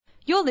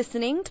You're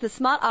listening to the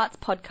Smart Arts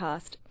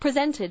Podcast,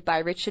 presented by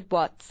Richard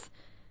Watts.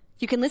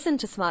 You can listen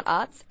to Smart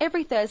Arts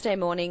every Thursday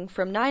morning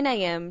from 9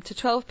 a.m. to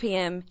 12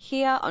 p.m.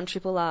 here on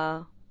Triple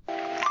R.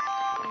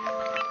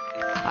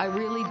 I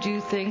really do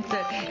think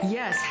that,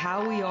 yes,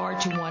 how we are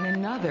to one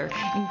another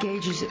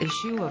engages the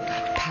issue of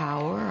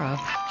power, of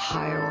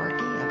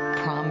hierarchy,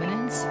 of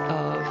prominence,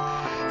 of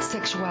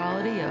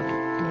sexuality,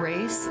 of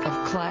race,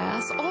 of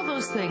class, all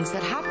those things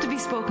that have to be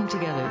spoken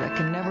together, that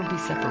can never be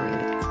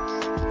separated.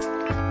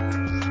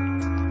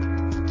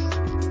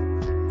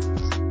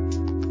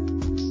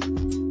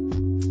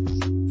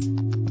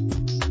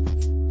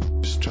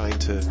 Just trying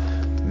to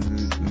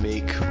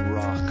make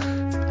rock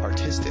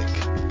artistic,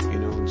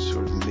 and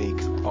sort of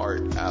make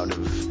art out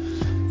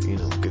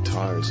of,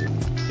 guitars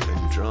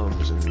and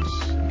drums and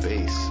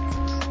bass.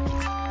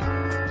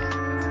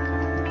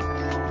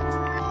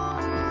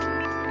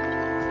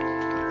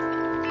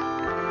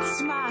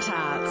 Smart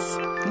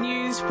Arts.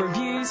 News,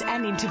 reviews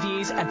and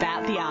interviews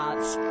about the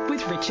arts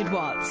with Richard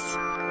Watts.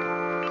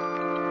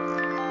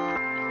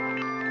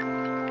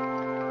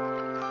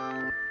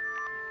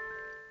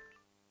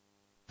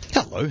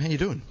 Hello, how you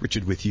doing?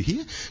 Richard with you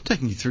here,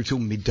 taking you through till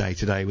midday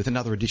today with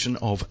another edition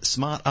of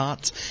Smart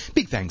Arts.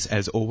 Big thanks,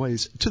 as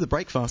always, to the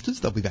Breakfasters.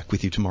 They'll be back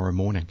with you tomorrow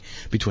morning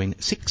between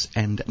 6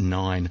 and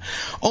 9.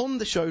 On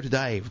the show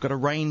today, we've got a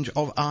range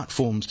of art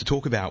forms to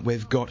talk about.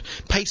 We've got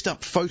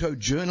paste-up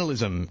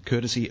photojournalism,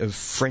 courtesy of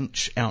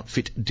French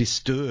outfit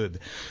Disturb,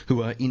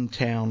 who are in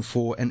town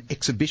for an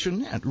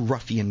exhibition at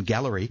Ruffian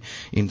Gallery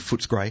in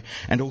Footscray,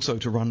 and also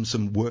to run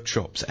some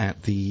workshops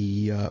at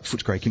the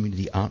Footscray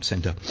Community Arts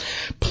Centre.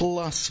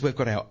 Plus, we've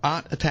got our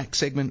Art Attack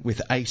segment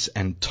with Ace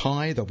and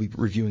Ty. They'll be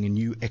reviewing a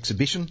new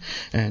exhibition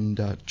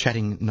and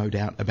chatting, no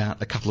doubt,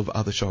 about a couple of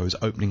other shows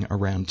opening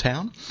around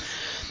town.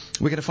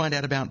 We're going to find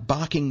out about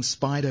Barking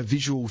Spider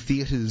Visual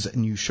Theatre's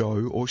new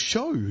show, or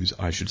shows,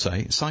 I should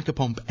say,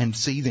 Psychopomp and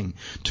Seething,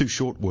 two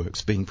short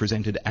works being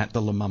presented at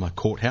the La Mama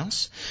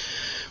Courthouse.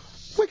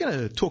 We're going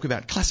to talk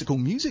about classical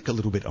music a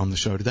little bit on the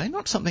show today.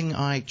 Not something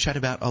I chat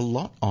about a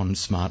lot on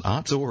Smart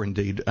Arts, or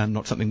indeed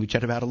not something we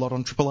chat about a lot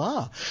on Triple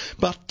R.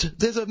 But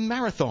there's a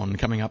marathon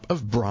coming up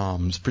of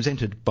Brahms,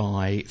 presented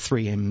by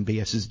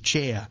 3MBS's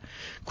chair,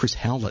 Chris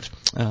Howlett,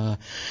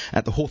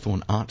 at the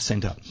Hawthorn Arts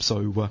Centre.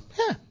 So,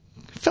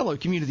 fellow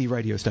community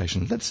radio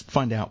station. Let's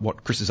find out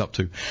what Chris is up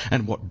to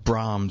and what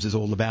Brahms is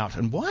all about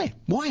and why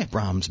a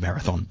Brahms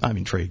marathon. I'm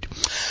intrigued.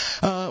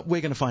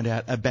 We're going to find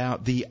out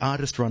about the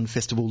artist-run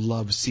festival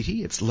Love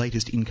City, its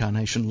latest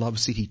incarnation, Love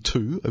City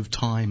 2 of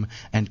Time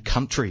and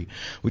Country,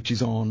 which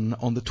is on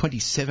the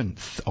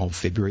 27th of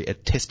February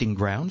at Testing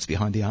Grounds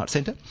behind the Arts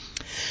Centre.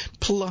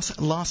 Plus,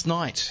 last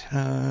night,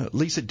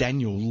 Lisa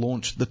Daniel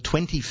launched the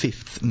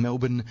 25th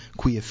Melbourne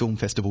Queer Film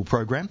Festival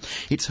program.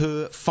 It's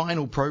her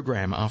final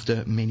program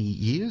after many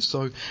years,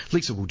 so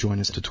Lisa will join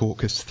us to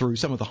talk us through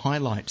some of the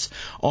highlights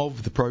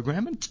of the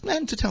program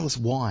and to tell us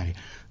why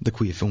the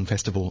Queer Film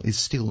Festival is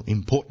still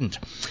important.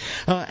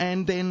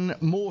 And then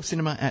more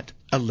cinema at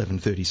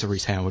 11:30.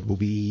 Cerise Howard will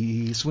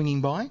be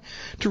swinging by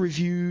to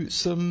review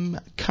some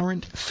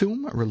current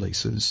film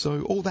releases.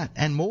 So all that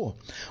and more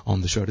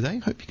on the show today.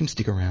 Hope you can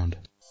stick around.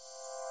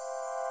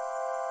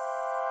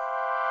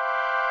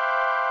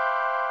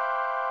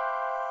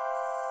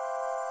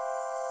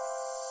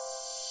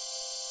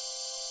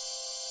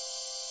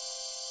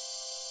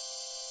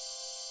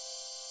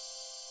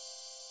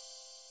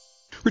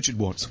 Richard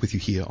Watts with you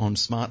here on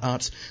Smart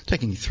Arts,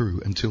 taking you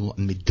through until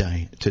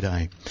midday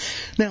today.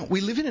 Now, we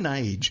live in an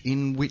age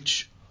in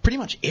which pretty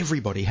much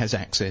everybody has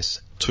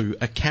access to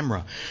a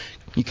camera.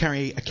 You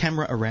carry a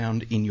camera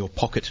around in your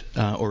pocket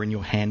or in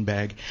your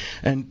handbag,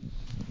 and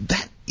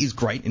that is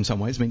great in some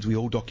ways. It means we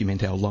all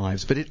document our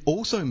lives, but it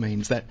also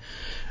means that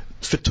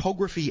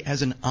photography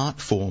as an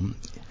art form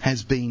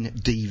has been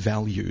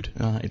devalued.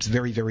 It's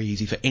very, very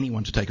easy for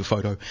anyone to take a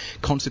photo.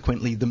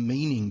 Consequently, the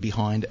meaning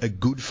behind a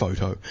good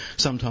photo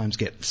sometimes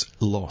gets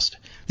lost.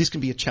 This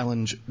can be a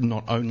challenge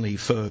not only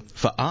for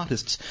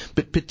artists,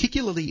 but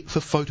particularly for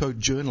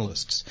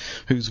photojournalists,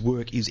 whose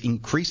work is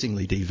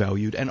increasingly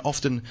devalued and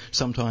often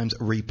sometimes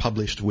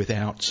republished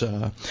without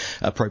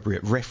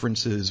appropriate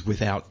references,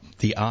 without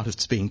the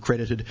artists being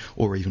credited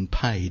or even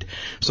paid.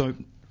 So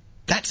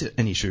that's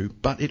an issue,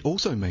 but it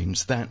also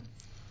means that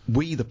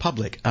we, the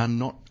public, are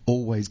not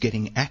always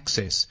getting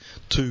access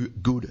to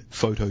good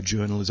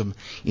photojournalism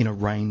in a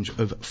range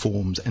of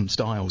forms and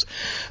styles.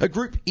 A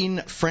group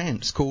in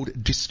France called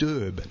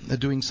Disturb are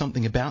doing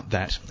something about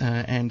that,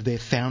 and their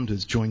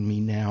founders join me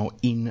now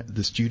in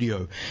the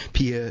studio.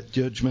 Pierre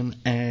Djergman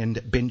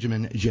and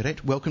Benjamin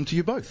Geret, welcome to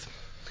you both.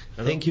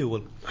 Hello. Thank you,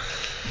 Will.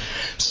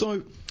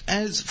 So,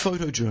 as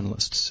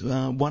photojournalists,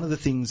 one of the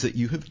things that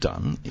you have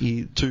done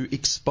to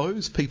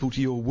expose people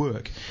to your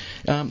work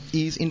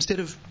is, instead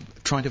of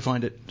trying to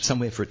find it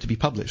somewhere for it to be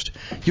published,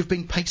 you've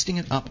been pasting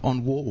it up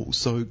on walls,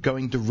 so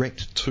going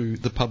direct to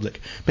the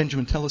public.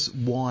 Benjamin, tell us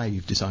why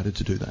you've decided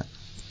to do that.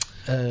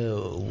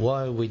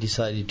 Why we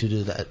decided to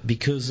do that?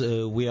 Because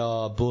we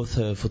are both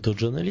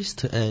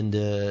photojournalists, and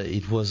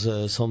it was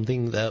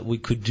something that we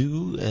could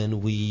do,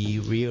 and we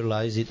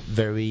realized it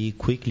very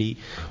quickly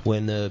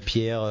when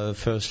Pierre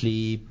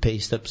firstly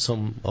pasted up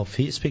some of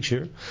his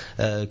picture,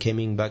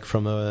 coming back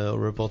from a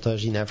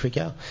reportage in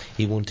Africa.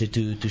 He wanted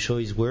to show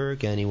his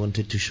work, and he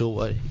wanted to show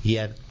what he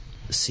had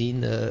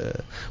seen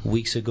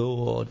weeks ago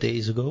or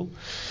days ago.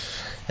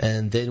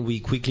 And then we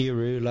quickly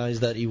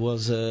realized that it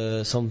was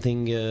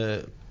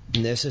something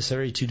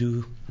necessary to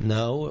do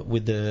now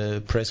with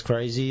the press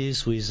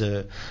crisis, with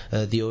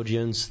the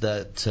audience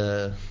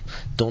that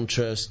don't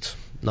trust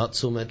not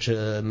so much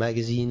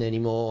magazine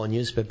anymore or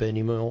newspaper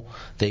anymore.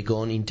 They go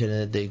on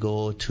internet, they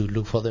go to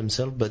look for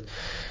themselves, but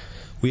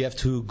we have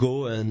to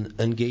go and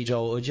engage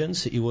our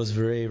audience. It was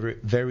very,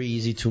 very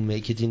easy to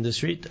make it in the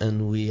street,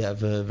 and we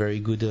have a very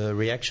good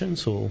reaction,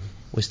 so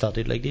we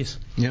started like this.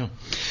 Yeah.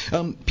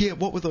 Pierre,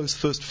 what were those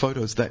first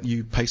photos that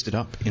you pasted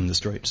up in the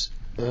streets?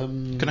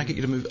 Can I get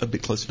you to move a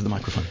bit closer to the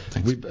microphone?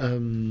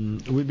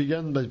 Thanks. We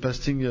began by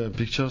pasting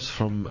pictures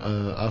from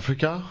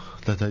Africa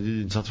that I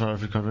did in Central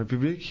African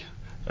Republic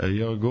a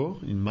year ago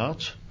in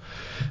March.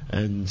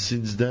 And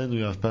since then,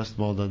 we have passed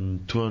more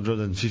than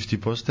 250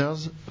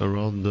 posters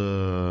around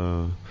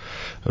the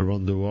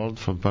world,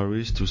 from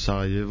Paris to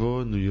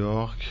Sarajevo, New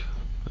York,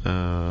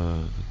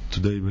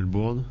 today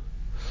Melbourne.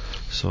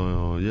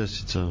 So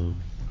yes, it's a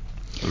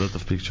lot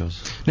of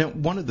pictures. Now,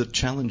 one of the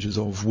challenges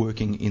of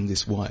working in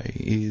this way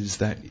is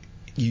that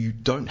you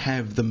don't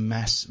have the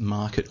mass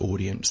market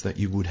audience that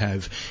you would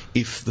have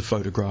if the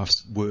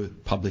photographs were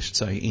published,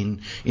 say,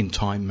 in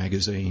Time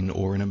magazine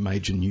or in a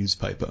major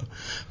newspaper.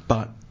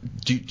 But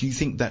do you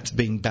think that's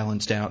being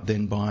balanced out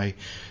then by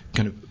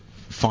kind of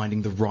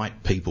finding the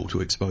right people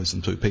to expose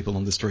them to, people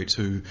on the streets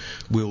who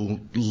will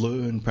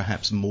learn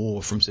perhaps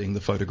more from seeing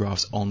the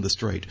photographs on the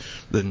street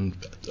than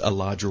a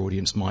larger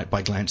audience might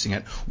by glancing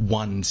at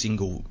one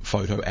single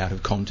photo out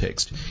of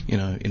context, in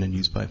a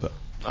newspaper?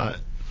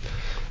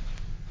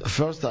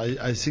 First,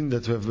 I think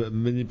that we have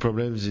many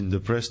problems in the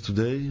press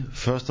today.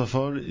 First of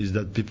all, is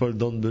that people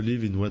don't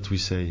believe in what we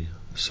say.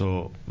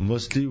 So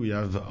mostly we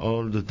have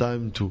all the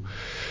time to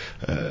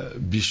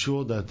be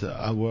sure that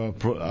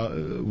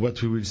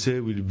what we will say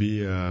will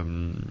be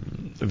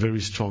very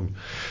strong.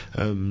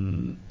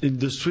 In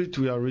the street,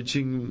 we are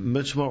reaching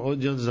much more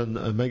audience than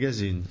a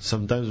magazine.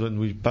 Sometimes when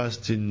we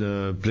passed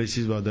in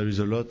places where there is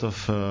a lot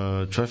of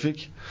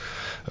traffic,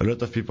 a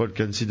lot of people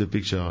can see the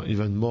picture,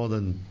 even more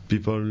than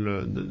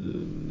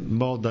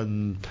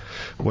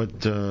what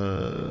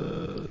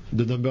the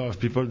number of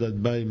people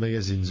that buy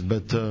magazines.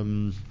 But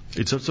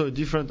it's also a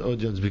different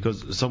audience,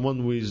 because someone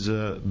who is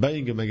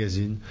buying a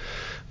magazine,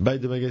 buy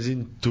the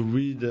magazine to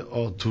read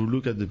or to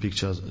look at the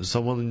pictures.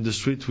 Someone in the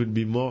street will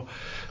be more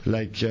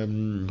like he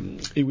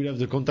will have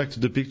the contact to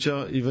the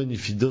picture, even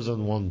if he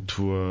doesn't want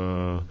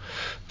to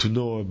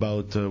know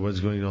about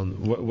what's going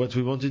on. What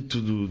we wanted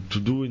to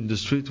do in the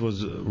street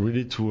was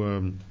really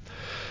to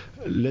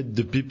let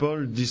the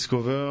people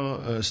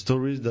discover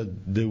stories that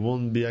they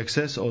won't be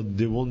accessed or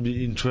they won't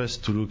be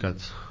interested to look at.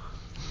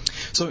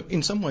 So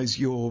in some ways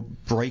you're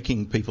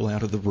breaking people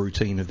out of the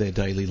routine of their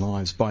daily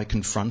lives by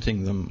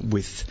confronting them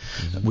with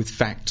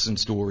facts and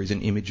stories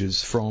and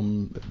images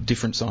from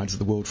different sides of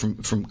the world,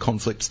 from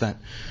conflicts that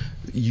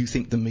you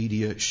think the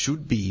media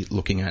should be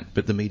looking at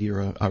but the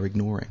media are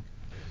ignoring.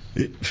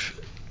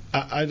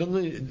 I don't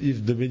know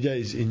if the media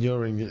is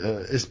ignoring,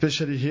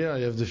 especially here. I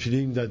have the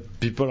feeling that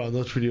people are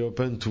not really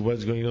open to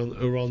what's going on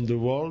around the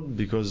world,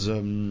 because I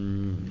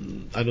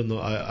don't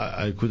know,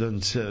 I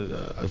couldn't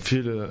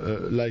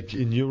feel like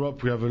in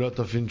Europe we have a lot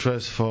of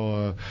interest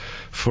for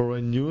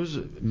foreign news,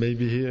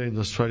 maybe here in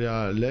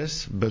Australia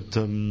less, but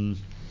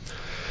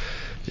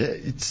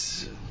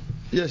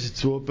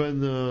it's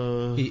open.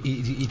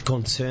 It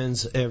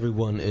concerns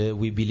everyone.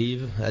 We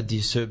believe at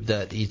Disturb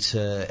that it's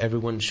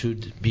everyone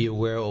should be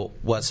aware of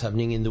what's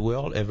happening in the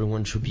world.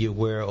 Everyone should be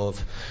aware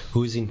of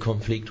who is in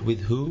conflict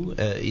with who.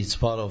 It's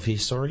part of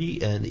history,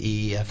 and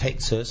it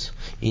affects us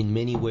in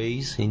many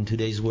ways in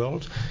today's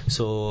world.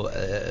 So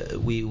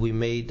we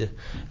made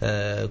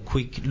a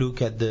quick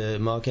look at the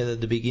market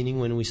at the beginning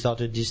when we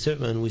started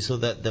Disturb, and we saw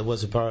that there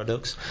was a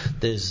paradox.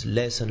 There's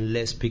less and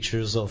less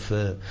pictures of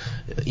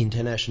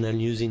international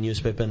news in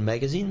newspaper and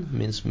magazine.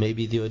 Means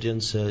maybe the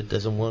audience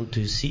doesn't want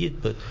to see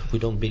it, but we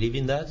don't believe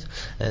in that.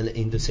 And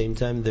in the same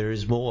time, there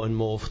is more and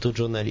more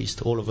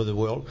photojournalists all over the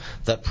world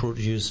that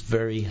produce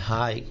very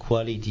high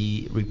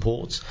quality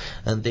reports,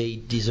 and they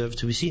deserve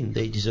to be seen.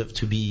 They deserve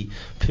to be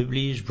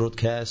published,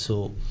 broadcast.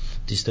 So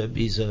Disturb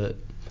is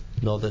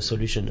another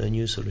solution, a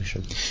new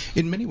solution.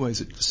 In many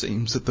ways, it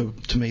seems that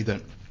to me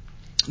that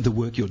the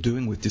work you're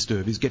doing with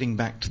Disturb is getting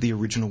back to the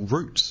original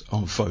roots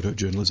of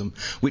photojournalism,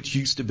 which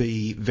used to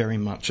be very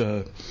much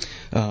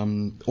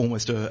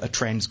almost a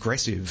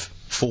transgressive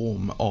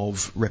form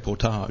of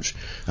reportage.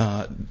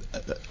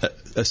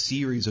 A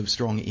series of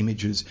strong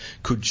images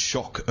could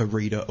shock a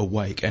reader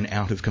awake and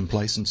out of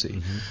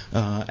complacency.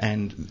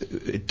 And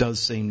it does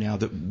seem now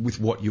that with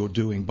what you're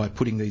doing, by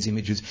putting these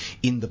images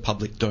in the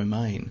public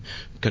domain,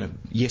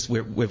 yes,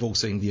 we've all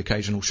seen the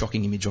occasional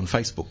shocking image on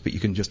Facebook, but you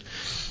can just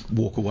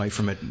walk away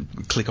from it,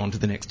 click onto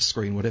the next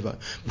screen, whatever.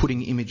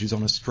 Putting images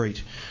on a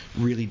street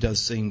really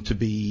does seem to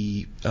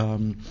be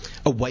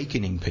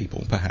awakening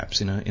people,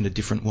 perhaps, in a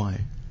different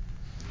way.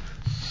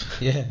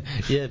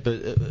 Yeah,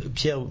 but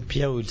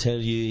Pierre will tell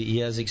you he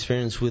has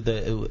experience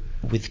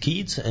with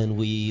kids, and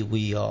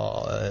we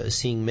are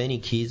seeing many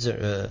kids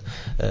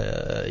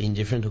in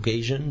different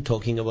occasions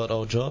talking about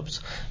our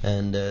jobs,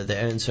 and the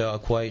answers are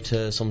quite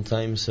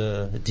sometimes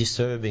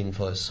disturbing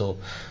for us. So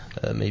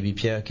maybe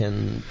Pierre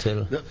can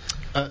tell.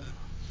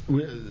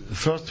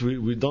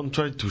 We don't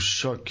try to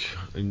shock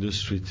in the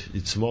street.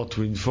 It's more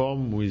to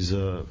inform with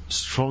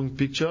strong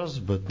pictures,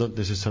 but not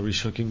necessarily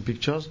shocking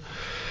pictures.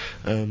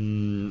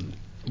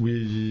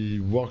 We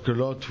work a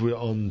lot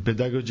on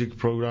pedagogic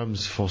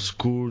programs for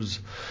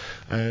schools,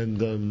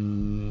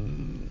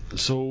 and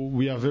so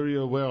we are very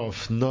aware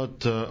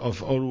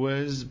of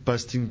always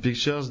posting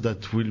pictures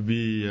that will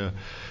be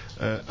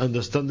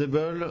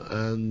understandable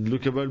and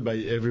lookable by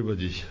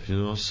everybody.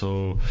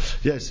 So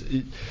yes,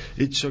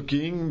 it's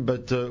shocking,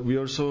 but we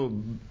are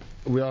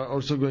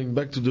also going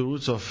back to the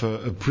roots of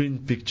a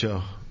print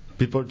picture.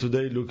 People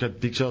today look at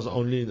pictures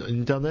only on the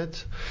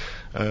internet,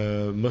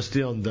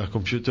 mostly on their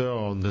computer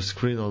or on the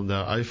screen on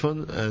their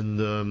iPhone,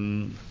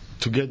 and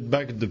to get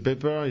back the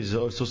paper is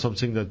also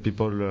something that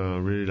people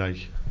really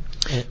like.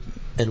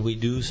 And we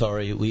do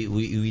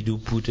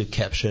put a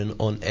caption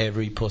on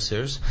every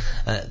posters.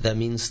 That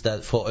means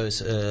that for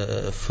us,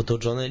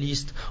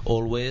 photojournalists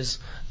always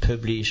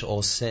publish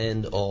or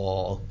send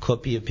or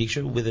copy a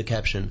picture with a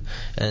caption.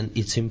 And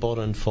it's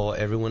important for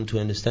everyone to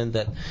understand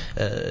that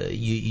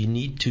you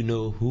need to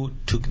know who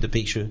took the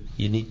picture.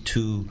 You need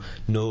to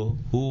know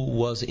who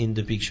was in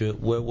the picture,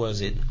 where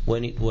was it,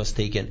 when it was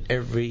taken.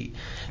 Every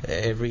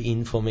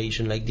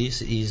information like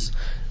this is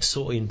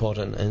so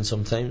important. And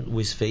sometimes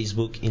with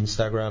Facebook,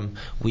 Instagram,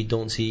 we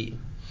don't see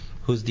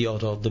who's the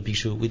author of the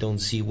picture, we don't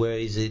see where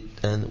is it,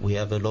 and we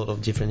have a lot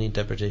of different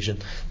interpretation.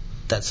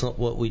 That's not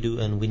what we do,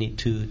 and we need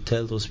to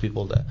tell those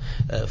people that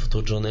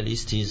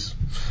photojournalist is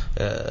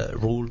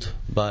ruled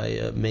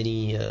by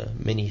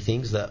many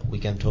things that we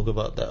can talk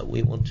about, that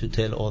we want to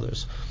tell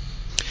others.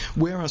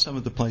 Where are some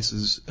of the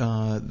places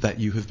that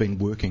you have been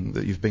working,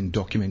 that you've been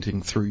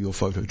documenting through your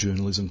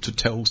photojournalism to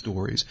tell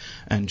stories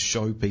and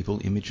show people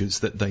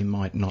images that they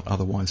might not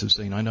otherwise have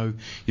seen? I know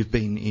you've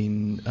been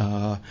in,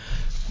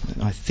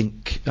 I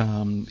think,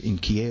 in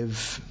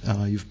Kiev,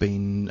 you've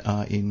been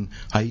in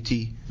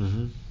Haiti.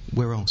 Mm-hmm.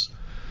 Where else?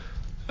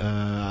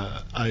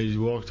 I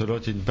worked a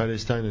lot in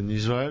Palestine and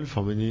Israel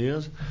for many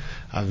years,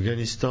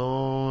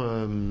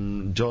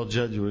 Afghanistan,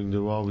 Georgia during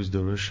the war with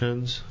the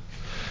Russians.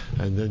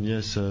 And then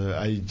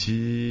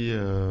Haiti,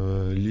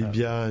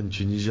 Libya and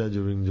Tunisia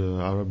during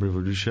the Arab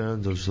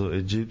revolutions, also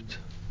Egypt.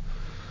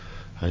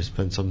 I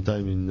spent some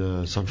time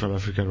in Central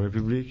African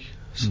Republic.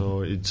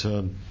 So it's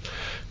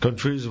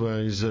countries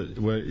where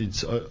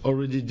it's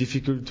already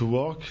difficult to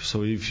work.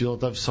 So if you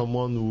don't have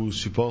someone who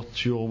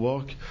supports your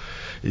work,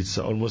 it's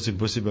almost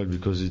impossible,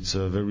 because it's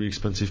very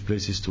expensive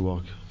places to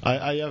work.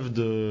 I have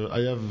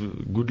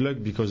good luck,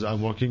 because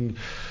I'm working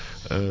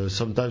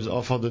sometimes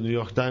or for the New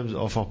York Times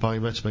or for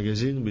Paris Match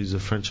magazine, with a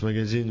French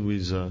magazine,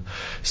 with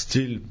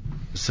still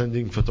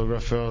sending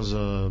photographers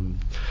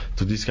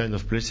to these kind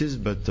of places.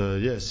 But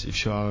yes,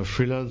 if you are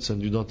freelance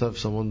and you don't have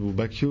someone who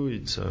back you,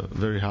 it's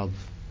very hard.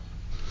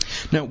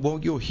 Now, while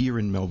you're here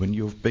in Melbourne,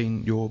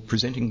 you're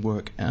presenting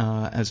work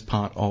as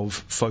part of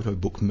Photo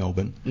Book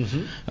Melbourne.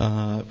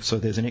 Mm-hmm. So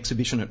there's an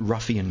exhibition at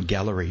Ruffian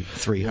Gallery,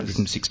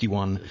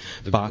 361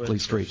 Barclay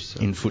Street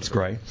in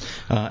Footscray,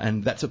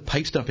 and that's a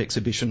paste-up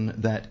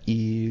exhibition that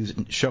is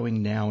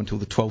showing now until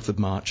the 12th of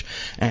March.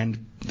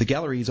 And the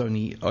gallery is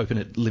only open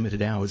at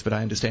limited hours, but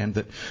I understand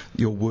that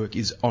your work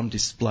is on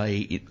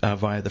display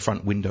via the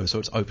front window, so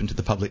it's open to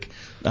the public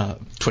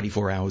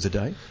 24 hours a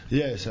day.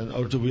 Yes, and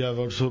also we have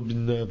also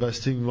been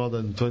posting more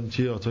than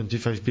 20 or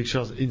 25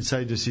 pictures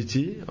inside the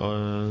city.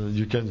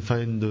 You can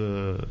find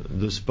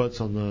the spots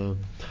on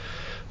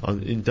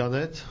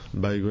internet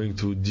by going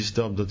to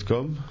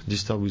disturb.com,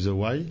 disturb with a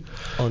Y.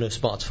 On a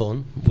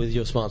smartphone, with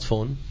your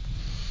smartphone.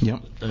 Yeah.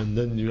 And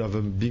then you have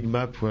a big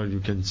map where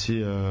you can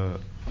see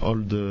all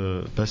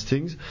the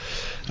postings.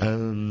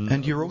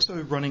 And you're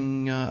also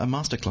running a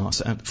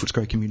masterclass at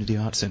Footscray Community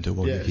Arts Centre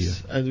while you're here.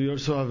 Yes, and we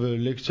also have a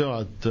lecture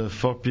at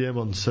 4 p.m.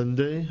 on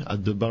Sunday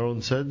at the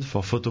Baron's Head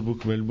for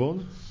Photobook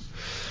Melbourne.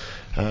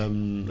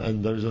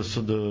 And there is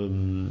also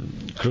the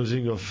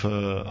closing of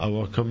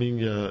our coming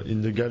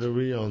in the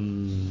gallery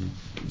on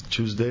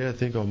Tuesday, I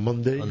think, or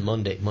Monday. On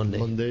Monday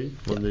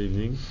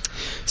evening.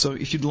 So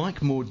if you'd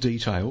like more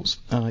details,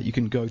 you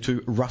can go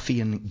to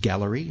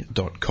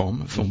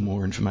ruffiangallery.com for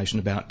more information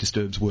about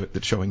Disturbed's work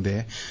that's showing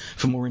there.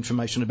 For more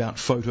information about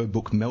Photo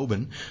Book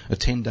Melbourne, a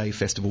 10-day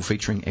festival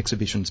featuring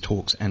exhibitions,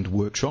 talks and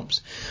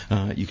workshops,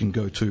 you can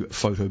go to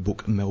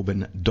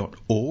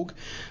photobookmelbourne.org.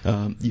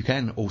 You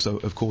can also,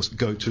 of course,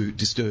 go to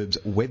Disturbed's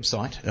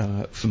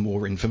website for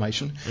more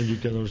information. And you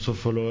can also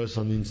follow us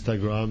on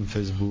Instagram,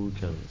 Facebook.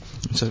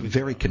 So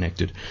very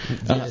connected.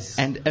 Yes.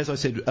 And as I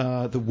said,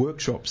 the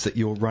workshops that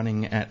you're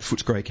running at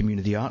Footscray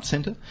Community Arts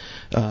Centre,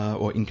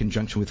 or in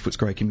conjunction with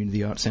Footscray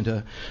Community Arts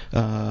Centre,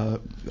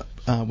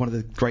 one of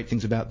the great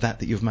things about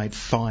that you've made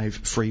 5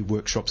 free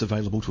workshops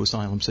available to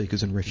asylum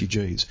seekers and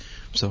refugees,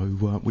 so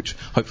which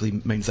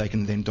hopefully means they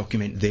can then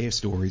document their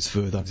stories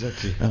further.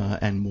 Exactly.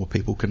 And more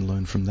people can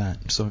learn from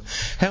that. So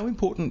how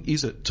important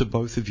is it to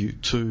both of you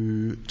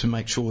to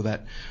make sure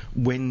that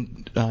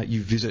when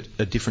you visit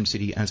a different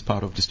city as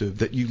part of Disturbed,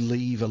 that you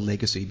leave a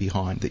legacy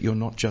behind, that you're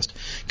not just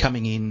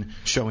coming in,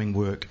 showing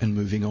work and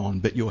moving on,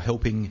 but you're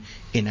helping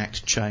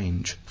enact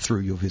change through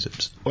your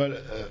visits? Well,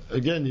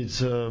 again, it's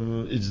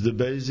the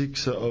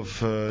basics of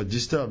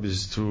Disturb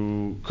is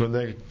to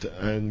connect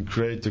and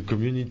create a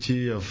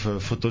community of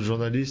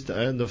photojournalists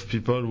and of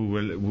people who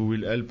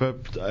will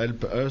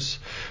help us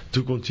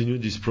to continue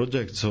this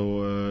project.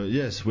 So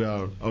yes, we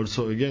are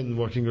also again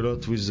working a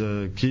lot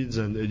with kids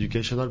and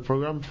educational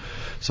program.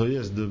 So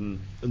yes,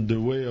 the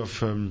way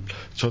of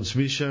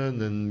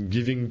transmission and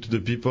giving to the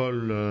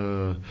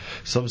people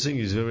something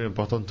is very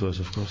important to us,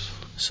 of course.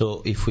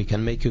 So if we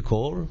can make a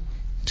call,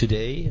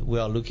 today we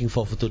are looking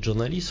for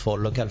photojournalists, for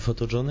local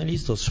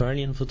photojournalists,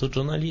 Australian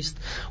photojournalists.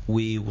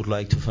 We would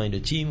like to find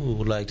a team. We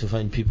would like to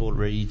find people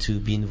ready to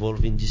be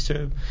involved in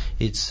Disturb.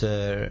 It's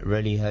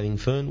really having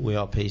fun. We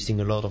are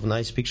pasting a lot of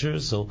nice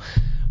pictures. So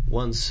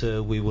once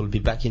we will be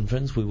back in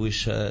France, we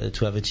wish to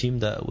have a team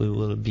that we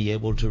will be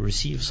able to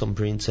receive some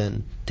prints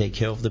and take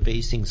care of the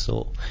pasting.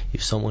 So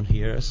if someone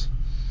hears,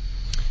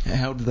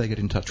 how do they get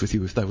in touch with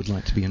you if they would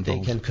like to be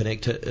involved? they can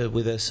connect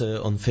with us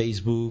on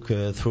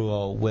Facebook, through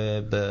our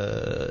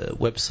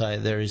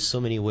website. There is so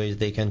many ways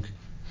they can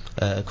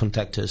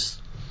contact us.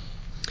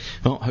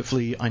 Well,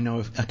 hopefully I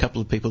know a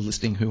couple of people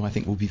listening who I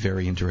think will be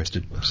very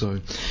interested.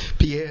 So,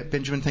 Pierre,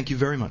 Benjamin, thank you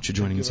very much for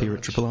joining us here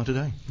at Triple R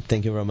today.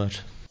 Thank you very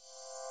much.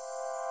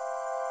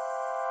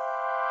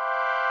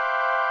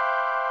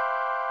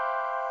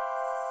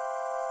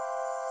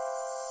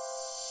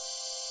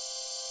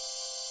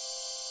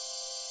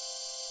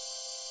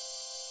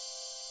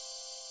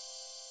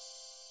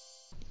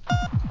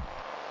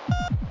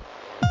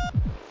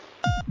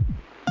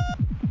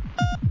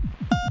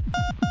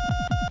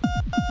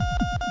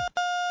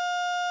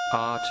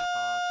 Art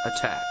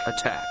Attack.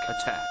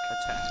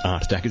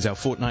 Art Attack is our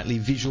fortnightly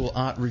visual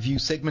art review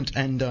segment,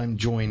 and I'm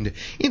joined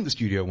in the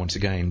studio once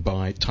again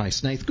by Ty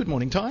Snaith. Good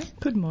morning, Ty.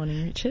 Good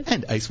morning, Richard.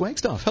 And Ace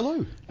Wagstaff.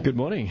 Hello. Good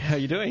morning. How are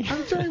you doing?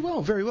 I'm very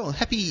well, very well.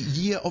 Happy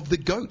Year of the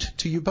Goat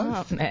to you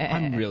both. Oh,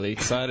 I'm really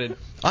excited.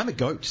 I'm a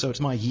goat, so it's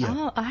my year.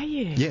 Oh, are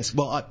you? Yes.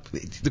 Well,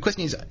 the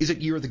question is it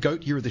Year of the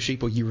Goat, Year of the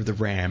Sheep, or Year of the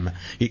Ram?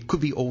 It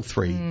could be all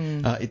three.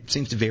 It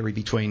seems to vary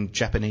between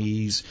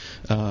Japanese,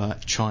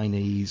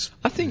 Chinese.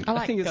 I think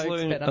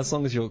as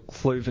long as you're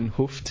cloven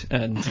hoofed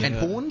and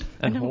horned.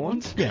 And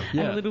horned. Yeah.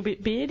 And a little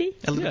bit beardy.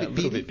 A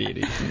little bit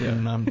beardy.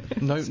 Yeah.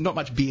 Not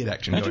much beard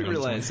action going on. I do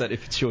realise that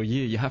if it's your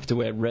year, you have to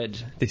wear red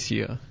this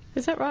year.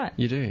 Is that right?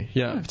 You do,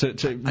 yeah.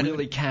 To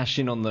really cash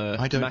in on the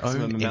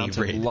maximum amount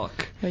of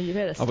luck. Well, you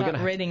better start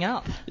reading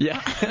up. Yeah.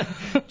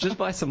 Just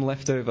buy some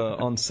leftover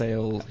on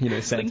sale,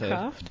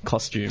 Santa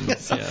costumes.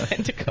 Yes, yeah.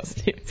 Santa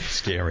costumes.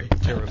 Scary.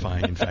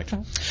 Terrifying, in fact.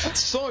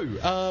 So,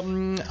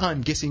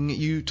 I'm guessing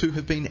you two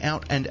have been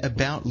out and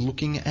about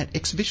looking at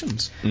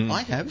exhibitions.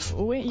 I have.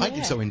 I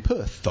did so in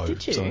Perth, though.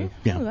 Did you? So,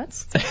 yeah. Oh,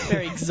 that's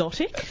very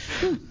exotic.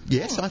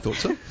 Yes, I thought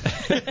so.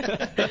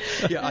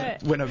 I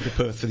went over to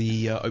Perth for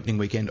the opening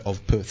weekend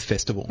of Perth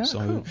Festival,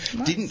 cool. Nice.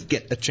 Didn't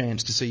get a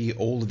chance to see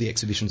all of the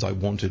exhibitions I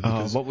wanted.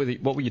 What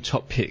were your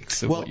top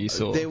picks of what you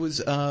saw? There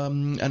was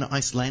an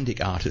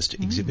Icelandic artist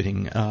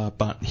exhibiting,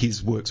 but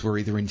his works were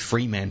either in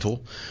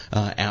Fremantle,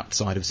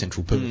 outside of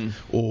central Perth,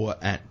 or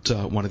at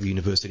one of the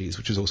universities,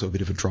 which was also a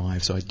bit of a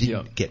drive, so I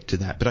didn't get to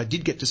that. But I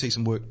did get to see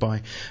some work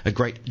by a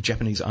great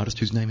Japanese artist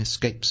whose name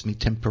escapes me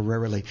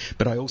temporarily,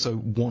 but I also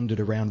wandered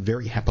around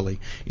very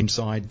happily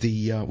inside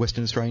the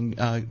Western Australian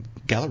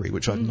Gallery,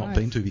 which I've not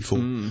been to before,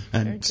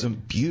 and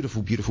some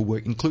beautiful, beautiful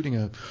work, including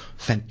a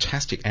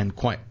fantastic and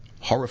quite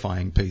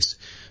horrifying piece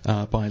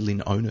by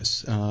Lynn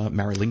Onus,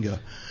 Marilinga,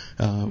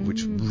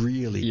 which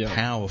really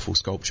powerful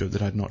sculpture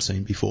that I'd not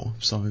seen before.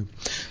 So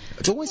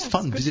it's always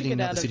fun visiting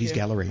another city's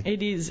gallery.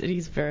 It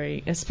is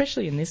very,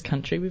 especially in this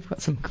country, we've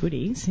got some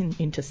goodies in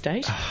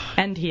interstate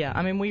and here.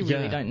 I mean, we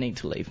really don't need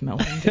to leave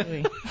Melbourne, do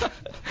we?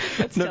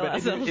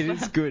 It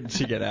is good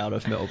to get out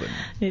of Melbourne.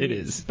 It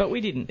is. But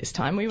we didn't this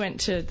time. We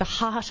went to the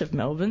heart of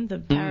Melbourne, the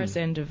Paris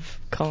end of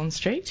Collins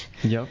Street.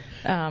 Yep.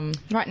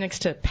 Right next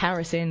to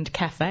Paris End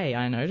Cafe,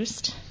 I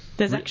noticed.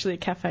 There's actually a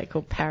cafe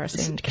called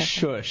Paris End Cafe.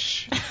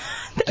 Shush.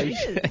 There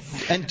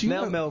is. And do you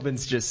Now know,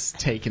 Melbourne's just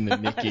taken the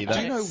mickey. do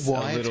you know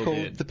why it's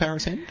called the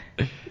Paris End?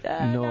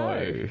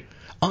 No.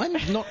 I'm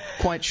not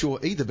quite sure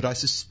either, but I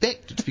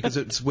suspect it's because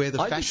it's where the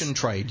fashion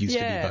trade used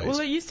to be based. Well,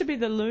 it used to be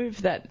the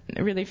Louvre, that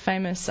really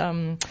famous,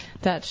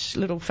 that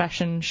little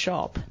fashion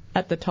shop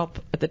at the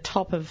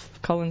top of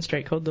Collins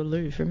Street called the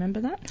Louvre.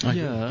 Remember that?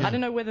 Yeah. I don't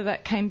know whether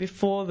that came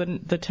before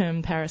the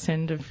term Paris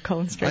End of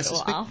Collins Street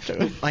or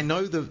after. I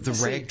know the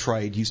rag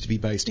trade used to be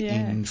based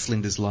in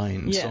Flinders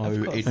Lane, Yeah, so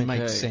of course. it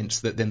makes sense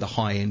that then the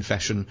high-end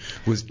fashion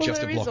was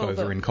just a there block is all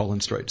over in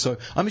Collins Street. So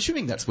I'm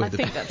assuming that's where I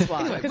think that's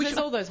why, Anyway, because there's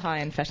all those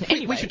high-end fashion. we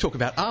Anyway, should talk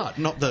about art,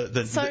 not the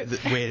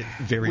where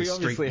various We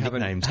street obviously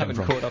nicknames come haven't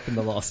from. caught up in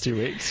the last 2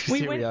 weeks. We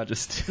Here we went- are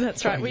just.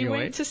 That's right. We plugging away.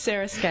 went to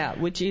Sarah Scout,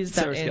 which is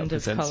that Sarah Scout end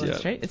of Presents, Collins yeah.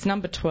 Street. It's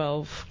number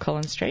 12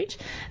 Collins Street,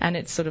 and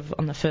it's sort of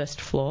on the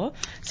first floor,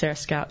 Sarah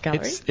Scout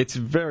Gallery. It's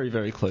very,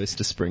 very close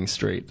to Spring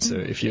Street, so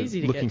if you're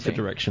easy to looking get for to.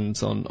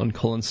 directions on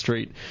Collins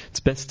Street, it's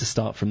best to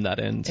start from that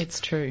end. It's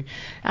true.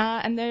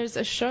 And there's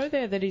a show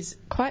there that is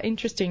quite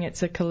interesting.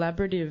 It's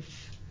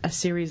a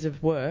series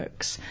of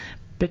works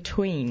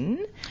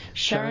between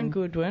Sharon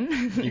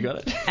Goodwin You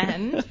got it?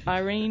 and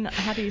Irene,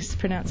 how do you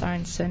pronounce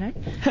Irene's surname?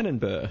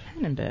 Hannenberg,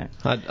 Hannenberg.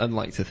 I'd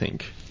like to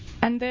think.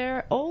 And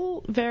they're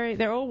all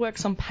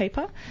works on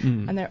paper,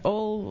 and they're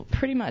all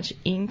pretty much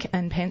ink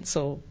and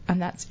pencil,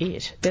 and that's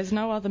it. There's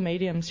no other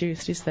mediums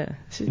used, is there?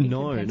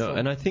 No,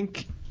 and I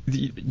think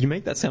you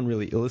make that sound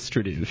really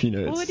illustrative, you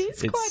know. Well, it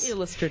is quite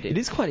illustrative. It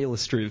is quite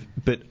illustrative,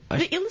 but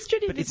The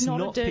illustrative but is it's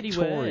not a dirty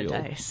pictorial.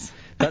 word, Ace.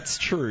 That's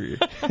true.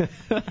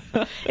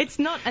 It's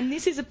not, and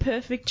this is a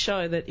perfect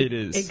show that It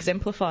is.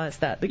 exemplifies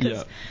that, because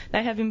Yeah.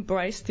 they have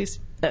embraced this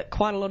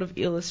quite a lot of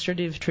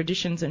illustrative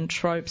traditions and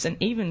tropes and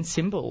even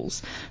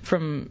symbols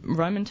from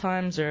Roman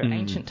times or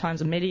ancient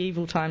times or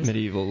medieval times.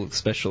 Medieval,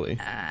 especially.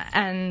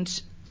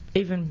 And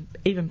even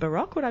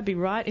Baroque, would I be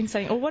right in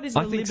saying, or what is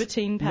the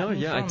libertine pattern? No,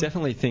 yeah, I from?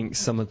 definitely think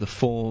some of the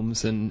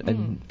forms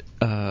and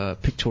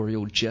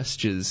pictorial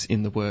gestures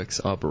in the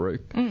works are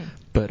Baroque.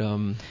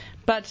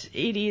 But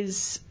it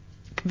is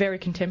very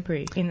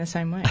contemporary in the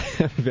same way.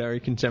 Very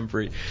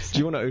contemporary. Do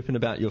you want to open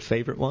about your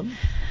favourite one?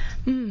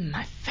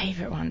 My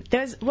favourite one.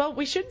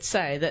 We should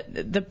say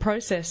that the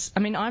process, I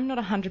mean, I'm not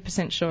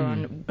 100% sure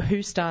on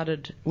who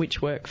started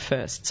which work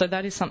first. So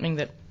that is something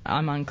that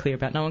I'm unclear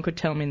about. No one could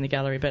tell me in the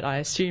gallery, but I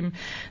assume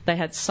they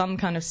had some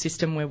kind of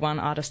system where one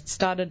artist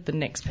started, the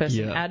next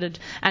person added,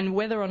 and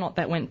whether or not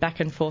that went back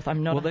and forth,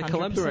 I'm not 100% Well, their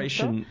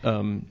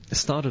collaboration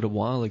started a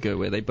while ago,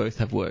 where they both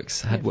had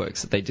works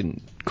that they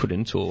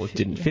couldn't or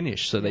didn't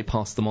finish, so they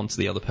passed them on to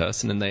the other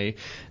person, and they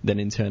then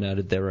in turn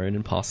added their own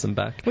and passed them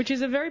back. Which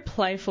is a very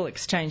playful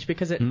exchange,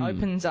 because it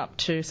opens up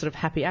to sort of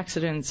happy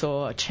accidents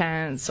or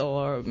chance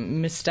or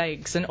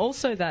mistakes, and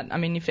also that, I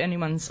mean,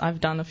 I've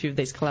done a few of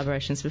these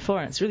collaborations before,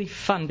 and it's really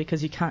fun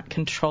because you can't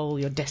control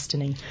your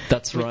destiny.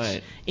 That's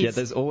right. Yeah,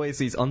 there's always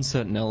these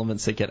uncertain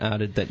elements that get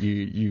added that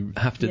you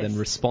have to then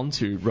respond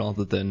to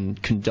rather than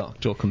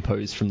conduct or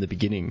compose from the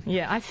beginning.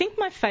 Yeah, I think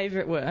my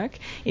favourite work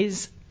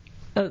is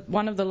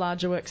one of the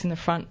larger works in the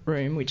front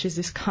room, which is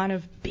this kind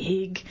of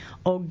big,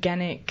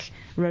 organic,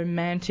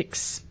 romantic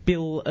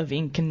spill of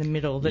ink in the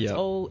middle. That's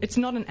all. It's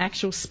not an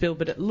actual spill,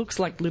 but it looks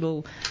like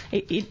little.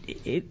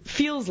 It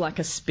feels like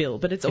a spill,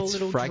 but it's all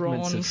little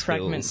drawn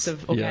fragments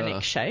of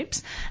organic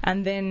shapes.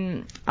 And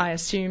then I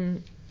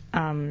assume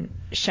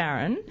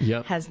Sharon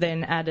has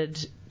then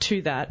added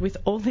to that with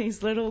all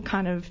these little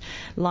kind of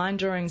line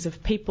drawings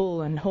of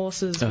people and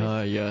horses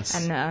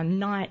and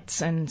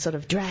knights and sort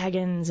of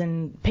dragons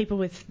and people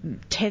with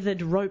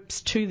tethered ropes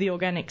to the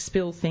organic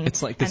spill thing.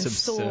 It's like this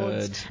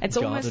absurd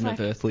garden of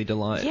earthly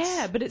delights.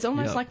 Yeah, but it's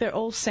almost like they're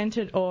all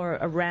centered or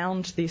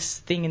around this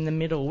thing in the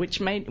middle,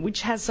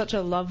 which has such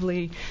a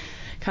lovely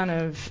kind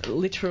of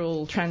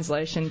literal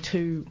translation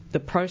to the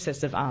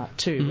process of art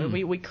too.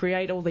 Where we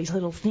create all these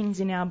little things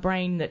in our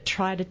brain that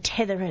try to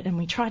tether it, and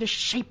we try to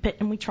shape it,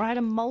 and we try to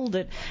mould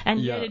it,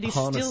 and yet it is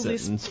still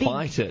this and big,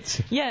 fight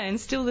it. Yeah, and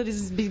still it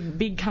is this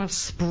big kind of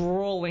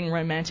sprawling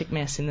romantic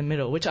mess in the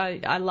middle, which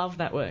I love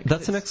that work.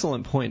 That's an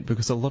excellent point,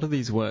 because a lot of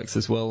these works,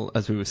 as well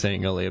as we were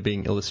saying earlier,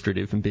 being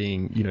illustrative and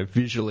being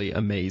visually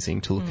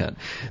amazing to look at,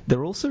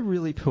 they're also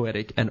really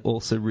poetic and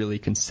also really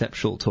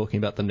conceptual, talking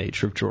about the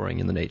nature of drawing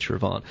and the nature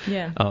of art.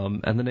 Yeah.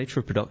 And the nature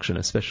of production,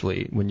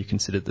 especially when you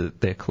consider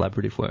their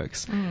collaborative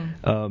works.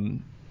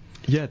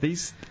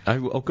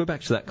 I'll go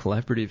back to that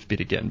collaborative bit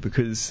again,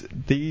 because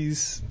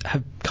these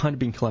have kind of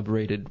been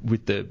collaborated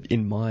with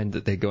in mind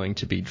that they're going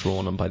to be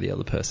drawn on by the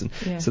other person.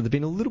 Yeah. So they've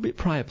been a little bit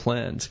prior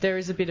planned. There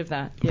is a bit of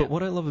that. But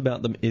what I love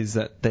about them is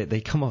that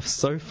they come off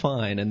so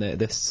fine, and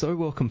they're so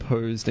well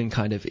composed and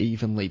kind of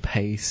evenly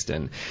paced,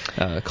 and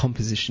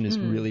composition is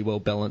really well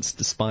balanced,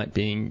 despite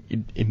being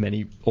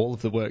in all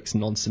of the works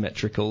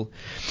non-symmetrical.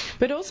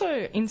 But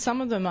also in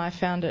some of them I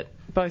found it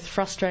both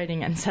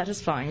frustrating and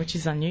satisfying, which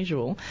is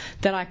unusual,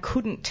 that I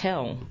couldn't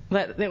tell.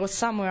 That there was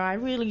some where I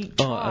really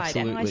tried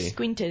and I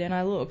squinted and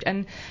I looked.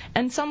 And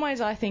in some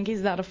ways I think,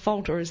 is that a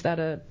fault or is that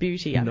a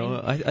beauty?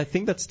 I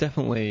think that's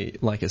definitely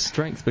like a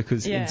strength,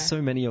 because in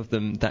so many of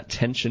them, that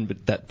tension,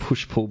 but that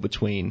push-pull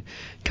between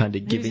kind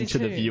of giving to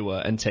the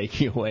viewer and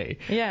taking away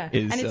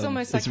is, and it's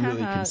almost like,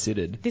 really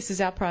considered. This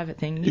is our private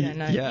thing. You don't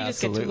know. Yeah, you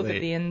just get to look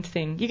at the end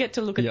thing. You get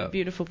to look at the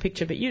beautiful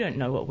picture, but you don't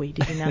know what we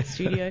did in our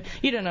studio.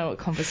 You don't know what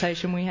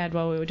conversation we had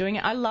while we were doing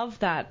it. I love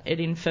that it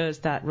infers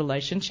that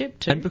relationship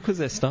too. And because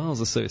their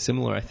styles are so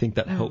similar, I think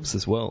that helps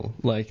as well.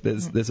 Like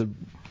there's a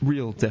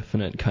real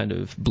definite kind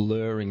of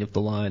blurring of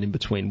the line in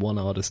between one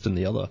artist and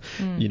the other.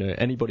 You know,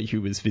 anybody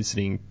who was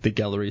visiting the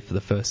gallery for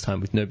the first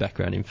time with no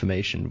background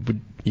information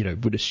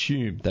would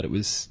assume that it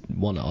was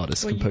one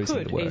artist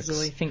composing the works. You could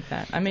easily think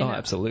that. I mean,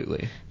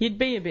 absolutely. You'd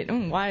be a bit,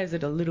 why is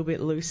it a little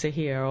bit looser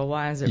here, or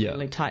why is it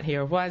really tight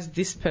here, or why is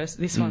this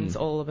one's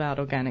all about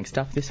organic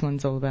stuff, this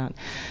one's all about,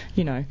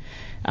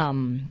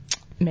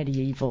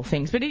 medieval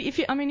things. But if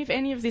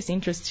any of this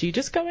interests you,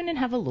 just go in and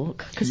have a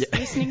look, because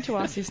listening to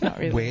us is not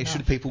really Where enough.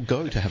 should people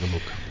go to have a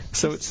look?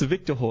 So it's the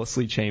Victor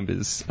Horsley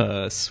Chambers,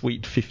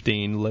 Suite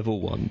 15,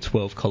 Level 1,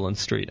 12 Collins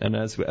Street. And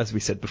as we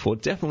said before,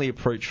 definitely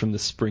approach from the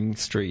Spring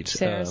Street.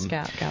 Sarah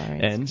Scout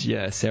Gallery. And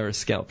Sarah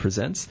Scout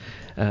presents.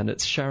 And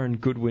it's Sharon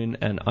Goodwin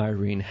and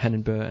Irene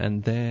Hannenber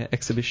and their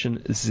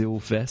exhibition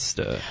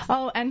Sylvester.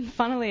 Oh, and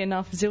funnily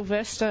enough,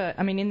 Sylvester,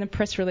 in the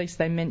press release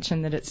they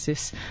mentioned that it's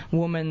this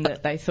woman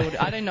that they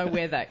thought, I don't know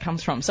where that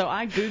comes from. So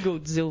I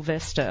googled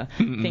Sylvester,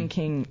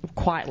 thinking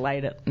quite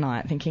late at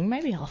night, thinking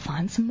maybe I'll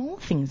find some more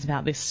things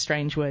about this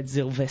strange word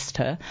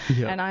Sylvester.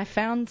 And I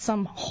found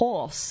some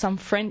horse, some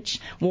French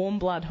warm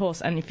blood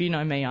horse. And if you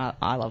know me,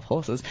 I love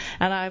horses.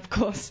 And I, of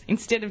course,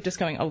 instead of just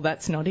going, oh,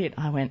 that's not it,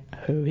 I went,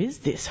 who is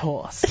this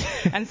horse?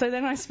 And so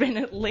then I spent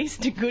at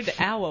least a good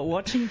hour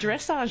watching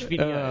dressage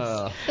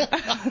videos.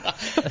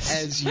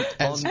 As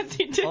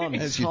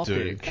you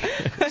do.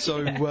 So,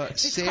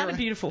 it's Sarah, quite a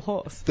beautiful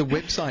horse. The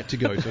website to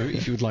go to,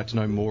 if you would like to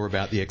know more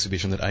about the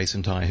exhibition that Ace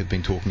and I have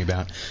been talking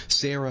about,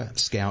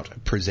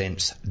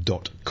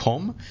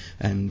 sarahscoutpresents.com,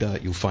 and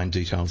you'll find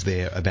details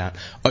there about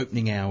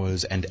opening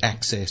hours and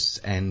access,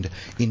 and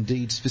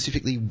indeed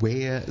specifically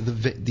where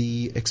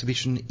the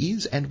exhibition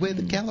is and where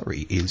the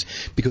gallery is.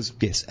 Because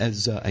yes,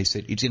 as Ace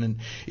said,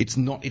 it's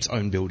not its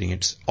own building;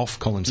 it's off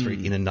Collins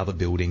Street in another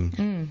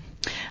building.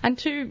 And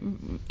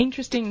two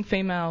interesting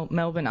female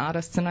Melbourne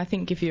artists, and I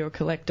think if you're a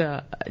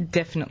collector,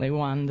 definitely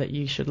one that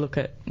you should look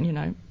at,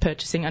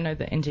 purchasing. I know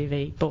that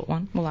NGV bought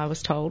one, I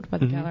was told by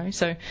the gallery,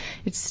 so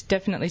it's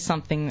definitely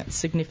something that's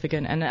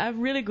significant and a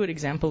really good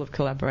example of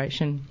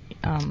collaboration,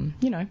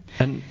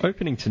 And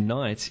opening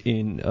tonight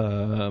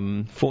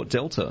in Fort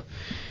Delta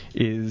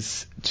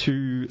is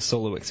two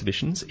solo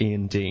exhibitions.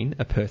 Ian Dean,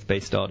 a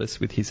Perth-based artist,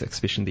 with his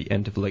exhibition The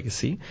End of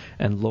Legacy,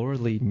 and Laura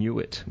Lee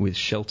Newitt with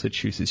Shelter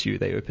Chooses You.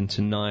 They open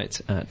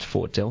tonight at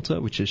Fort Delta,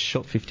 which is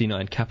Shop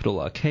 59 Capitol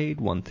Arcade,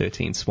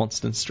 113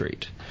 Swanston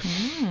Street.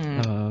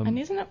 And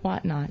isn't it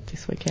White Night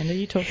this weekend? Are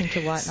you talking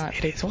to White Night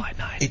people? It is White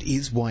Night. It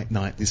is White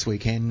Night this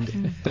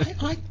weekend.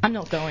 I'm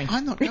not going.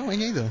 I'm not going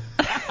either.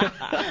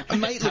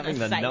 Having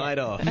the night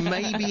off.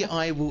 Maybe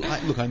I will.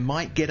 I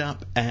might get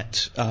up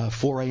at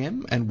 4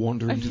 a.m. and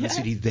wander into the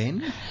city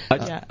then.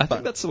 I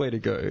think that's the way to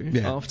go.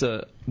 Yeah.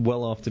 After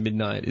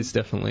midnight is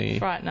definitely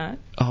Fright Night.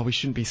 Oh, we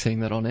shouldn't be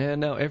saying that on air.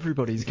 Now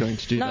everybody's going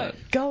to do that. No,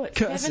 go at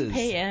 7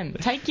 p.m.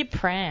 Take your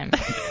pram.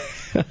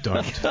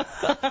 Don't.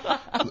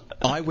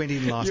 I went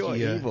in last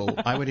year. Evil.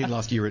 I went in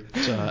last year at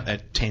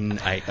 10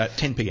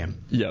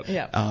 p.m. Yep.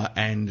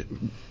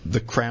 And the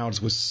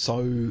crowds were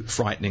so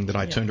frightening that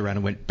I turned around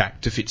and went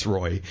back to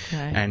Fitzroy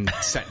and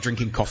sat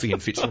drinking coffee in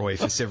Fitzroy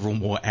for several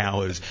more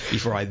hours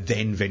before I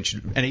then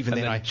ventured. And even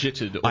then I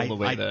jittered all the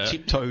way there. I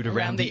tiptoed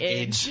around the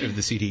edge of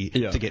the city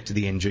to get to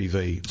the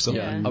NGV. So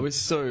I was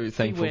so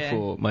thankful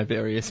for my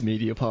various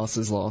media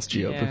passes last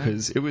year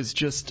because it was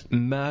just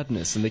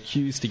madness, and the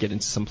queues to get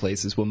into some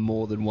places were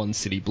more than one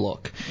city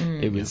block.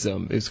 It was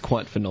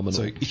quite phenomenal.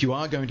 So if you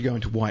are going to go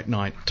into White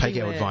Night, take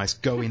our advice.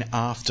 Go in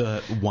after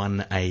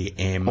 1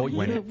 a.m.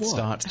 when it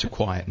starts to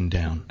quieten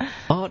down.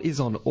 Art is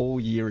on all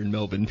year in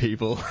Melbourne,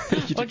 people.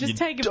 Or just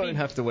take a don't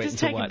have to wait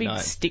until White Night.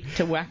 Just take a big stick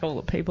to whack all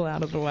the people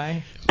out of the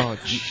way. Oh,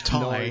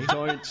 no,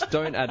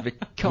 don't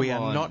advocate. We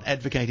are not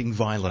advocating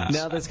violence.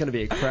 Now there's going to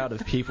be a crowd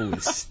of people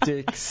with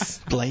sticks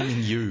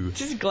blaming you.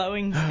 Just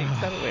glowing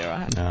sticks, that'll be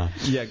right.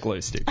 Yeah,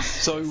 glow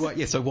sticks. So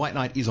White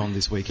Night is on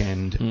this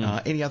weekend.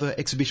 Any other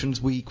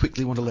exhibitions we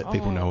quickly want to let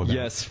people know about?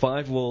 Yes,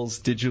 Five Walls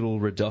Digital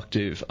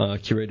Reductive,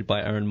 curated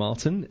by Aaron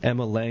Martin,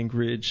 Emma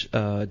Langridge,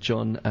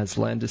 John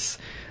Aslanidis,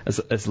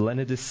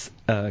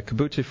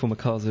 Kabuto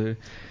Fumikazu,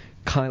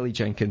 Kylie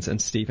Jenkins and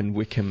Stephen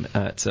Wickham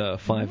at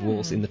Five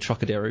Walls in the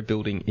Trocadero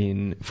building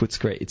in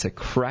Footscray. It's a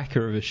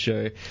cracker of a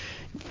show.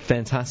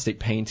 Fantastic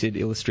painted,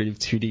 illustrative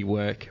 2D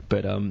work,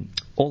 but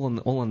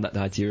all on that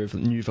idea of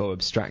nouveau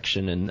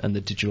abstraction and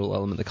the digital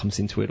element that comes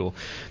into it, or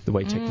the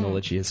way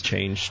technology has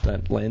changed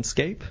that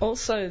landscape.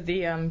 Also,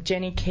 the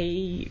Jenny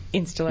Key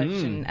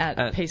installation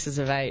at Pieces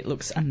of 8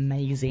 looks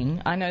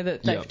amazing. I know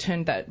that they've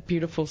turned that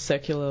beautiful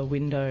circular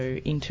window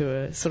into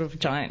a sort of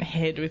giant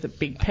head with a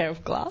big pair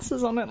of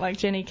glasses on it, like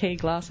Jenny Key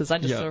glasses. I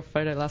just saw a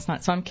photo last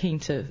night, so I'm keen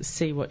to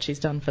see what she's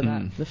done for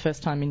that for the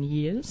first time in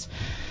years.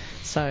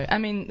 So, I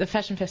mean, the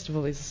Fashion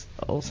Festival is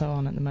also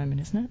on at the moment,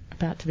 isn't it?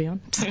 About to be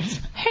on.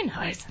 Who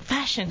knows?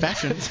 Fashion.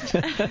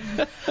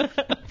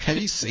 Have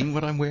you seen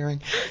what I'm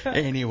wearing?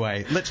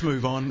 Anyway, let's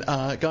move on.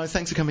 Guys,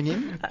 thanks for coming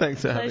in.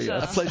 Thanks for having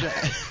us. A pleasure.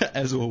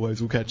 As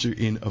always, we'll catch you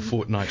in a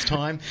fortnight's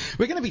time.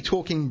 We're going to be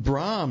talking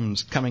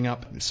Brahms coming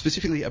up,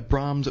 specifically a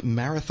Brahms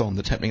marathon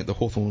that's happening at the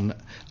Hawthorne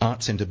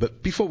Art Centre.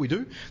 But before we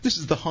do, this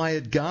is the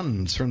Hired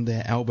Guns from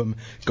their album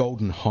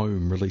Golden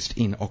Home, released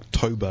in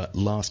October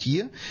last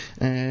year,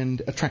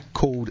 and a track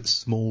called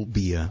Small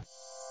Beer.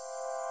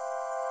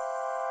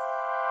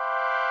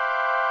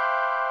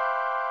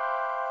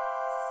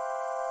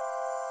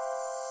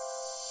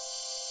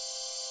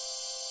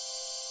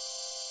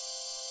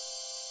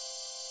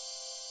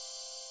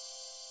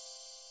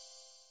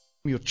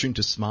 You're tuned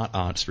to Smart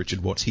Arts.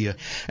 Richard Watts here.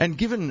 And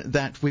given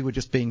that we were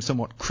just being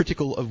somewhat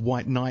critical of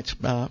White Knight,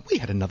 we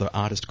had another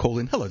artist call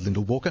in, hello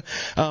Lyndall Walker,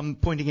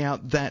 pointing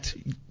out that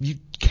you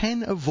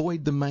can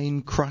avoid the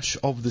main crush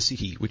of the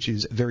city, which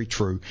is very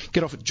true.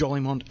 Get off at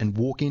Jolimont and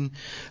walk in.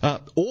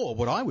 Or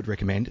what I would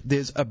recommend,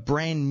 there's a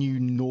brand new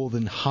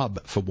northern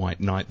hub for White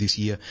Knight this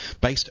year,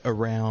 based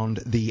around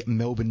the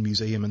Melbourne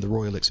Museum and the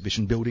Royal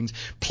Exhibition buildings,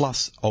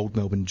 plus Old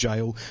Melbourne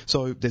Jail.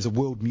 So there's a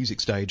world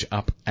music stage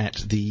up at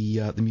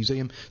the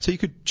museum. So you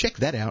could check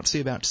that out,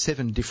 see about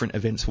 7 different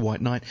events for White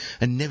Knight,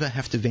 and never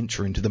have to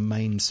venture into the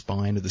main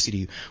spine of the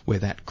city where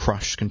that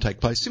crush can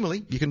take place.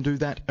 Similarly, you can do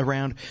that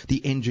around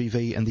the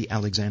NGV and the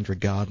Alexandra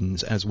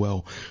Gardens as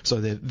well. So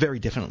they're very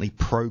definitely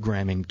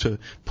programming to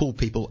pull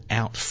people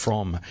out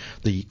from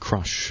the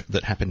crush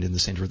that happened in the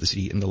centre of the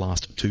city in the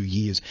last 2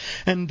 years.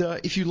 And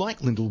if you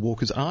like Lyndall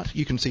Walker's art,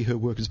 you can see her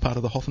work as part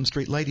of the Hotham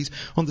Street Ladies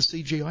on the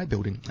CGI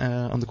building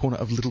on the corner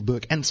of Little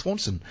Bourke and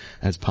Swanson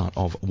as part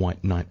of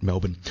White Knight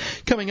Melbourne.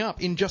 Coming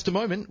up in just a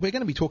moment, we're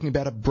going to be talking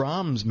about a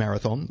Brahms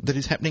marathon that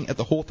is happening at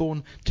the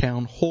Hawthorne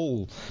Town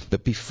Hall.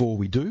 But before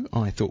we do,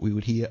 I thought we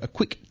would hear a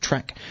quick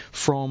track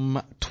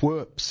from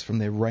Twerps from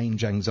their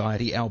Range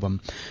Anxiety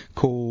album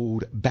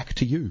called Back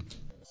to You.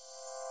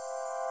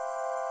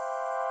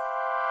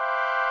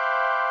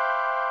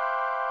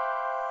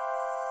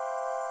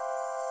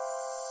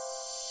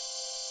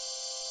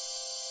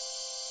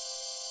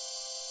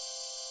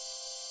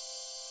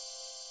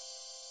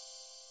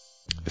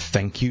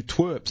 Thank you,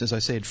 Twerps, as I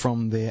said,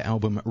 from their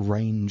album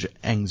Range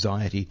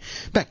Anxiety.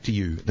 Back to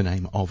You, the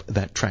name of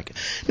that track.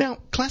 Now,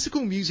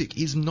 classical music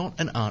is not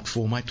an art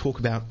form I talk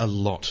about a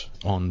lot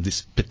on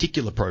this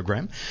particular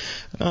program.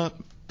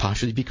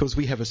 Partially because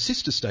we have a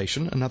sister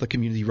station, another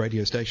community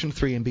radio station,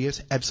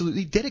 3MBS,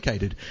 absolutely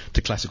dedicated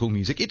to classical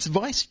music. Its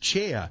vice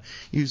chair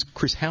is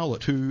Chris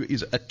Howlett, who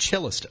is a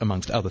cellist,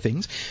 amongst other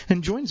things,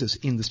 and joins us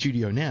in the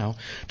studio now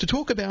to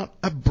talk about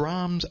a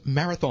Brahms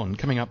marathon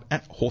coming up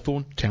at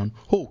Hawthorne Town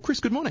Hall.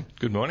 Chris, good morning.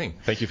 Good morning.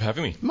 Thank you for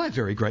having me. My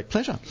very great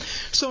pleasure.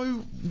 So,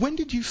 when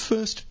did you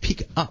first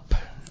pick up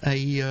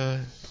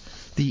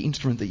the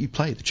instrument that you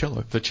play, the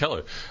cello? The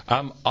cello.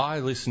 I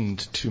listened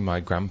to my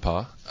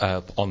grandpa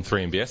on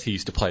 3MBS. He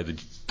used to play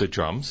the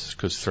drums,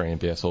 because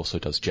 3MBS also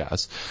does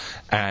jazz.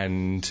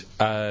 And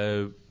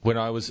when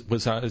I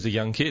was a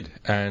young kid,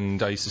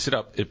 and I used to sit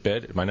up at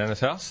bed at my nana's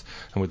house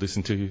and would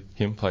listen to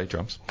him play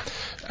drums.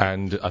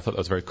 And I thought that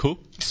was very cool.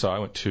 So I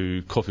went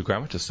to Caulfield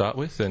Grammar to start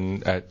with,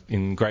 and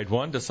in grade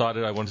 1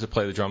 decided I wanted to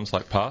play the drums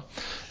like Pa,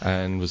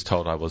 and was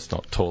told I was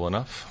not tall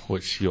enough,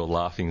 which you're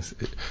laughing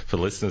for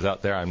the listeners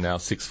out there. I'm now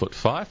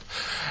 6'5",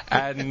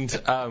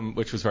 and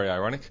which was very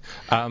ironic.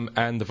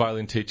 And the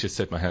violin teacher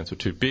said my hands were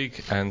too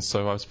big, and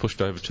so I was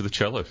pushed over to the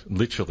cello.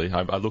 Literally,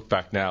 I look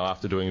back now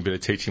after doing a bit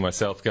of teaching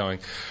myself, going,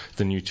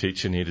 the new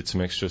teacher needed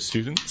some extra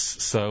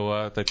students,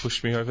 so they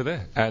pushed me over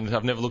there, and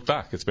I've never looked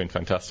back. It's been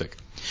fantastic.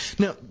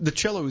 Now, the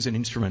cello is an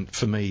instrument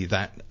for me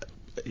that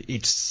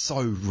it's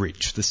so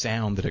rich, the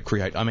sound that it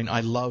creates. I mean,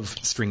 I love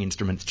string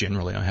instruments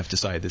generally, I have to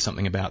say. There's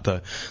something about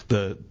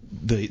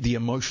the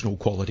emotional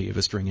quality of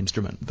a string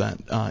instrument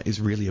that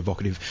is really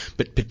evocative,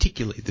 but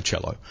particularly the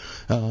cello.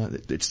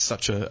 It's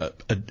such a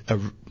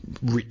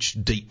rich,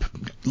 deep,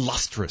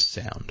 lustrous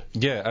sound.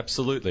 Yeah,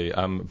 absolutely.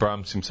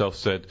 Brahms himself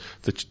said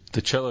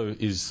the cello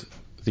is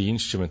the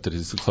instrument that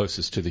is the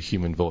closest to the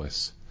human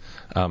voice.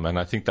 And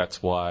I think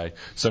that's why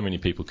so many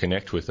people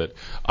connect with it.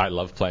 I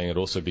love playing it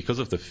also because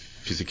of the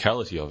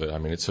physicality of it. I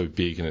mean, it's so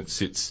big and it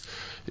sits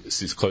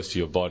close to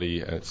your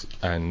body,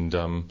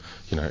 and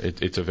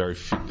it's a very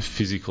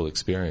physical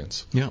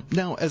experience. Yeah.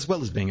 Now, as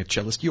well as being a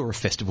cellist, you're a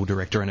festival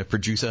director and a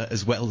producer,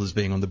 as well as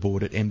being on the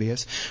board at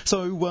MBS.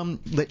 So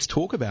let's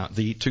talk about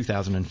the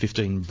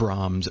 2015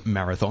 Brahms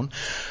Marathon.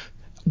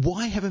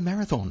 Why have a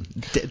marathon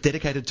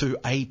dedicated to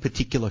a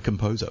particular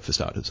composer, for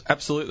starters?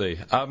 Absolutely.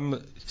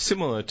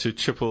 Similar to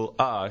Triple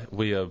R,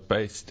 we are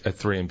based at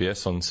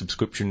 3MBS on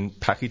subscription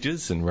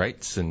packages and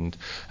rates and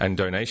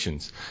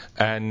donations.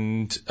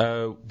 And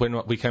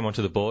when we came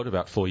onto the board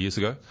about 4 years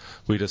ago,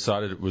 we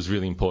decided it was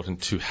really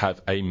important to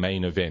have a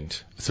main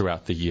event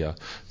throughout the year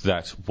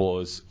that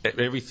was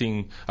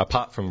everything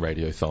apart from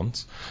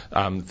radiothons,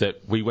 that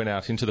we went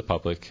out into the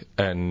public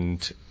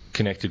and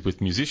connected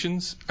with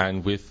musicians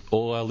and with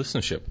all our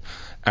listenership.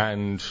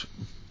 And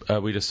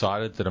we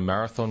decided that a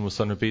marathon was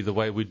going to be the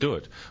way we do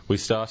it. We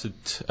started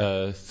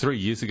 3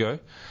 years ago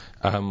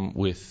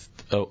with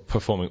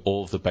performing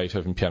all of the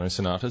Beethoven piano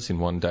sonatas in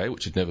one day,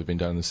 which had never been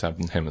done in the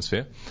Southern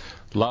Hemisphere.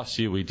 Last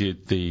year we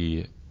did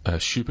the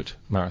Schubert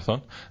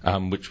Marathon,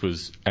 which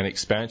was an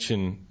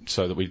expansion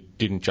so that we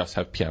didn't just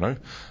have piano.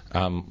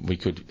 We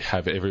could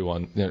have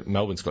everyone.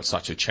 Melbourne's got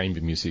such a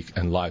chamber music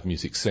and live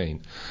music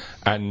scene,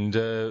 and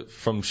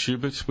from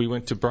Schubert we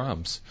went to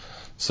Brahms.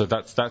 So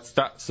that's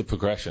the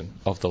progression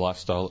of the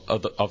lifestyle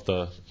of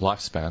the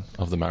lifespan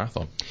of the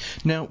marathon.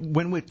 Now,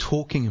 when we're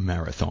talking a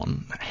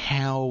marathon,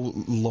 how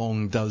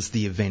long does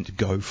the event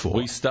go for?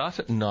 We start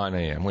at 9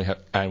 a.m.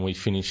 and we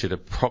finish at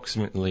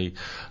approximately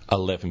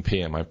 11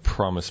 p.m. I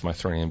promised my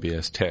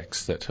 3MBS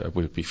techs that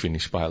we'd be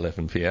finished by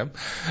 11 p.m.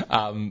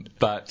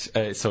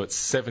 So it's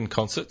 7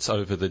 concerts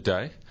over the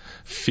day,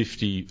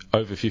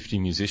 over 50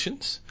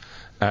 musicians.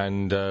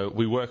 And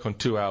we work on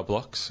 2-hour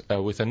blocks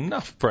with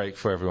enough break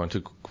for everyone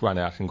to run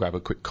out and grab a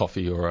quick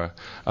coffee or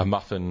a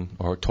muffin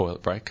or a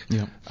toilet break,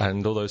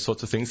 and all those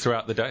sorts of things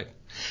throughout the day.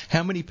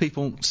 How many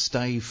people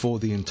stay for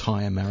the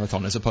entire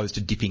marathon as opposed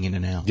to dipping in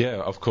and out? Yeah,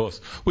 of course.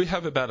 We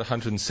have about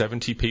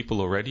 170 people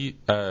already,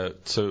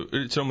 so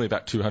it's normally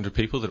about 200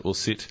 people that will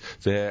sit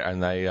there,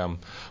 and they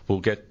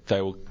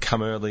will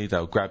come early,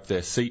 they'll grab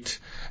their seat,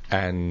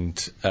 and...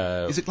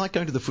 Is it like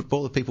going to the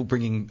football? Are people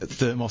bringing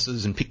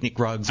thermoses and picnic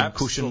rugs and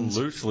cushions?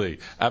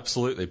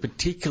 Absolutely.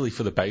 Particularly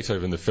for the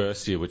Beethoven the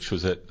first year, which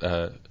was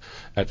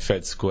at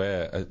Fed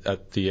Square,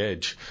 at the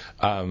Edge,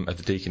 at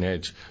the Deakin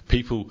Edge.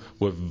 People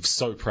were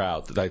so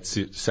proud that they'd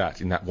sat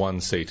in that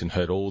one seat and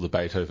heard all the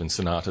Beethoven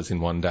sonatas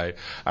in one day,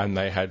 and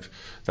they had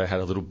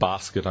a little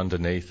basket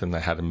underneath, and they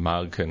had a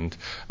mug, and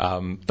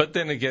but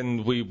then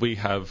again we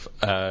have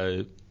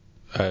a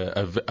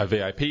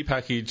VIP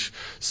package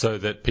so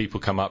that people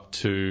come up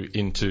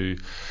into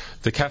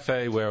the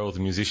cafe where all the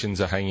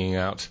musicians are hanging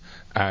out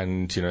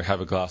and,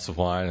 have a glass of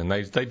wine, and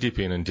they dip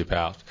in and dip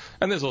out.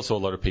 And there's also a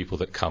lot of people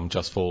that come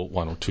just for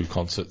 1 or 2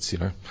 concerts,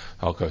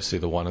 I'll go see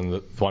the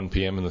 1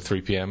 p.m. and the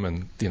 3 p.m.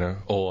 and,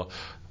 or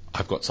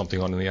I've got something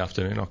on in the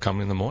afternoon, I'll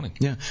come in the morning.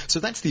 Yeah, so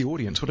that's the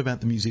audience. What about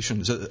the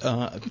musicians?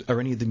 Are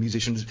any of the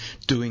musicians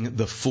doing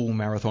the full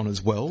marathon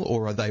as well,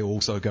 or are they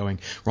also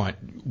going, right,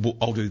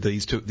 I'll do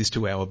this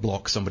 2-hour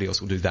block, somebody else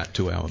will do that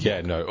 2-hour block?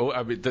 Yeah, no.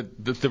 I mean,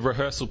 the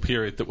rehearsal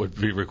period that would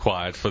be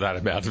required for that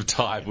amount of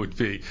time would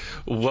be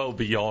well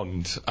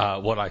beyond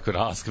what I could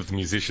ask of the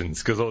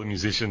musicians, because all the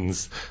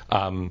musicians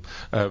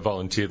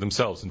volunteer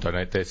themselves and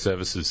donate their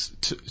services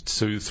to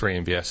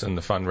 3MBS and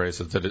the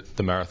fundraiser that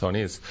the marathon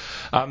is.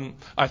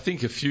 I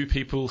think a few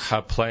people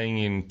are playing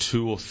in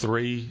 2 or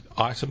 3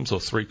 items or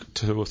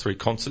 2 or 3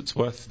 concerts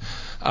worth,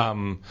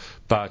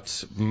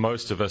 but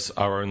most of us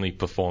are only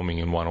performing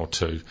in 1 or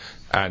 2.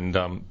 And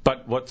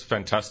but what's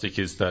fantastic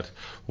is that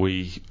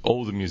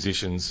all the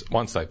musicians,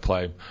 once they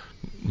play,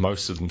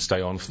 most of them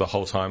stay on for the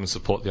whole time and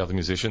support the other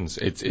musicians.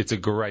 It's a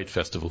great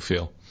festival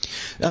feel.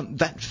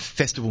 That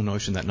festival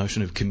notion, that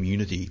notion of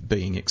community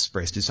being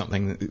expressed, is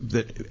something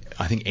that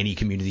I think any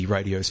community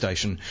radio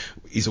station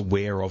is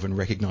aware of and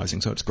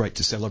recognising. So it's great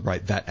to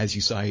celebrate that, as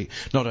you say,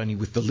 not only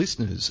with the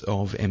listeners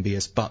of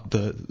MBS, but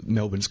the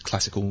Melbourne's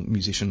classical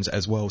musicians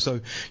as well. So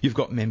you've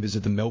got members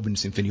of the Melbourne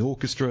Symphony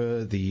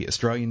Orchestra, the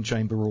Australian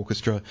Chamber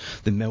Orchestra,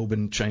 the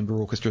Melbourne Chamber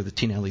Orchestra, the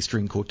Tin Alley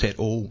String Quartet,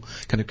 all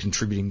kind of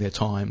contributing their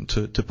time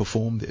to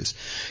perform this.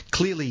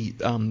 Clearly,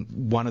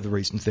 one of the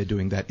reasons they're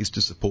doing that is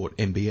to support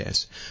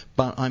MBS.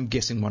 But I'm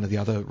guessing one of the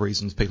other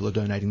reasons people are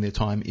donating their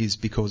time is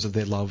because of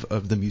their love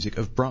of the music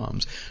of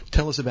Brahms.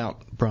 Tell us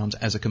about Brahms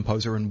as a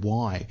composer and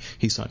why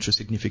he's such a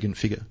significant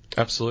figure.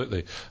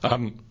 Absolutely.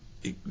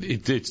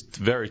 It's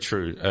very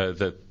true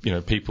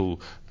that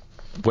people.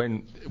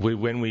 When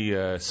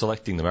we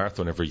selecting the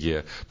marathon every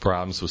year,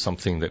 Brahms was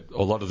something that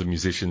a lot of the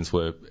musicians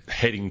were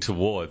heading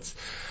towards,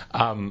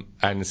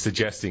 and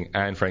suggesting.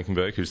 Anne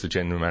Frankenberg, who's the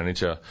general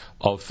manager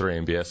of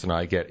 3MBS, and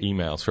I get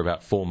emails for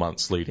about 4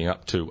 months leading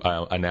up to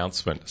our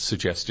announcement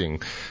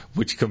suggesting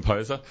which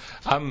composer.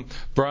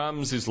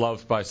 Brahms is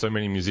loved by so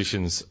many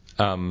musicians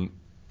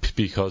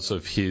because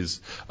of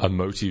his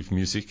emotive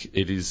music.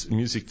 It is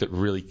music that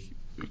really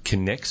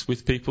connects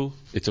with people.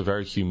 It's a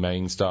very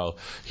humane style.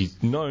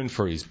 He's known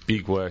for his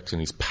big works and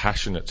his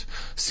passionate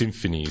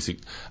symphonies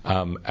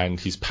and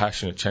his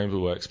passionate chamber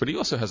works, but he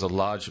also has a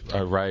large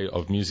array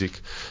of music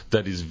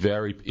that is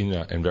very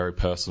inner and very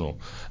personal.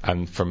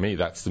 And for me,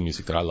 that's the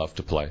music that I love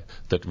to play,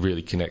 that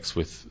really connects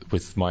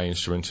with my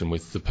instrument and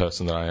with the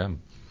person that I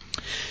am.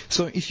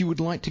 So if you would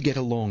like to get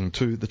along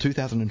to the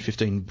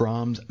 2015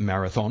 Brahms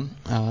Marathon,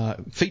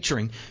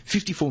 featuring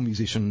 54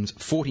 musicians,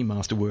 40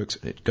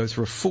 masterworks, it goes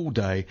for a full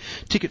day.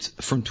 Tickets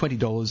from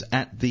 $20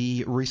 at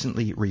the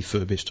recently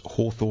refurbished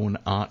Hawthorne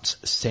Arts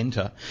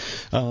Centre.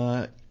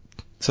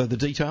 So the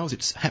details,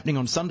 it's happening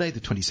on Sunday, the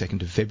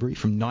 22nd of February,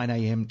 from 9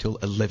 a.m. till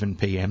 11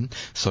 p.m.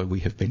 So we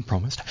have been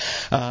promised.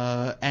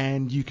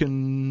 And you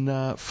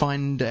can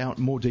find out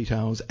more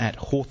details at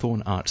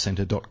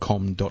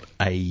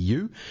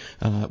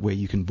hawthorneartscentre.com.au, where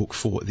you can book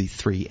for the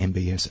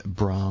 3MBS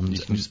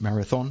Brahms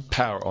Marathon.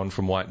 Power on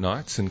from White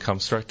Nights and come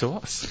straight to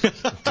us.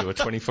 Do a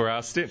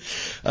 24-hour stint.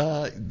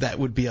 That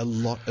would be a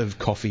lot of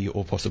coffee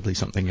or possibly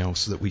something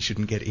else that we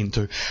shouldn't get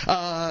into.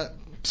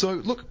 So,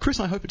 look, Chris,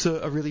 I hope it's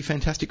a really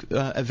fantastic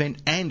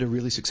event and a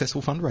really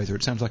successful fundraiser.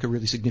 It sounds like a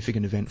really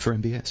significant event for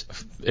MBS.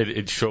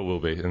 It sure will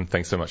be, and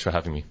thanks so much for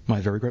having me.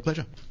 My very great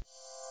pleasure.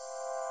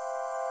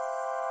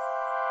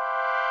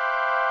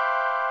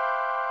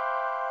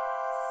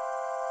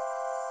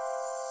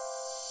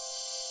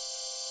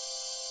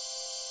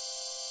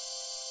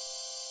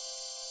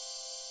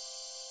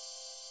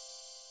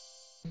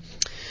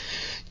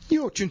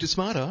 You're tuned to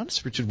Smart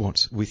Arts. Richard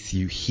Watts with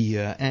you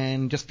here.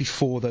 And just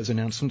before those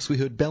announcements, we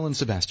heard Belle and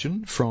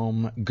Sebastian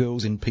from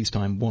Girls in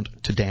Peacetime Want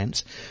to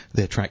Dance,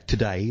 their track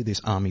Today,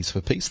 This Armies for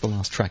Peace, the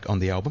last track on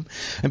the album.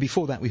 And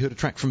before that, we heard a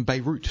track from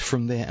Beirut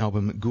from their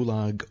album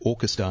Gulag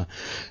Orchestra.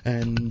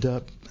 And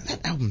that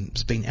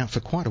album's been out for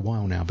quite a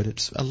while now, but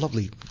it's a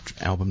lovely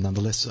album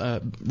nonetheless.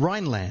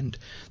 Rhineland,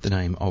 the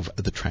name of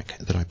the track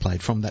that I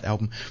played from that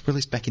album,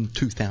 released back in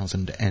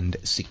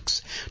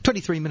 2006.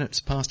 23 minutes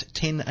past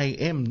 10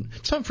 a.m.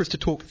 It's time for us to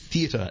talk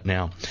theatre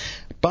now.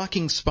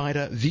 Barking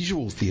Spider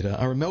Visual Theatre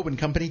are a Melbourne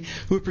company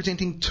who are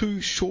presenting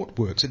two short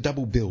works, a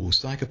double bill,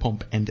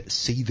 Psychopomp and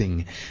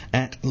Seething,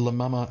 at La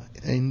Mama,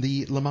 in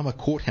the La Mama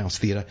Courthouse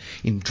Theatre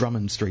in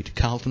Drummond Street,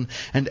 Carlton.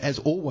 And as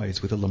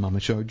always with a La Mama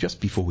show, just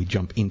before we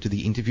jump into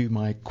the interview,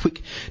 my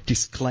quick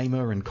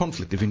disclaimer and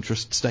conflict of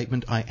interest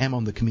statement. I am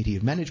on the committee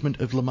of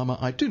management of La Mama.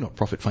 I do not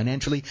profit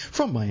financially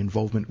from my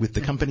involvement with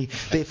the company.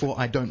 Therefore,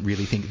 I don't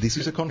really think this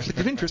is a conflict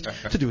of interest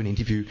to do an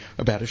interview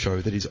about a show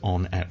that is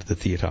on at the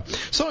theatre.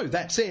 So,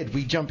 that said,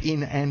 we jump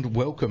in and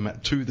welcome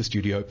to the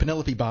studio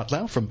Penelope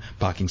Bartlow from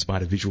Barking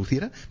Spider Visual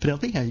Theatre.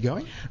 Penelope, how are you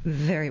going?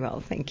 Very well,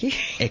 thank you.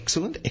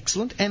 Excellent,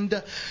 excellent.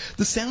 And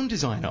the sound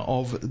designer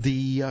of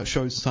the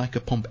shows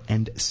Psychopomp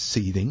and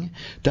Seething,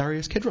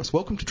 Darius Kedros.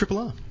 Welcome to Triple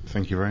R.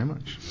 Thank you very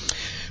much.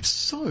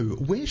 So,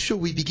 where shall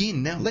we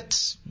begin? Now,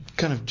 let's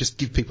kind of just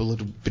give people a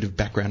little bit of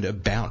background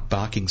about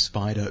Barking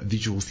Spider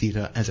Visual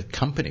Theatre as a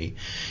company.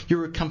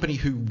 You're a company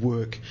who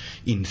work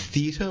in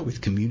theatre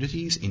with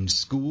communities, in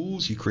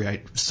schools, you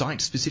create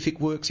site-specific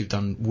works, you've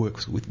done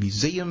works with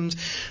museums,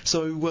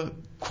 so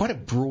quite a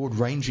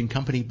broad-ranging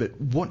company,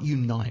 but what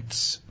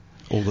unites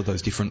all of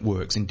those different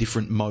works in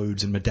different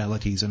modes and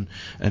modalities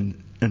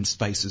and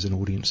spaces and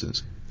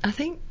audiences? I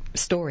think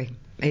story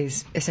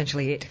is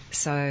essentially it.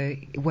 So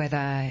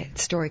whether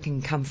story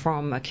can come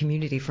from a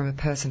community, from a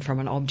person, from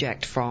an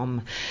object,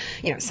 from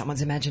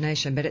someone's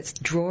imagination, but it's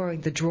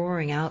the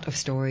drawing out of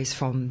stories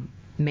from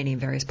many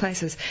and various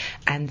places,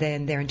 and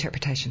then their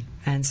interpretation.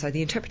 And so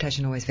the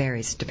interpretation always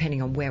varies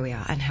depending on where we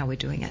are and how we're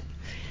doing it.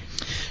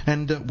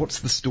 And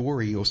what's the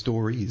story or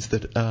stories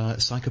that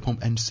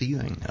Psychopomp and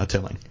Seething are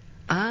telling?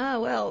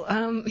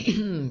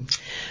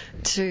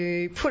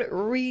 To put it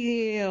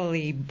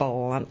really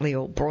bluntly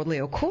or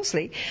broadly or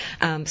coarsely,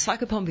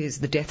 Psychopomp is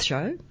the death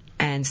show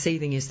and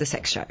Seething is the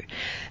sex show.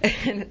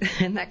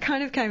 And that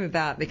kind of came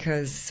about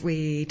because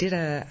we did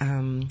a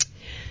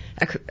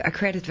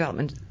creative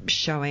development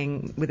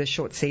showing with a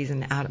short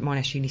season out at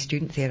Monash Uni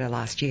Student Theatre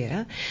last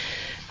year.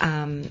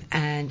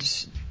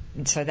 And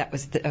so that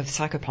was of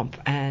Psychopomp.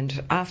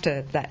 And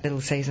after that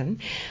little season,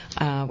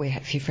 we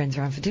had a few friends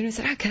around for dinner and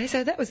said, okay,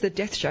 so that was the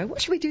death show.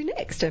 What should we do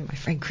next? And my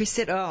friend Chris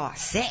said,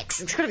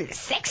 sex. It's got to be the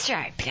sex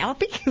show,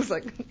 Penelope. I was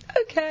like,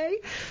 okay.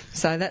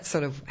 So that's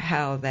sort of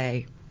how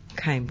they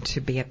came to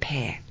be a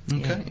pair.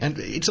 Okay, yeah. And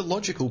it's a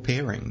logical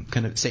pairing,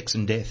 kind of sex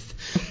and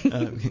death.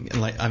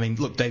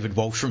 Look, David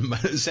Walsham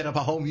set up a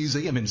whole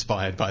museum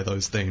inspired by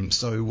those themes,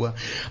 so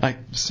I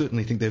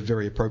certainly think they're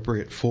very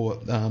appropriate for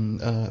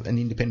an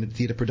independent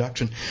theatre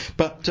production.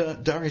 But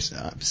Darius,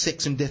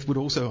 sex and death would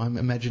also, I'm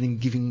imagining,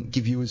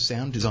 give you as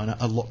sound designer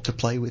a lot to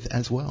play with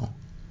as well.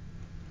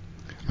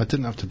 I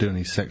didn't have to do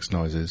any sex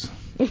noises.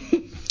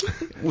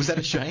 Was that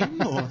a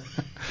shame, or...?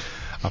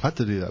 I've had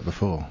to do that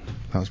before.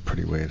 That was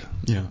pretty weird.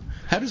 Yeah.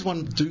 How does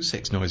one do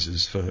sex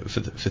noises for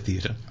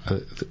theatre?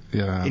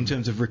 In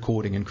terms of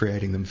recording and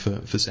creating them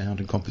for sound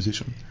and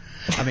composition?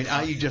 I mean,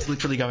 are you just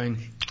literally going...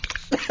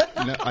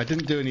 No, I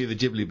didn't do any of the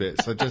Ghibli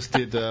bits. I just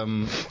did...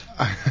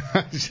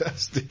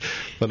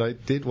 But I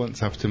did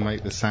once have to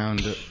make the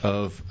sound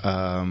of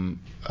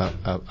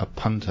a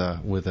punter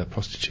with a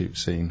prostitute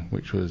scene,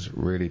 which was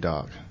really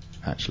dark,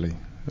 actually.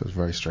 It was a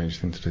very strange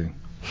thing to do.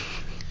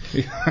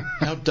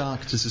 How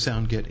dark does the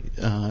sound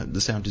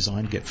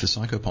design get for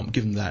Psychopomp,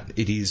 given that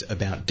it is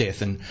about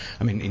death? And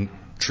I mean, in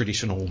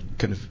traditional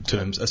kind of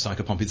terms, a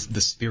psychopomp is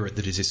the spirit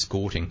that is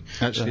escorting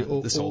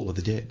the soul of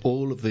the dead.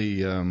 All of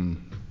the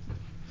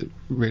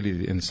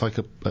really in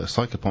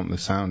Psychopomp, the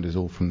sound is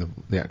all from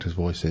the actors'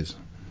 voices,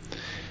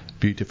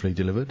 beautifully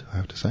delivered, I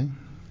have to say,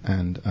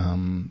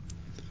 and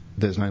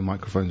there's no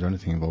microphones or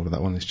anything involved with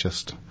that one. It's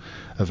just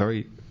a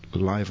very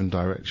live and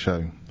direct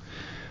show.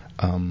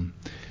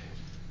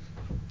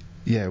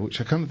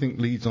 Which I kind of think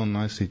leads on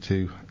nicely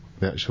to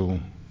the actual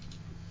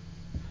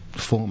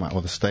format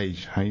or the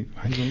stage. How you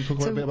want to talk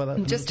a bit about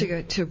that? Just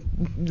to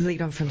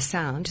lead on from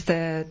sound,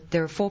 there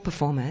are 4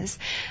 performers,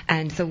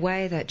 and the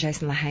way that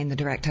Jason Lehane, the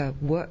director,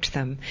 worked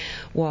them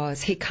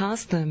was he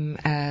cast them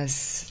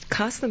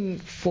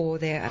for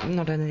their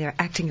not only their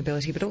acting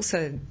ability, but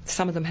also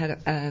some of them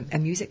had a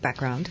music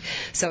background.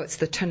 So it's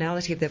the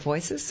tonality of their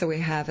voices. So we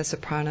have a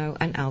soprano,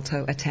 an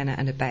alto, a tenor,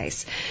 and a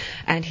bass,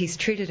 and he's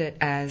treated it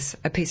as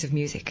a piece of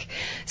music.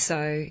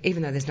 So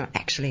even though there's not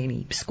actually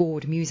any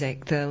scored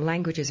music, the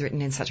language is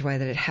written in such a way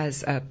that it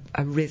has a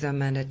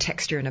rhythm and a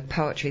texture and a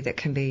poetry that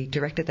can be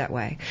directed that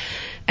way.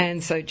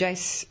 And so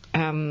Jace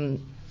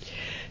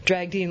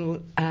dragged in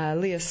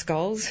Leah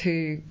Scholes,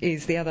 who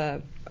is the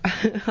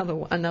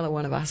another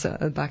one of us,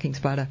 a Barking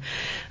Spider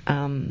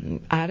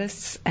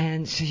artists,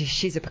 and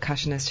she's a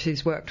percussionist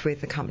who's worked with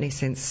the company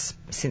since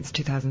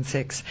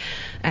 2006,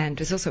 and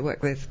has also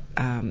worked with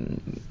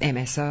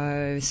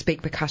MSO,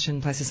 Speak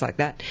Percussion, places like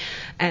that.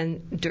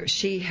 And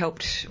she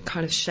helped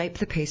kind of shape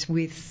the piece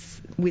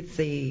with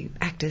the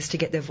actors to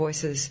get their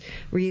voices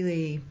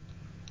really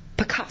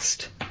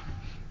percussed.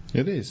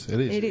 It is.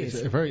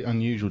 It's a very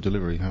unusual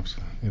delivery.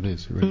 It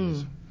is. It really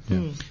is.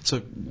 Yeah.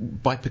 So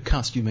by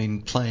percussed, you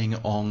mean playing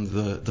on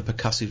the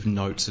percussive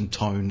notes and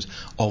tones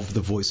of the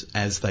voice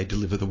as they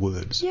deliver the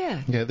words?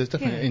 Yeah. Yeah, there's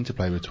definitely an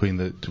interplay between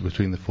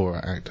the 4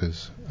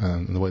 actors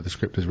and the way the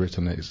script is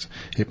written.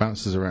 It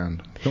bounces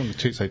around. I don't want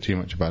to say too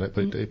much about it,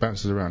 but it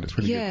bounces around. It's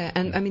really good. Yeah,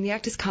 and I mean the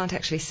actors can't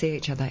actually see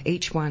each other.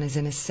 Each one is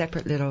in a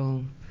separate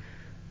little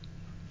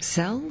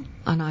cell,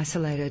 an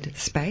isolated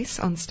space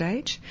on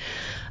stage.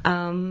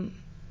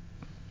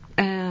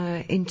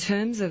 In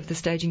terms of the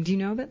staging, do you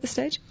know about the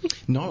stage?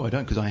 No, I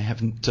don't, because I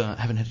haven't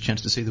had a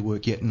chance to see the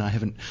work yet, and I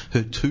haven't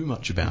heard too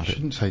much about it. You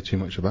shouldn't say too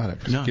much about it,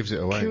 because it gives it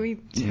away.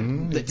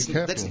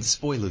 That's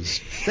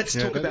spoilers. Let's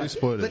talk about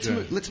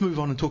spoilers. Let's move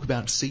on and talk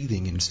about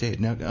Seething instead.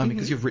 Now, I mean,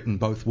 because you've written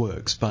both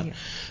works, but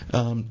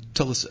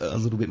tell us a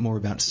little bit more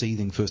about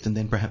Seething first, and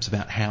then perhaps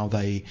about how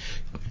they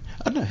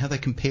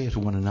compare to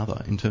one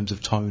another in terms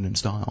of tone and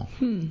style.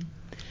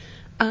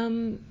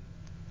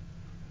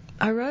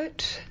 I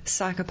wrote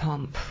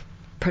Psychopomp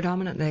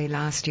predominantly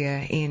last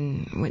year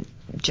when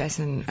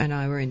Jason and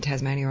I were in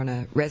Tasmania on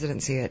a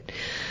residency at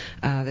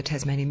the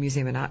Tasmanian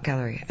Museum and Art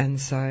Gallery, and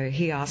so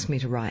he asked me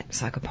to write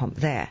Psychopomp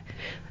there.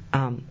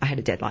 I had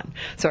a deadline,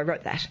 so I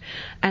wrote that.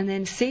 And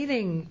then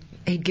Seething,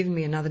 he'd given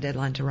me another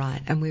deadline to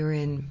write, and we were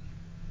in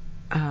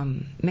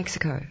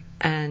Mexico,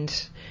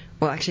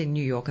 actually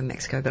New York and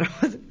Mexico, but I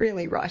wasn't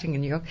really writing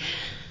in New York.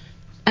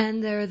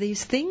 And there are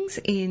these things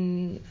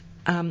in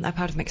a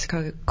part of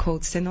Mexico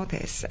called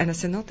cenotes, and a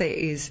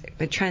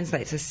cenote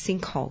translates as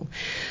sinkhole.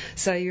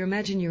 So you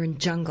imagine you're in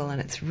jungle and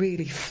it's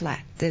really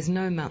flat. There's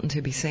no mountain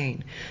to be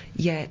seen,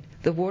 yet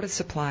the water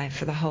supply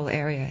for the whole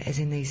area is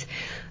in these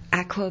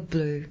aqua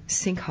blue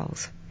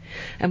sinkholes.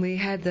 And we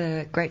had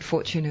the great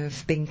fortune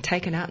of being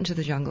taken out into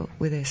the jungle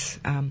with this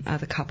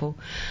other couple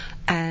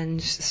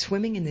and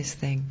swimming in this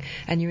thing.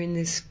 And you're in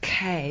this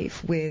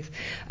cave with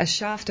a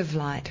shaft of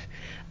light,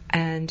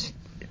 and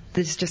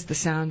there's just the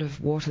sound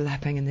of water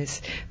lapping and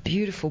this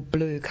beautiful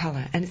blue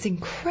colour, and it's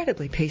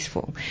incredibly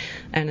peaceful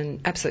and an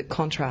absolute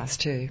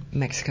contrast to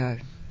Mexico,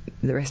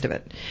 the rest of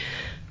it.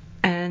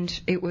 And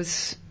it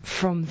was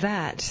from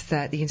that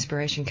the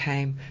inspiration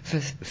came for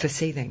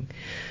Seething.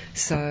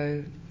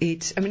 So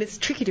it's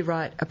tricky to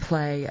write a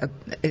play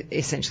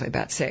essentially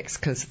about sex,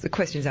 because the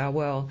questions are,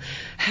 well,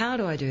 how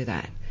do I do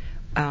that?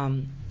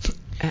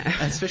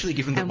 Especially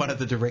given that one of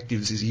the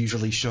directives is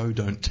usually show,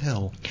 don't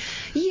tell.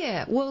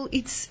 Yeah, well,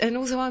 and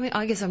also,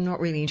 I guess I'm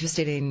not really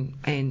interested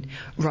in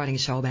writing a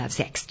show about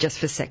sex just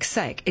for sex's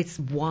sake. It's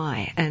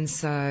why. And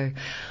so,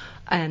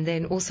 and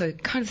then also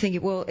kind of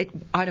thinking, well,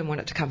 I don't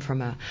want it to come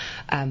from a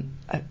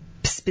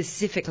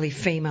specifically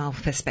female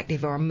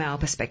perspective or a male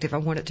perspective. I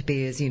want it to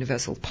be as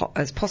universal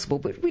as possible,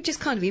 but which is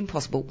kind of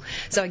impossible.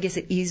 So I guess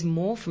it is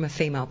more from a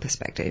female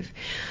perspective.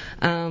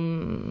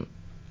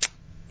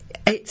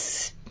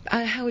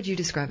 How would you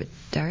describe it,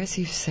 Darius?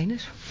 You've seen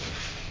it?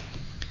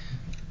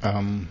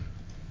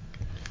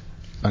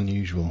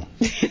 Unusual.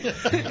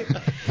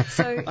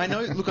 So I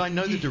know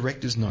the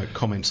director's note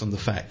comments on the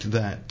fact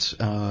that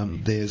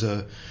there's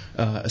a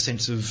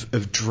sense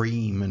of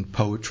dream and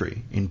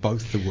poetry in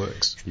both the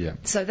works. Yeah.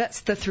 So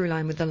that's the through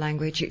line with the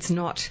language. It's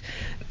not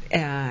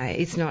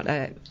it's not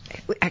a...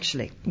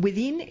 Actually,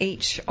 within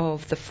each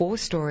of the 4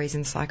 stories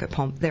in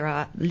Psychopomp, there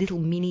are little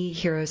mini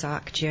hero's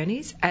arc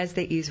journeys, as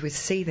there is with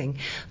Seething.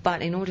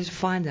 But in order to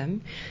find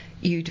them,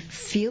 you'd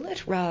feel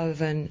it rather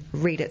than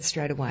read it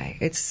straight away.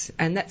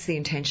 And that's the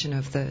intention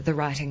of the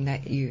writing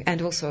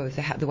and also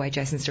the way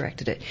Jason's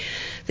directed it.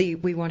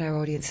 We want our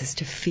audiences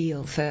to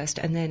feel first,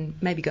 and then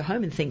maybe go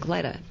home and think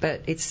later.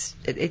 But it's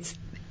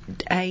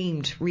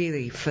aimed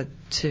really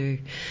to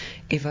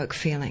evoke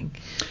feeling.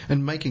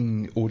 And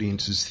making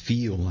audiences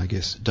feel, I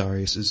guess,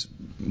 Darius, is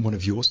one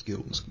of your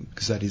skills,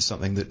 because that is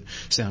something that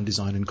sound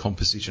design and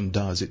composition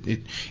does.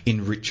 It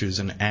enriches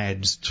and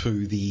adds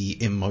to the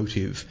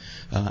emotive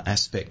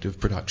aspect of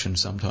production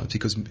sometimes,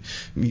 because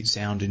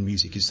sound and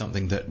music is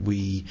something that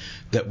we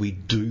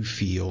do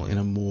feel in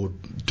a more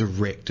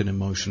direct and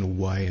emotional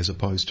way as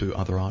opposed to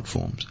other art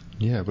forms.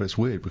 Yeah, but it's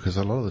weird because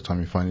a lot of the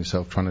time you find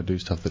yourself trying to do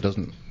stuff that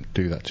doesn't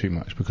do that too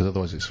much, because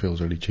otherwise it feels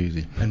really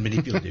cheesy. And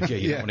manipulative, yeah.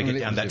 You don't want to get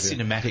down that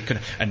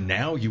cinematic, and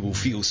now you will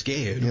feel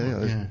scared.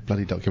 Yeah,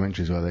 bloody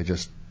documentaries where they're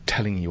just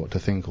telling you what to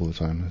think all the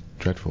time.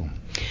 It's dreadful.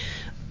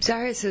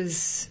 Darius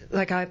is,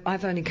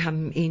 I've only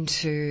come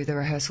into the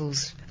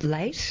rehearsals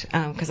late,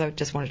 because I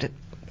just wanted to...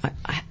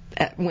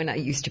 when I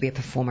used to be a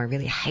performer, I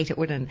really hate it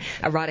when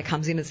a writer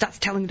comes in and starts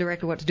telling the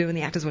director what to do and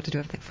the actors what to do.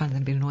 I find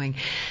that a bit annoying.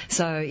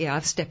 So, yeah,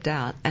 I've stepped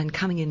out, and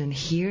coming in and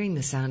hearing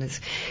the sound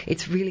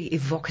it's really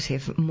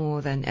evocative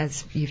more than,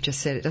 as you've just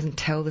said, it doesn't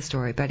tell the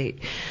story, but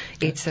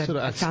it's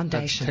a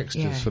foundation. Adds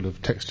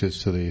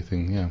textures to the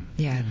thing, yeah.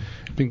 Yeah.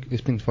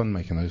 It's been fun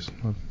making those.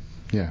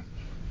 Yeah.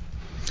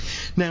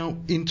 Now,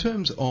 in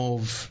terms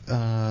of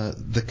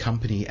the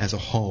company as a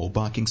whole,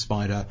 Barking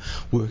Spider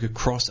work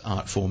across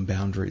art form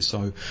boundaries.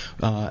 So,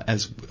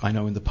 as I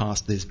know in the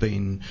past, there's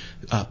been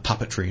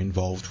puppetry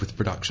involved with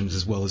productions,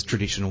 as well as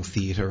traditional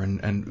theatre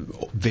and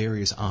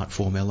various art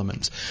form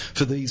elements.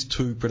 For these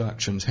 2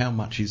 productions, how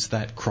much is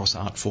that cross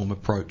art form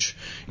approach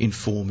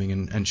informing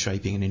and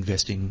shaping and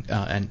investing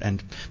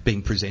and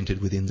being presented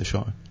within the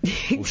show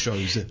or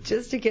shows?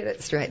 Just to get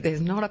it straight,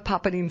 there's not a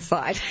puppet in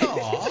sight.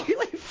 It's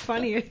really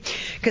funny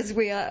because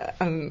we are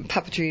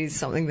puppetry is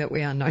something that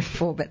we are known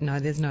for, but no,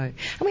 there's no, and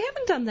we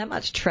haven't done that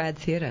much trad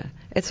theatre.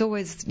 It's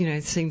always,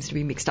 it seems to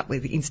be mixed up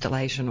with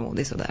installation or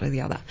this or that or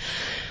the other.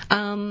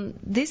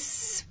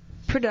 This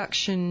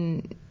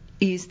production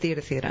is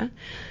theatre.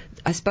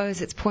 I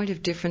suppose its point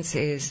of difference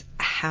is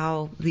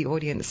how the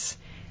audience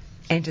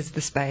enters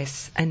the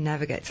space and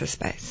navigates the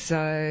space.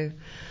 So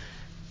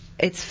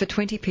it's for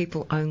 20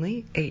 people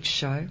only each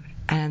show,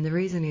 and the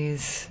reason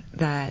is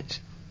that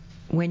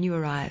when you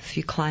arrive,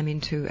 you climb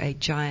into a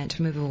giant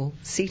movable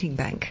seating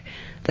bank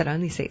that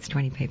only seats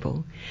 20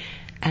 people,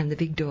 and the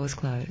big door's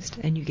closed,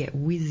 and you get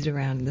whizzed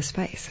around the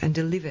space and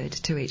delivered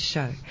to each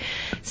show.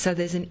 So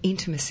there's an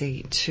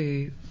intimacy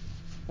to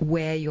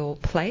where you're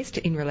placed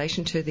in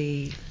relation to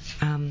the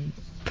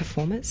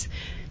performers.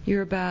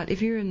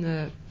 If you're in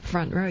the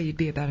front row, you'd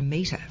be about a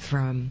metre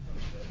from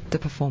the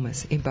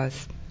performers in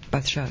both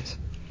shows.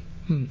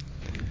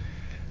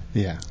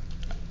 Yeah.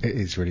 It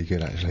is really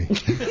good, actually.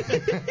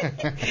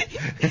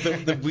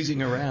 the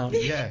whizzing around.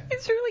 Yeah.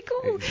 It's really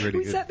cool. It's really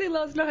we good. sat there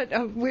last night.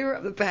 We were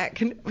up the back,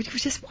 and we were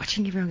just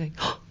watching everyone going,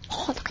 oh,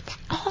 look at that.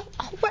 Oh,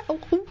 wow.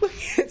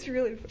 It's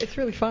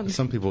really fun.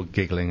 Some people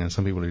giggling and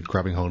some people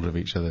grabbing hold of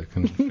each other for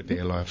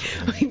dear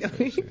life. I know.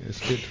 It's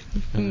good.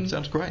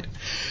 Sounds great.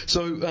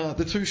 So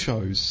the 2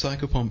 shows,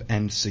 Psychopomp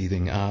and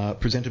Seething, are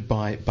presented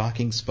by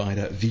Barking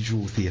Spider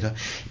Visual Theatre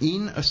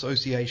in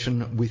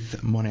association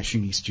with Monash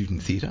Uni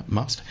Student Theatre,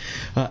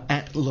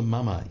 at La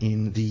Mama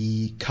in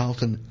the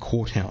Carlton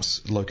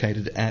Courthouse,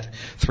 located at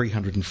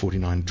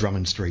 349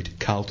 Drummond Street,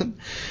 Carlton.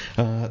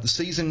 The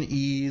season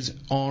is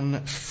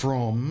on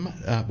from,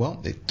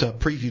 it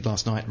previewed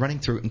last night, running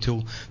through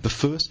until the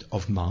 1st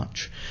of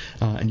March,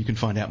 and you can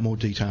find out more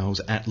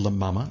details at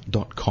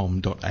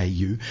lamama.com.au.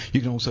 You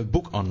can also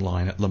book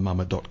online at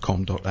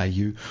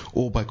lamama.com.au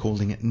or by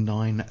calling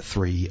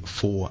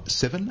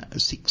 9347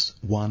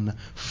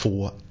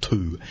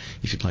 6142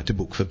 if you'd like to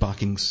book for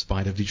Barking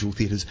Spider Visual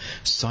Theatre's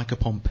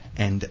Psychopomp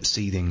and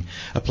Seething,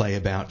 a play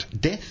about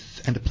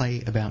death and a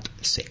play about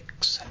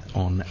sex,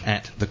 on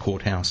at the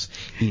Courthouse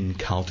in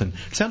Carlton.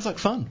 Sounds like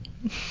fun.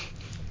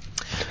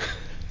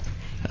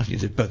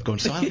 You've both gone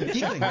silent and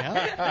giggling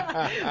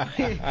now.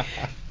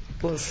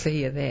 We'll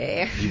see you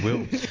there. You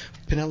will.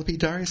 Penelope,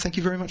 Darius, thank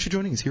you very much for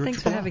joining us here Thanks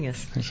at Triple for having us.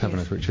 Thanks for having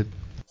us, Richard.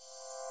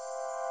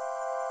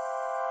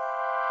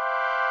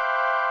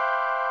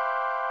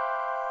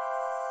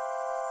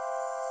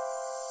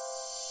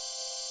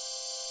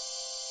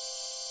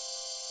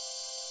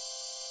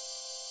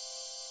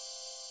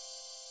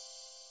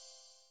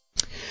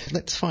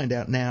 let's find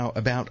out now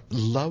about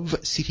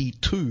Love City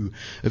 2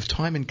 of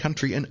Time and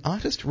Country, an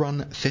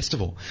artist-run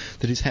festival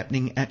that is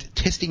happening at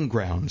Testing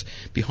Grounds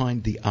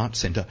behind the Arts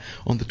Centre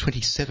on the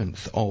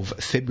 27th of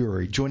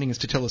February. Joining us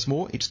to tell us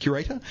more, it's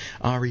curator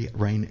Ari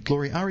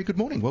Raine-Glory. Ari, good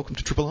morning. Welcome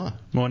to Triple R.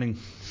 Morning.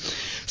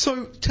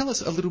 So tell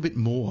us a little bit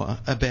more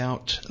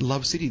about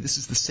Love City. This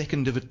is the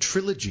second of a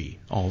trilogy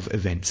of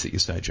events that you're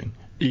staging.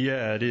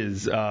 Yeah, it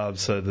is.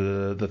 So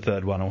the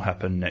third one will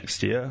happen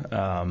next year.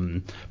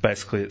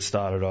 Basically, it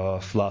started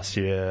off last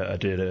year. I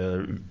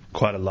did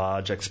quite a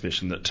large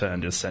exhibition that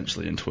turned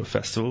essentially into a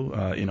festival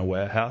in a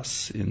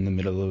warehouse in the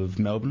middle of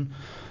Melbourne.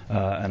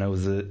 And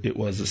it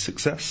was a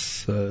success,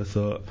 so I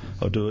thought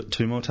I'll do it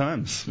 2 more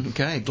times.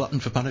 Okay, glutton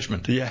for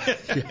punishment. Yeah,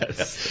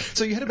 yes.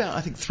 So you had about,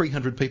 I think,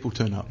 300 people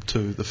turn up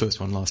to the first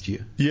one last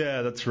year.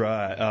 Yeah, that's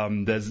right.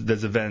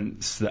 There's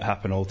events that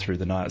happen all through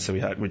the night, so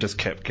we just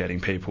kept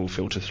getting people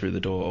filter through the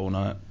door all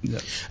night. Yeah.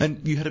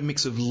 And you had a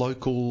mix of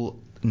local,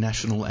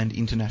 national and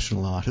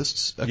international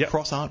artists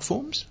across art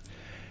forms?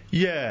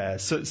 Yeah,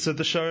 so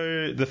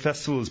the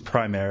festival is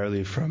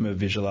primarily from a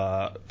visual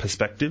art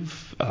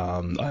perspective.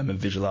 I'm a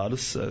visual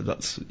artist, so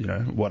that's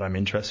what I'm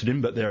interested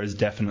in. But there is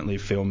definitely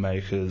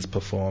filmmakers,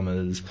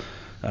 performers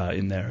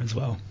in there as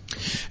well.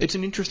 It's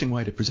an interesting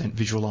way to present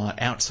visual art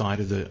outside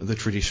of the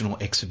traditional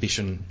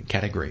exhibition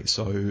category.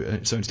 So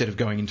instead of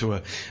going into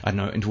a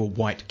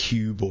white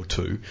cube or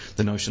two,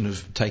 the notion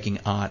of taking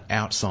art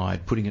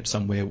outside, putting it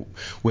somewhere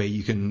where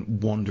you can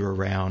wander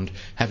around,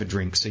 have a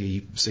drink,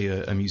 see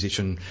a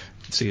musician,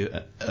 see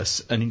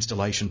an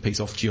installation piece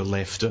off to your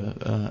left,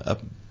 a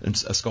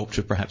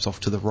sculpture perhaps off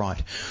to the right.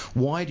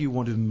 Why do you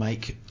want to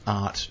make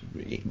art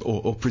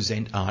or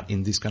present art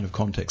in this kind of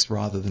context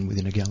rather than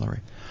within a gallery?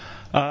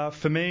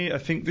 For me, I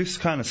think this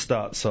kind of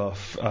starts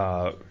off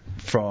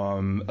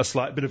from a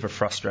slight bit of a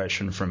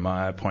frustration from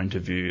my point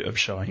of view of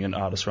showing in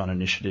artist-run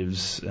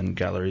initiatives and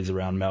galleries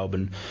around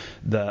Melbourne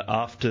that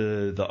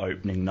after the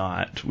opening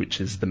night, which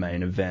is the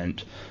main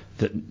event,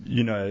 that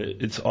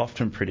it's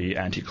often pretty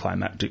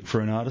anticlimactic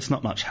for an artist.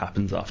 Not much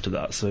happens after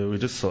that, so we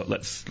just thought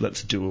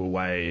let's do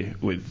away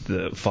with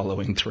the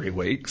following 3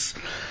 weeks,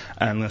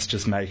 and let's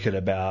just make it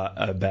about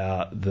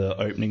the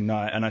opening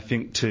night. And I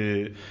think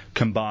to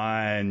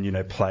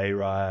combine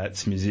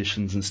playwrights,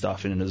 musicians, and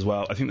stuff in it as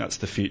well. I think that's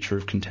the future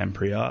of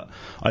contemporary art.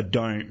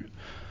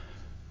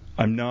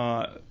 I'm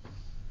not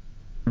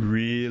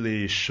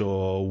really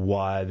sure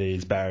why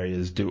these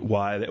barriers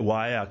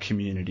why our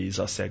communities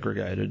are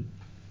segregated.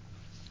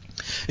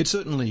 It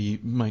certainly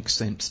makes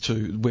sense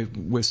too.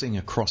 We're seeing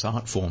across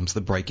art forms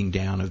the breaking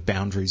down of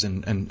boundaries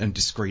and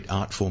discrete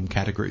art form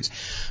categories.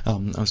 I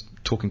was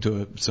talking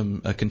to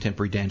a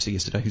contemporary dancer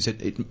yesterday who said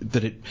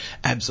that it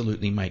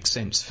absolutely makes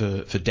sense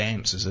for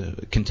dance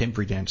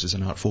contemporary dance as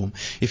an art form,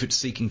 if it's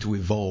seeking to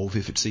evolve,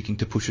 if it's seeking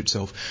to push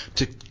itself,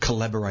 to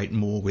collaborate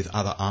more with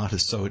other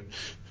artists, so it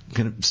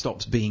kind of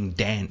stops being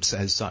dance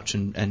as such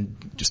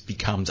and just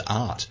becomes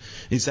art.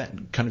 Is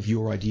that kind of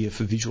your idea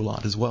for visual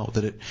art as well,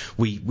 that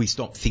we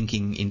stop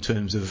thinking in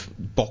terms of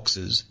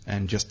boxes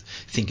and just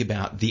think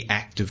about the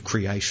act of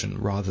creation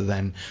rather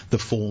than the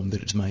form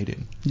that it's made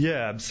in?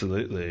 Yeah,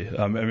 absolutely.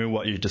 I mean,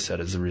 what you just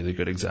said is a really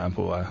good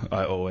example.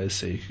 I always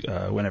see,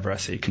 whenever I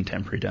see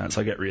contemporary dance,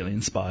 I get really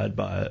inspired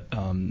by it.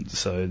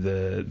 So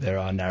there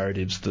are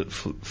narratives that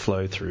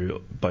flow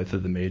through both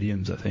of the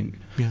mediums, I think.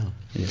 Yeah.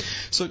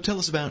 So tell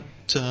us about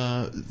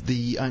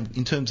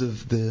in terms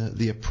of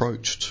the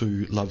approach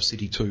to Love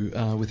City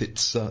 2 with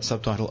its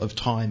subtitle of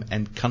Time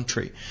and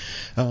Country.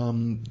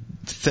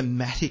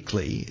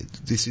 Thematically,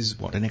 this is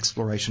an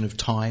exploration of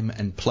time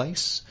and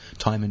place,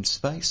 time and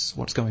space.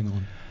 What's going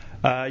on?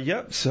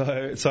 Yep.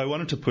 So I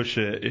wanted to push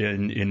it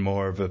in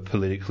more of a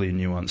politically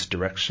nuanced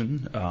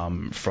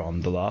direction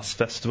from the last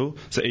festival.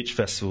 So each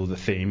festival, the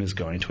theme is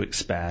going to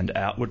expand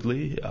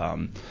outwardly.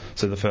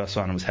 So the first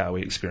one was how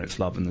we experience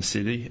love in the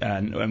city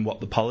and what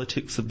the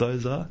politics of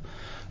those are.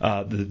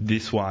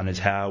 This one is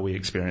how we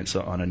experience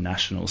it on a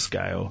national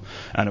scale.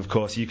 And of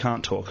course, you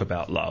can't talk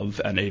about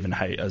love and even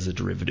hate as a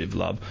derivative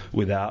love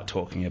without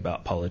talking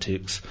about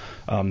politics.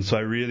 So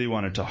I really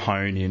wanted to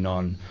hone in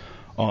on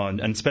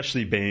and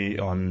especially be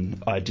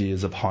on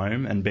ideas of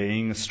home and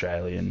being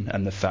Australian,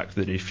 and the fact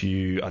that if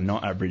you are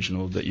not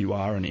Aboriginal, that you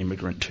are an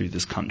immigrant to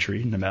this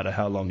country, no matter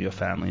how long your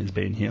family has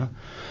been here.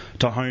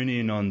 To hone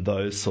in on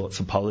those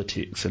sorts of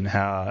politics and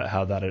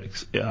how that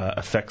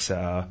affects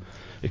our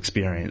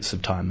experience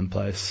of time and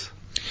place.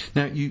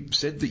 Now, you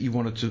said that you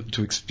wanted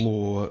to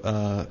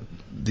explore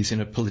this in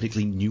a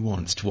politically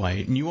nuanced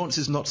way. Nuance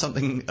is not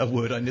a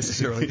word I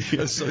necessarily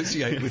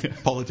associate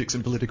with politics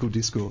and political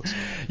discourse.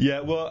 Yeah,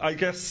 well, I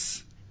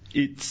guess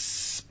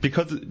it's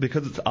because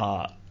it's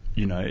art.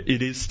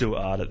 It is still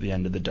art at the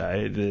end of the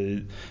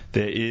day.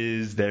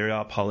 There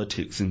are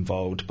politics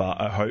involved,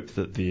 but I hope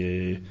that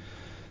the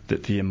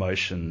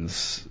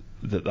emotions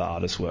that the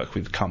artists work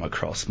with come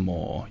across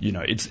more.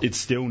 It's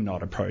still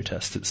not a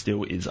protest. It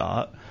still is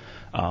art.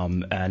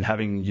 And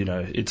having,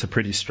 it's a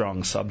pretty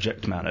strong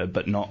subject matter,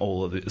 but not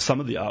all of it. Some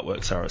of the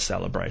artworks are a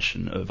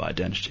celebration of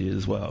identity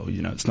as well.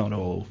 It's not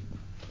all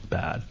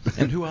bad.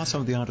 And who are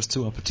some of the artists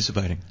who are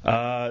participating?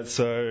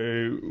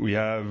 So we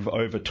have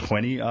over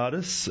 20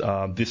 artists.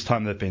 This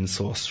time they've been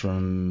sourced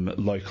from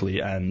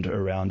locally and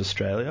around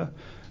Australia.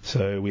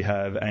 So we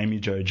have Amy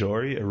Jo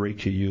Jory,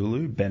 Erika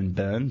Yulu, Ben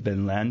Byrne,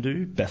 Ben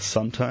Landu, Beth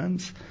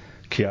Sometimes,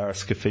 Chiara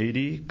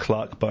Scafidi,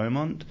 Clark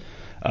Beaumont.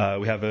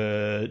 We have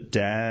a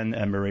Dan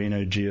and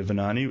Marino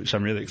Giovanni, which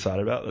I'm really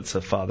excited about. That's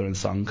a father and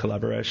son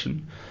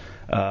collaboration.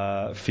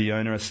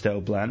 Fiona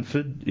Estelle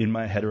Blandford, In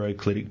My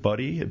Heteroclitic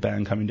Body, a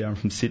band coming down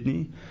from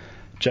Sydney.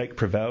 Jake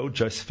Prevel,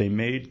 Josephine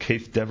Mead,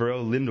 Keith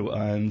Deverell, Lyndall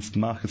Irons,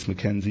 Marcus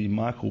McKenzie,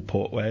 Michael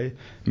Portway,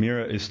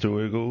 Mira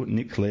Oosterweigel,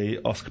 Nick Lee,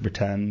 Oscar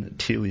Bretan,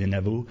 Telia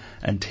Neville,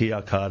 and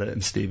T.R. Carter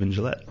and Stephen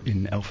Gillette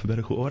in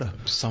alphabetical order.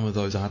 Some of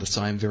those artists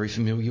I am very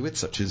familiar with,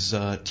 such as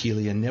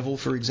Telia Neville,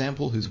 for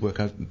example, whose work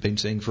I've been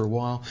seeing for a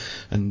while,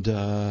 and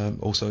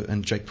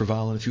Jake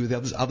Preval and a few of the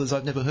others. Others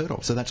I've never heard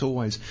of. So that's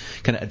always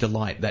kind of a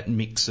delight, that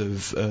mix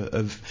of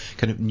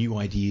kind of new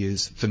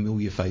ideas,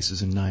 familiar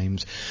faces and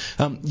names.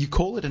 You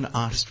call it an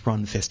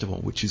artist-run festival,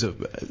 which is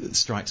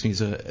strikes me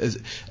as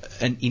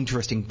an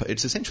interesting.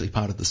 It's essentially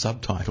part of the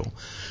subtitle,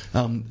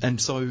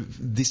 and so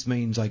this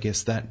means, I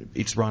guess, that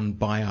it's run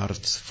by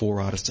artists,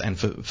 for artists, and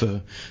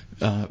for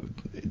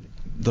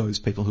those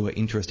people who are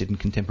interested in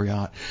contemporary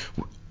art.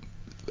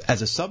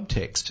 As a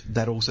subtext,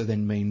 that also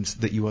then means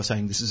that you are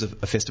saying this is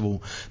a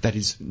festival that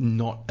is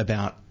not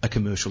about a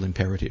commercial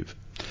imperative.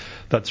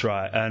 That's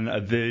right, and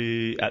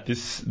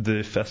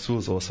the festival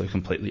is also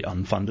completely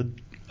unfunded.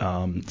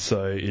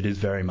 So it is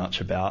very much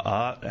about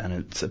art, and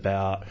it's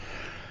about...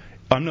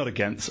 I'm not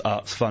against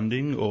arts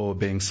funding or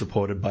being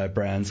supported by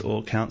brands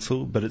or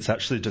council, but it's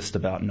actually just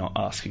about not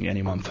asking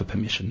anyone for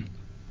permission.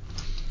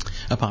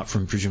 Apart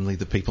from presumably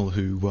the people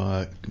who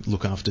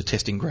look after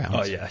testing grounds.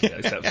 Oh yeah,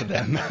 except for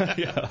them.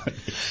 Yeah.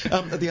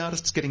 Are the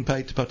artists getting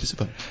paid to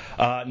participate?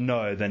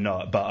 No, they're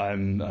not. But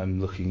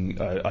I'm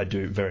looking. I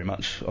do very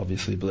much,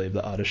 obviously, believe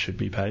that artists should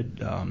be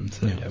paid. Yeah,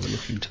 we're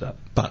looking into that.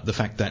 But the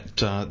fact that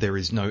there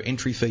is no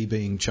entry fee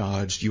being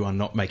charged, you are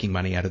not making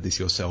money out of this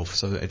yourself.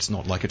 So it's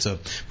not like it's a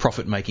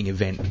profit-making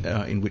event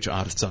in which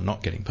artists are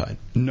not getting paid.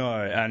 No,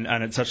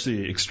 and it's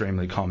actually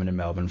extremely common in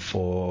Melbourne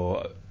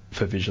for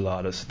visual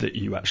artists that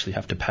you actually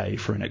have to pay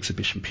for an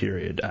exhibition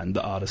period, and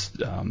the artists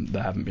they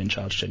haven't been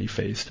charged any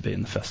fees to be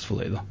in the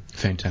festival either.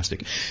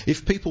 Fantastic.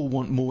 If people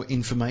want more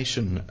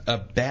information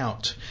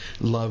about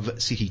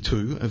Love City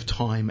 2 of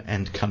Time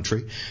and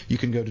Country, you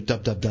can go to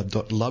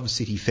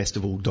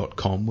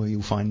www.lovecityfestival.com, where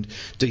you'll find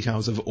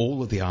details of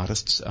all of the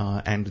artists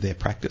and their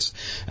practice.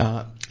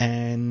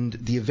 And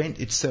the event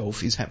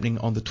itself is happening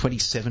on the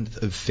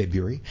 27th of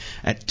February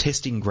at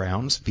Testing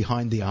Grounds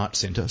behind the Art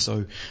Centre.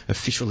 So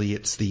officially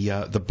it's the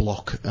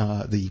block,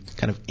 the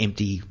kind of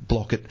empty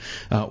block at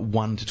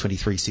 1 to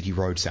 23 City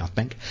Road, South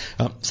Bank.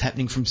 It's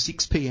happening from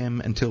 6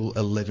 p.m. until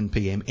 11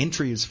 p.m.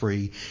 Entry is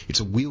free. It's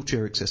a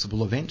wheelchair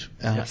accessible event,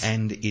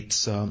 and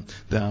it's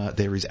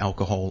there is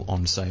alcohol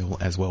on sale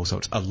as well, so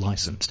it's a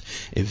licensed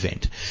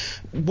event.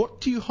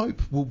 What do you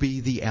hope will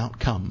be the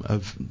outcome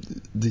of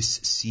this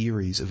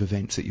series of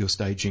events that you're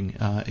staging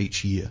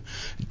each year?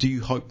 Do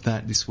you hope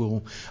that this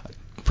will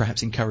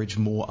perhaps encourage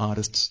more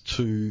artists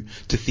to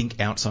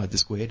think outside the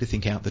square, to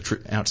think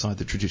outside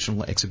the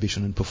traditional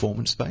exhibition and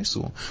performance space,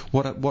 or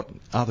what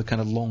are the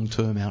kind of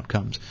long-term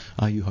outcomes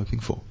are you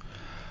hoping for?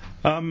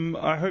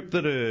 I hope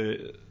that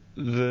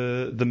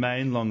the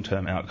main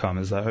long-term outcome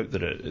is I hope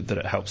that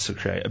it helps to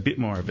create a bit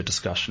more of a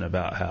discussion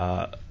about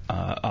how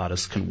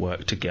artists can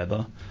work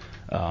together.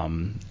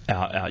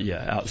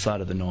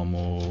 Outside of the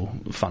normal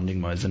funding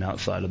modes and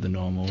outside of the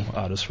normal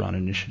artist-run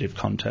initiative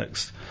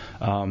context,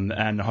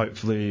 and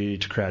hopefully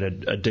to create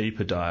a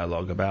deeper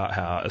dialogue about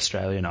how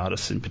Australian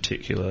artists in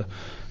particular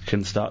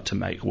can start to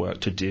make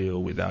work to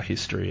deal with our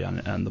history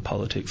and the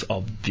politics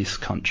of this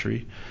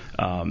country,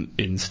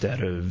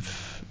 instead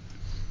of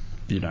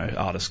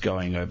artists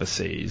going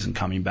overseas and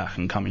coming back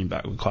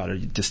with quite a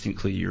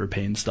distinctly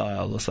European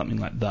style or something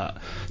like that,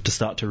 to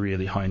start to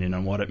really hone in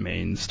on what it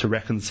means to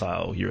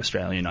reconcile your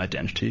Australian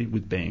identity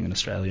with being an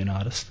Australian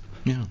artist.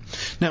 Yeah.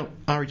 Now,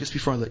 Ari, just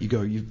before I let you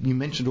go, you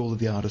mentioned all of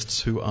the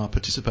artists who are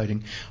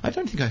participating. I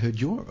don't think I heard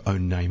your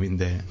own name in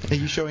there. Are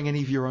you showing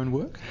any of your own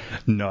work?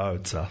 No,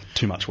 it's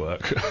too much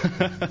work.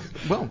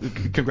 Well,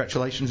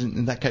 congratulations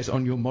in that case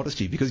on your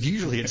modesty, because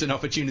usually it's an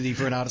opportunity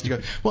for an artist to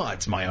go, well,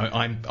 it's my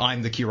own.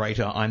 I'm the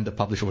curator, I'm the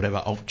publisher,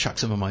 whatever. I'll chuck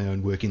some of my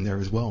own work in there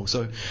as well.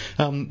 So,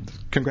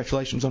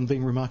 congratulations on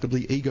being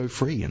remarkably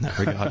ego-free in that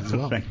regard as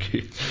well. Thank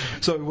you.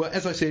 So,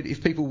 as I said,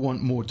 if people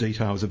want more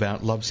details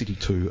about Love City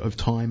 2 of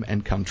Time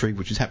and Country,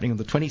 which is happening on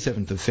the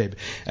 27th of Feb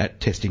at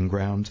Testing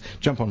Grounds,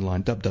 jump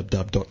online,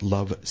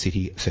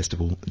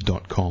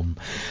 www.lovecityfestival.com.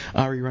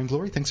 Ari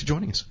Ranglory, thanks for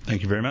joining us.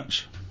 Thank you very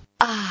much.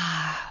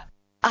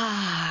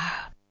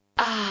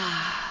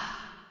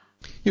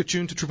 You're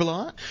tuned to Triple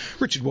R.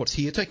 Richard Watts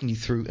here, taking you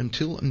through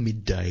until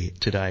midday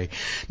today.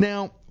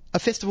 Now, a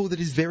festival that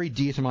is very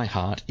dear to my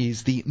heart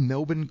is the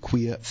Melbourne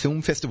Queer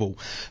Film Festival,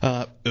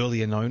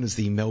 earlier known as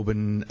the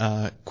Melbourne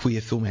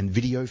Queer Film and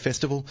Video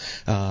Festival.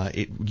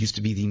 It used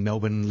to be the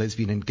Melbourne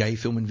Lesbian and Gay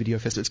Film and Video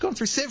Festival. It's gone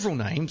through several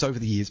names over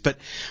the years, but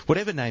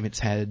whatever name it's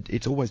had,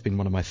 it's always been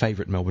one of my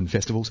favourite Melbourne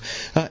festivals.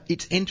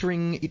 It's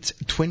entering its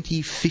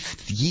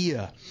 25th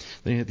year,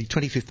 the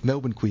 25th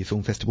Melbourne Queer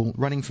Film Festival,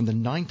 running from the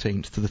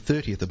 19th to the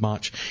 30th of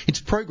March.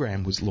 Its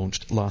program was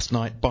launched last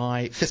night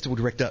by Festival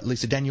Director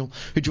Lisa Daniel,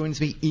 who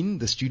joins me in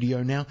the studio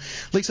now.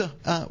 Lisa,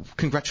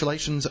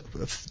 congratulations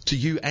to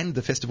you and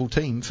the festival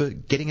team for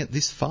getting it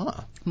this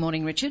far.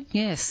 Morning, Richard.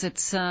 Yes,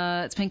 it's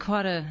been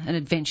quite an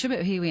adventure,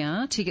 but here we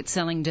are. Ticket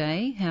selling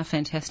day. How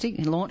fantastic.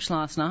 It launched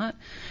last night.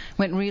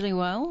 Went really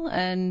well,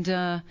 and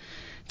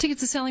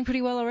tickets are selling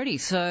pretty well already.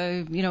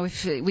 So,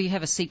 if we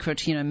have a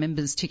secret,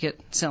 members ticket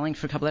selling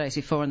for a couple of days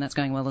before, and that's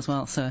going well as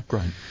well. So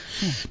great.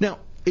 Yeah. Now,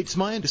 it's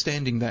my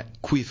understanding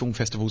that queer film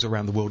festivals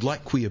around the world,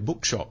 like queer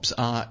bookshops,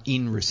 are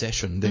in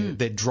recession.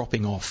 They're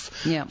dropping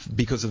off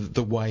because of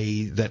the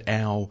way that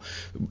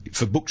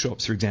for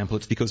bookshops, for example,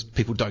 it's because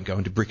people don't go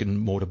into brick and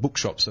mortar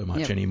bookshops so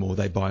much anymore.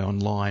 They buy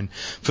online.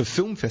 For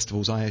film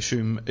festivals, I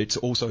assume it's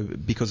also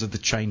because of the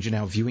change in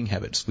our viewing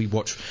habits. We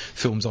watch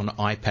films on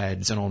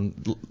iPads and on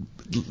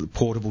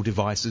portable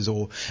devices,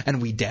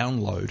 and we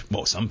download.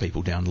 Well, some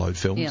people download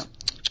films. Yeah.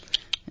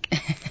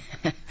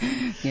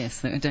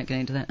 Yes, don't get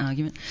into that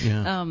argument.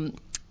 Yeah.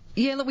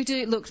 Look, we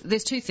do. Look,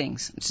 there's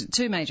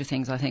two major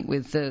things, I think,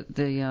 with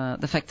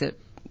the fact that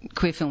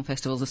queer film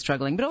festivals are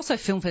struggling, but also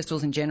film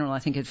festivals in general, I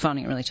think, are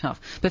finding it really tough.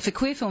 But for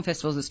queer film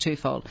festivals, it's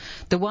twofold.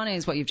 The one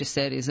is what you've just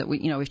said, is that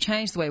we've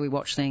changed the way we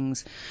watch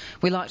things.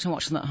 We like to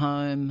watch them at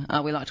home.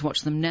 We like to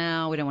watch them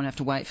now. We don't want to have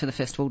to wait for the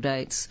festival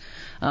dates.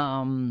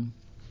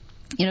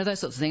 Those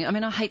sorts of things. I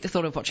mean, I hate the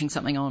thought of watching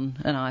something on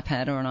an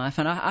iPad or an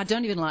iPhone. I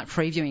don't even like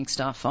previewing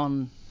stuff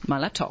on my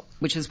laptop,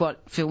 which is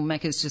what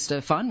filmmakers just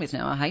are fine with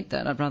now. I hate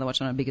that. I'd rather watch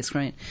it on a bigger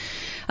screen.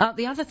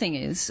 The other thing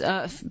is,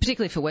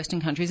 particularly for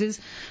Western countries, is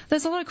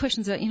there's a lot of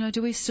questions about,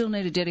 do we still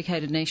need a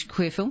dedicated niche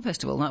queer film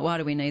festival? Like, why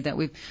do we need that?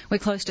 We're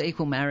close to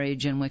equal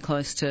marriage and we're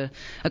close to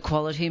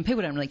equality, and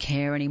people don't really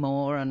care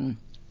anymore, and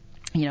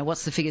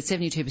what's the figure?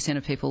 72%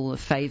 of people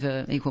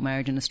favour equal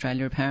marriage in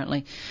Australia,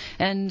 apparently.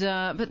 And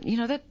but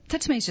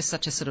that to me is just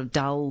such a sort of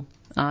dull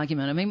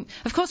argument. I mean,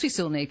 of course we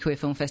still need queer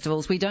film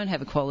festivals. We don't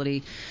have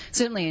equality,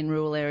 certainly in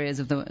rural areas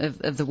of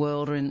the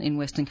world or in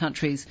Western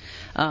countries.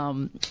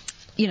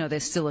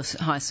 There's still a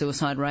high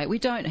suicide rate. We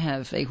don't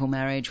have equal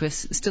marriage. We're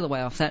still a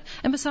way off that.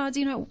 And besides,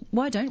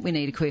 why don't we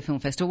need a queer film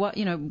festival?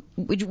 You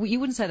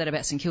wouldn't say that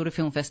about St Kilda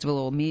Film Festival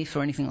or MIF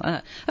or anything like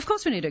that. Of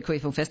course we need a queer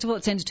film festival.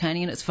 It's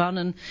entertaining and it's fun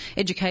and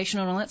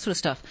educational and all that sort of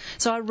stuff.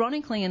 So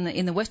ironically,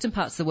 in the western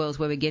parts of the world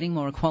where we're getting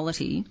more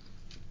equality,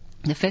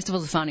 the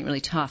festivals are finding it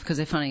really tough because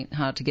they're finding it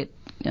hard to get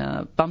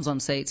bums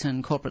on seats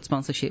and corporate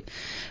sponsorship.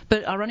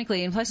 But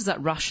ironically, in places like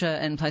Russia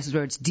and places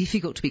where it's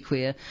difficult to be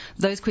queer,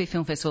 those queer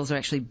film festivals are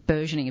actually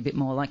burgeoning a bit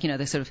more. Like,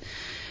 they're sort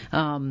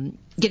of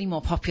getting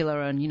more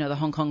popular, and, the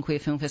Hong Kong Queer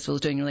Film Festival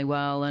is doing really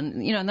well.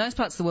 And, in those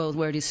parts of the world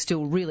where it is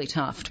still really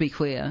tough to be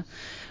queer,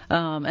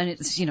 and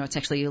it's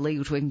actually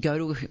illegal to even go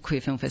to a queer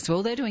film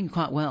festival, they're doing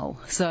quite well.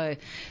 So,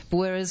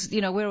 whereas,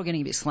 we're all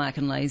getting a bit slack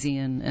and lazy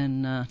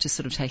and just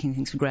sort of taking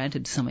things for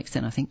granted to some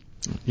extent, I think.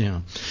 Yeah.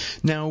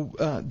 Now,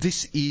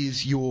 this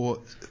is your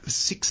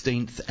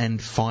 16th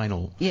and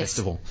final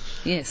festival.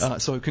 Yes.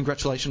 So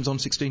congratulations on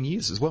 16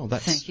 years as well.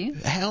 Thank you.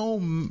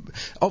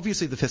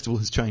 Obviously the festival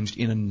has changed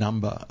in a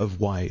number of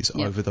ways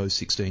over those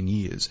 16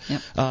 years.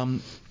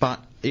 But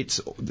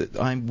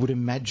I would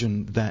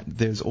imagine that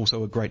there's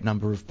also a great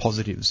number of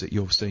positives that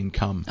you've seen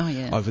come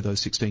over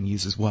those 16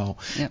 years as well.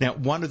 Now,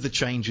 one of the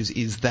changes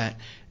is that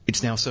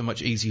it's now so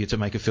much easier to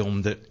make a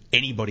film that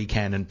anybody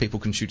can, and people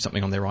can shoot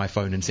something on their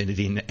iPhone and send it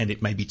in, and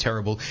it may be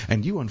terrible,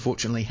 and you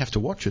unfortunately have to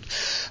watch it.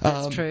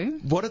 That's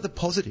true. What are the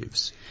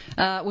positives?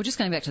 Well, just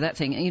going back to that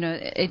thing,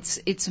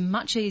 it's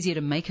much easier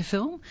to make a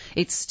film.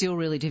 It's still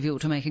really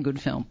difficult to make a good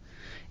film.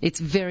 It's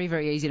very,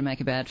 very easy to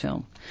make a bad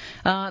film.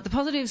 The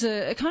positives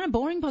are kind of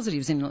boring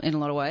positives in a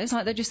lot of ways.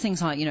 Like, they're just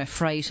things like,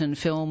 freight and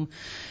film,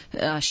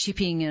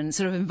 shipping and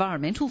sort of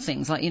environmental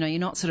things. Like, you're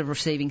not sort of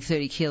receiving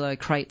 30-kilo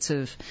crates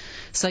of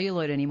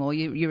celluloid anymore.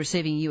 You're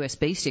receiving a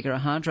USB stick or a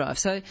hard drive.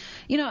 So,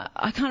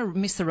 I kind of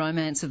miss the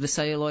romance of the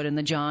celluloid and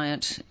the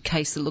giant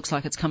case that looks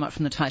like it's come up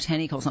from the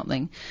Titanic or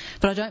something.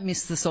 But I don't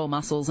miss the sore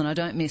muscles, and I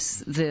don't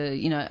miss the,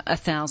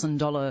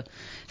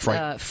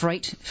 $1,000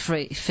 freight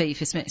fee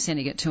for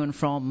sending it to and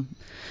from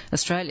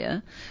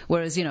Australia,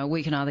 whereas,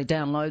 we can either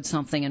download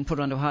something and put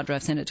it onto a hard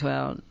drive, send it to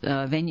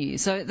our venue.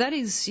 So that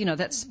is,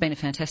 that's been a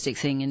fantastic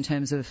thing in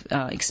terms of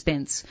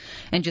expense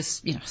and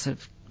just, sort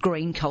of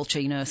green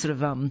culture, sort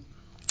of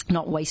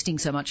not wasting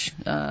so much,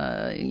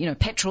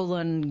 petrol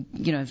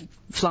and,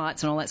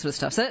 flights and all that sort of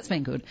stuff. So that's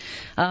been good.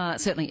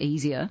 Certainly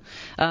easier.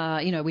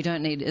 We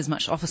don't need as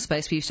much office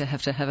space. We used to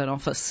have an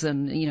office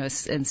and,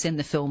 and send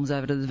the films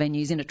over to the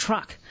venues in a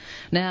truck.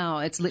 Now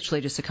it's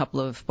literally just a couple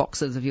of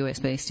boxes of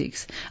USB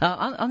sticks.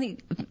 I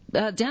think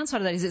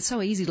downside of that is it's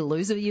so easy to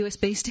lose a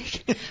USB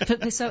stick, but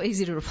they're so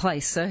easy to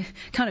replace, so it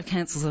kind of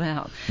cancels it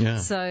out. Yeah.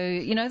 So,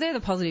 they're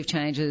the positive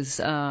changes.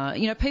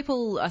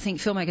 People, I think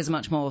filmmakers are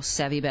much more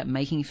savvy about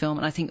making film,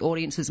 and I think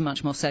audiences are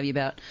much more savvy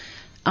about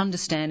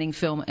understanding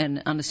film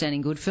and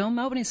understanding good film.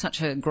 Melbourne is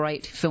such a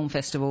great film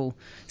festival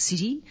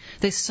city.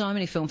 There's so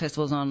many film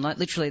festivals on. Like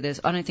literally,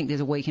 I don't think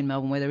there's a week in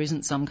Melbourne where there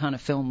isn't some kind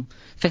of film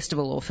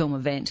festival or film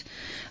event.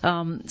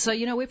 So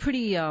we're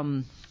pretty.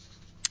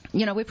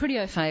 We're pretty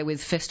au fait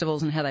with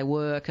festivals and how they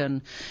work,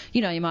 and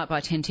you might buy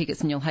 10 tickets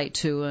and you'll hate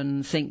 2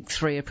 and think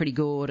 3 are pretty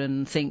good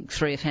and think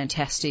 3 are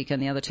fantastic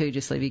and the other 2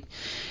 just leave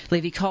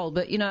you cold.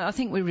 But I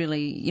think we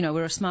really,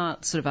 we're a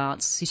smart sort of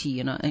arts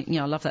city, and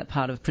I love that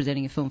part of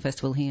presenting a film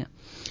festival here.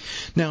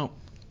 Now,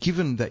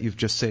 given that you've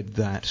just said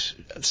that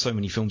so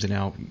many films are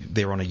now,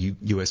 they're on a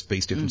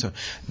USB stick, and so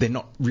they're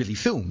not really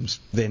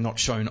films. They're not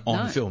shown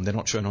on film. They're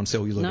not shown on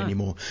celluloid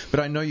anymore. But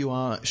I know you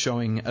are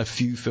showing a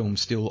few films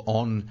still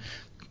on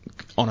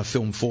a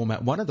film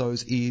format. One of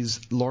those is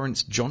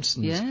Lawrence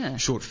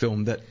Johnston's short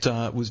film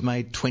that was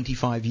made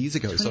 25 years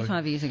ago.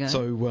 25 years ago.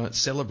 So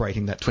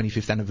celebrating that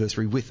 25th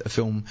anniversary with a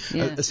film,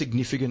 a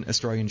significant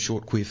Australian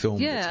short queer film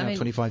that's now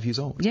 25 years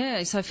old.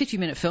 Yeah, so a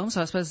 50-minute film,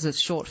 so I suppose it's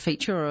a short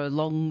feature or a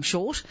long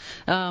short.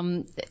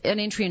 An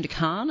entry into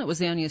Cannes. It was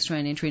the only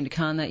Australian entry into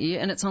Cannes that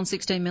year, and it's on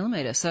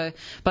 16mm. So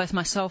both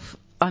myself...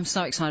 I'm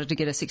so excited to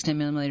get a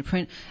 16mm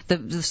print.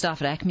 The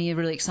staff at ACME are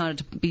really excited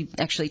to be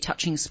actually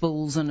touching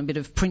spools and a bit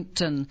of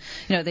print, and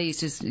they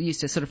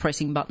used to sort of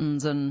pressing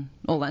buttons and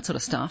all that sort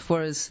of stuff.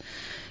 Whereas,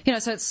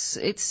 so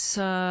it's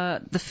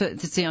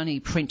the only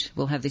print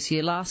we'll have this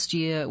year. Last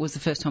year was the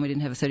first time we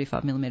didn't have a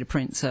 35mm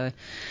print. So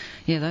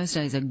those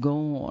days are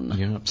gone.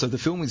 Yeah. So the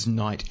film is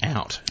Night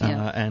Out,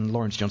 and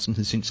Lawrence Johnston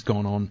has since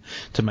gone on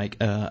to make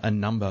a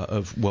number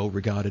of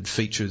well-regarded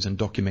features and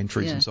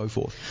documentaries and so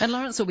forth. And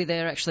Lawrence will be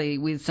there actually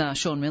with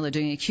Sean Miller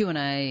doing a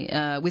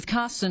Q&A with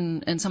cast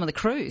and some of the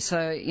crew.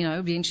 So,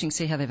 it'll be interesting to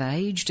see how they've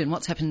aged and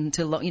what's happened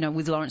to,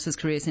 with Lawrence's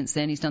career since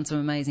then. He's done some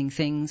amazing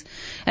things.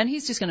 And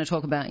he's just going to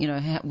talk about,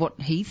 what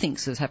he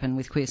thinks has happened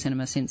with queer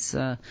cinema since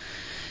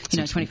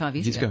 25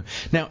 years ago.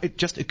 Now, it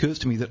just occurs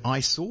to me that I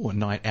saw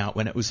Night Out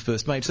when it was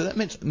first made, so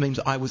that means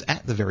I was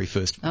at the very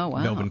first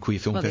Melbourne Queer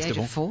Film Festival.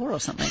 The age of 4 or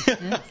something.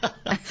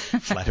 Yeah.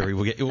 Flattery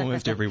will get you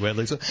almost everywhere,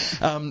 Lisa.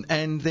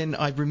 And then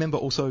I remember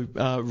also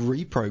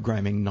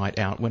reprogramming Night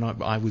Out when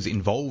I was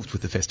involved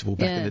with the festival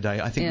back in the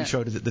day. I think we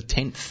showed it at the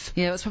 10th.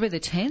 Yeah, it was probably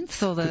the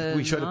 10th or the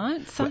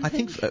 9th. I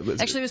think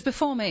actually it was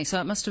before me, so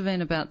it must have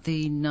been about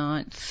the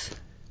 9th.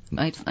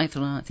 8th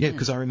or 9th. Yeah,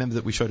 because I remember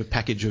that we showed a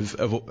package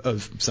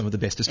of some of the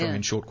best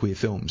Australian short queer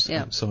films.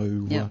 Yeah.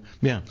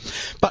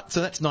 But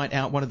so that's Night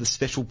Out, one of the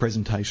special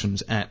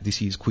presentations at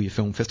this year's Queer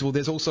Film Festival.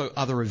 There's also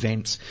other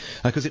events,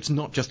 because it's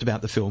not just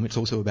about the film, it's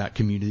also about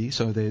community.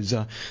 So there's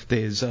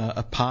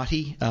a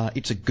party,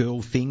 it's a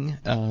girl thing,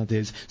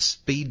 there's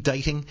speed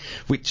dating,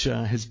 which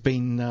has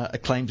been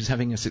acclaimed as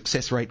having a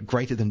success rate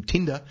greater than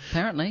Tinder.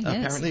 Apparently, yes.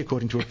 Apparently,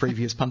 according to a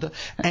previous punter.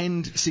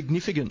 And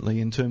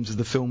significantly, in terms of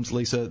the films,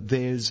 Lisa,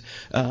 there's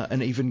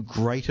an even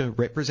greater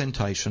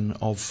representation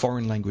of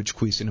foreign language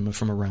queer cinema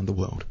from around the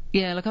world.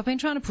 Yeah, look, I've been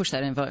trying to push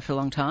that envelope for a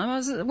long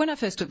time. When I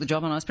first took the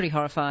job on, I was pretty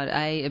horrified,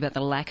 A, about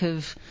the lack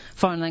of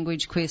foreign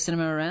language queer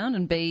cinema around,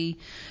 and B,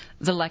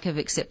 the lack of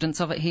acceptance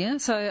of it here.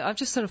 So I've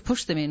just sort of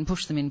pushed them in.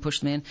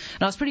 And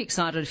I was pretty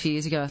excited a few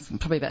years ago,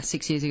 probably about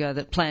 6 years ago,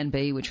 that Plan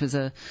B, which was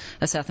a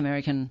South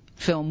American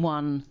film,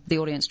 won the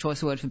Audience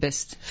Choice Award for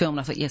Best Film. And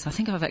I thought, yes, I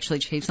think I've actually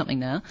achieved something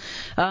now.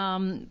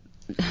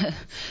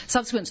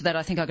 Subsequent to that,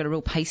 I think I got a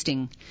real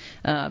pasting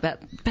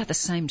about the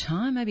same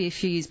time, maybe a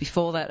few years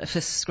before that,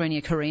 for screening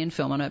a Korean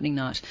film on opening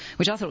night,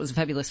 which I thought was a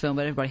fabulous film,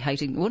 but everybody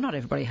hated. Well, not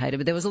everybody hated,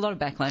 but there was a lot of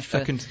backlash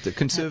for the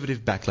conservative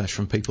backlash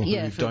from people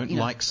who don't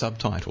like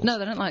subtitles. No,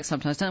 they don't like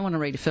subtitles. Don't want to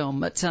read a film.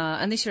 But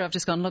and this year I've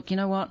just gone, look, you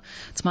know what?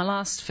 It's my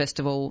last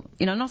festival.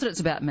 Not that it's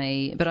about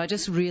me, but I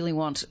just really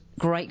want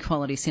great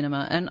quality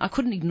cinema, and I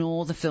couldn't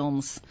ignore the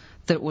films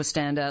that were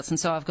standouts, and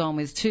so I've gone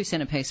with 2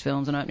 centrepiece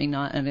films on opening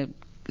night and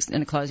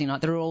a closing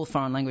night. They're all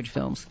foreign language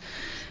films.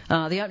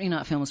 The opening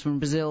night film was from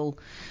Brazil.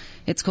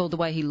 It's called The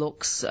Way He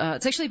Looks.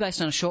 It's actually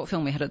based on a short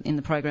film we had in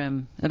the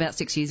program about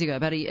 6 years ago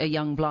about a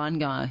young blind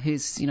guy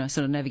who's, sort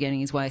of navigating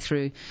his way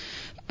through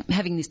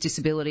having this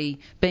disability,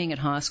 being at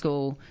high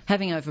school,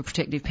 having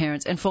overprotective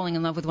parents, and falling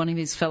in love with one of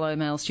his fellow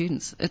male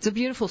students. It's a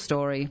beautiful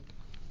story.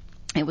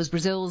 It was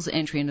Brazil's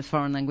entry into the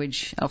foreign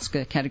language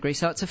Oscar category,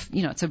 so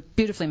it's a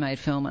beautifully made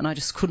film, and I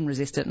just couldn't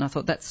resist it, and I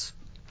thought that's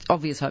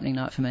obvious opening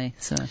night for me.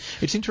 So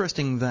it's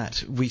interesting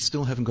that we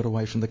still haven't got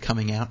away from the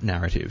coming out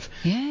narrative.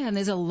 Yeah, and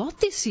there's a lot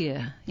this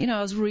year.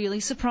 I was really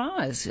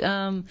surprised.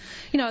 I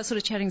was sort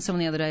of chatting to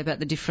someone the other day about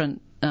the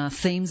different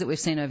themes that we've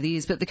seen over the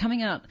years, but the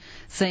coming out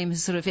theme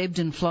has sort of ebbed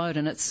and flowed,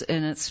 and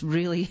it's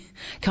really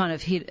kind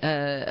of hit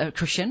a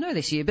crescendo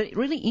this year. But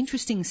really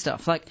interesting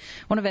stuff. Like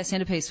one of our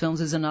centrepiece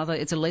films is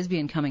it's a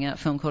lesbian coming out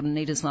film called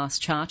Anita's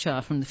Last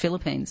Cha-Cha from the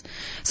Philippines.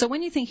 So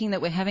when you're thinking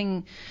that we're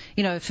having,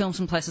 films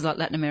from places like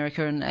Latin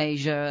America and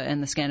Asia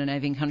and the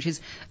Scandinavian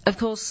countries, of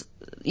course,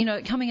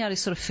 coming out is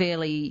sort of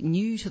fairly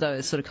new to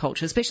those sort of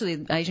cultures, especially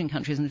the Asian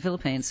countries and the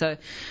Philippines. So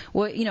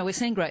we're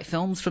seeing great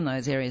films from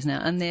those areas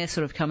now, and they're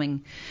sort of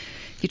coming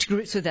to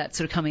grips with that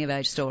sort of coming of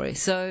age story.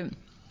 So,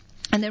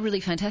 and they're really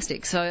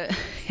fantastic. So,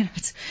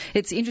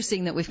 it's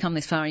interesting that we've come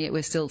this far and yet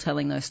we're still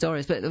telling those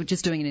stories, but we're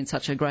just doing it in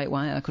such a great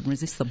way, I couldn't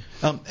resist them.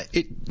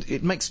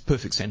 It makes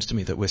perfect sense to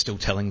me that we're still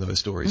telling those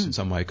stories in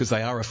some way, because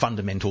they are a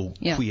fundamental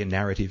queer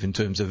narrative in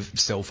terms of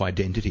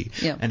self-identity.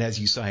 Yeah. And as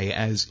you say,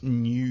 as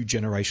new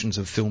generations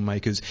of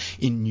filmmakers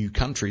in new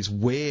countries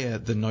where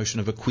the notion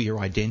of a queer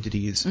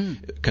identity is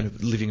kind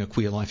of living a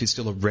queer life is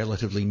still a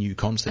relatively new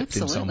concept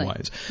in some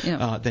ways,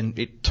 then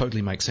it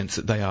totally makes sense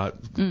that they are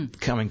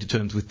coming to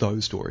terms with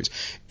those stories.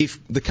 If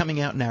the coming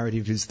out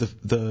narrative is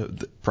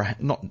the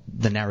not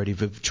the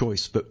narrative of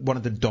choice, but one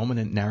of the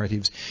dominant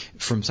narratives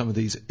from some of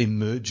these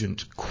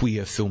emergent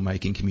queer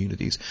filmmaking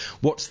communities,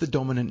 what's the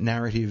dominant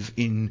narrative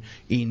in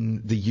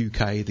the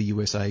UK, the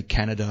USA,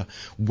 Canada,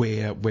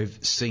 where we've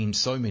seen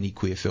so many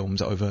queer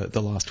films over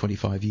the last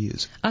 25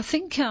 years? I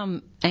think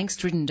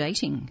angst-ridden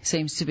dating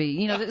seems to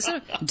be, the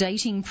sort of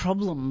dating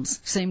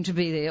problems seem to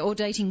be there, or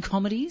dating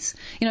comedies.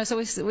 So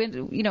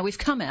we've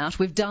come out,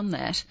 we've done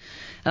that.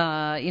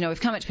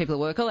 We've come out to people at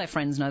work, all our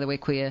friends know that we're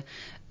queer,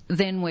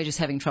 then we're just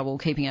having trouble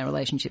keeping our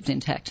relationships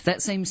intact.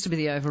 That seems to be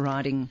the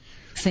overriding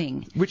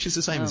thing. Which is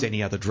the same as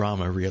any other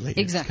drama, really.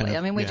 Exactly.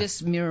 We're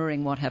just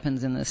mirroring what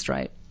happens in the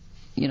straight,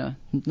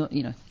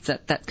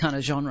 that kind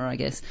of genre, I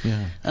guess.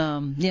 Yeah.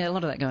 A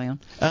lot of that going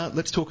on.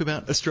 Let's talk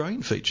about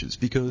Australian features,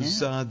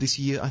 because this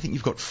year I think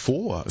you've got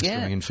 4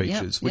 Australian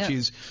features, which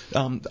is,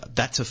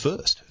 that's a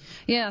first.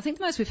 Yeah, I think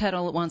the most we've had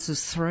all at once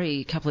was 3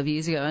 a couple of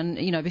years ago,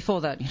 and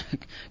before that,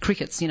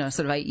 cricket's sort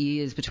of 8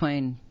 years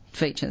between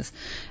features,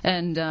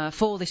 and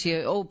 4 this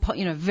year, all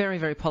very,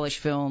 very polished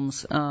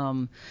films.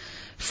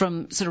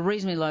 From sort of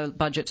reasonably low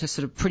budget to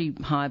sort of pretty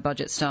high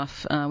budget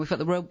stuff. We've got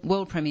the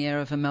world premiere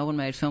of a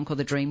Melbourne-made film called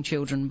The Dream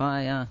Children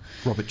by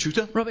Robert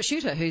Shooter. Robert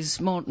Shooter, who's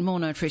more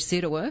known for his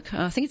theatre work.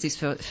 I think it's his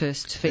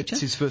first feature.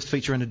 It's his first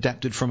feature, and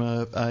adapted from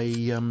a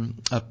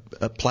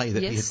play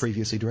that he had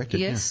previously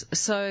directed. Yes. Yeah.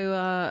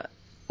 So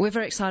we're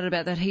very excited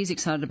about that. He's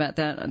excited about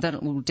that.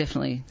 That will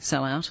definitely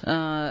sell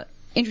out.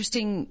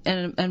 Interesting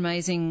and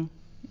amazing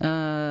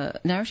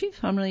narrative.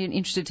 I'm really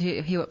interested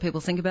to hear what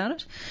people think about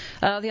it.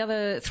 The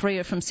other 3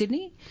 are from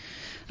Sydney.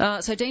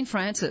 So Dean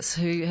Francis,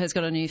 who has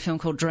got a new film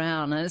called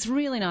Drown, and it's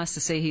really nice to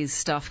see his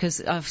stuff,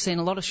 because I've seen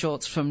a lot of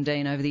shorts from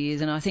Dean over the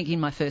years, and I think in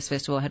my first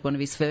festival I had one of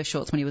his first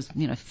shorts when he was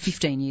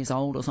 15 years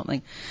old or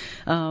something.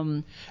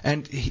 And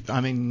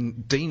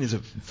Dean is a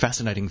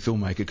fascinating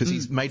filmmaker, because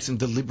he's made some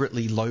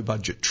deliberately low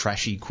budget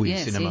trashy queer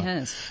cinema.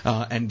 Yes, he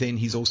has. And then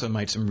he's also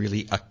made some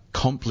really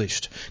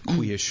accomplished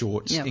queer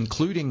shorts,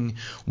 including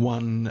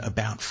one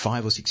about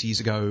 5 or 6 years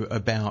ago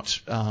about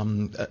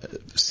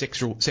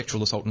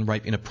sexual assault and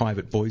rape in a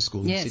private boys'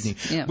 school in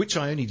Sydney, which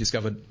I only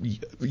discovered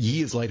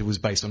years later was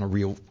based on a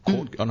real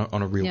court,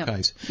 on a real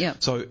case. Yeah.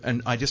 So,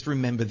 and I just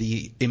remember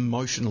the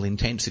emotional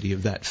intensity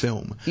of that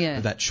film,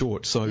 that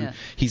short. So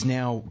he's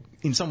now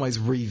in some ways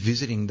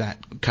revisiting that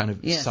kind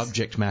of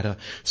subject matter,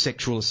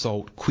 sexual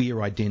assault,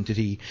 queer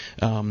identity,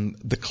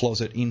 the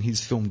closet, in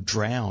his film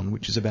Drown,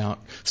 which is about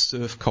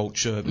surf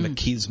culture,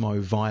 machismo,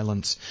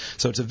 violence.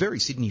 So it's a very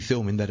Sydney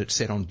film in that it's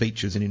set on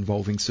beaches and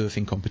involving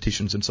surfing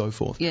competitions and so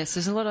forth. Yes,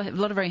 there's a lot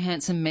of very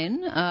handsome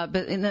men,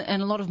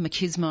 and a lot of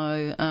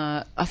machismo.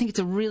 I think it's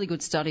a really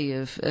good study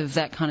of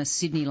that kind of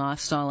Sydney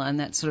lifestyle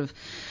and that sort of,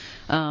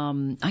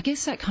 I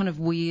guess that kind of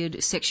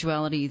weird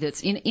sexuality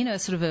that's in a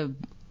sort of a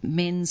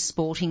men's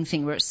sporting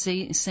thing where it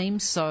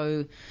seems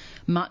so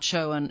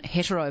macho and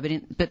hetero,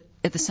 but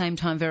at the same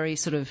time very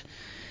sort of,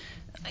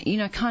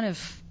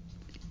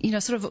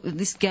 sort of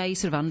this gay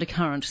sort of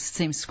undercurrent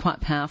seems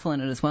quite powerful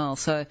in it as well.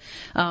 So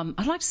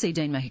I'd like to see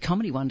Dean make a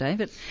comedy one day,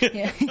 but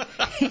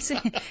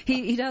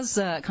he does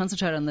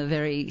concentrate on the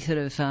very sort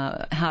of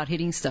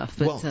hard-hitting stuff,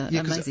 but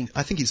amazing.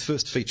 I think his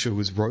first feature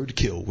was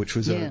Roadkill, which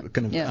was a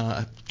kind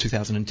of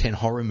 2010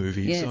 horror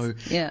movie. Yes. So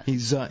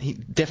he's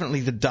definitely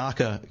the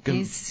darker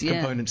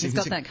components. He's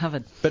got that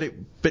covered.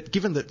 But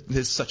given that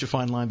there's such a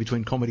fine line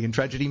between comedy and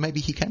tragedy, maybe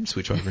he can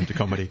switch over into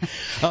comedy.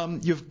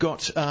 You've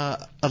got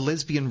a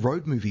lesbian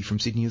road movie from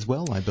Sydney as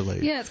well, I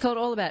believe. Yeah, it's called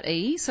All About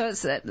E. So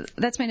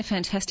that's been a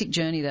fantastic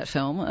journey, that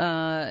film.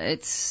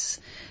 It's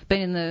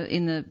been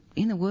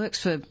in the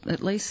works for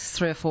at least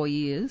 3 or 4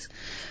 years.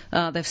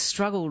 They've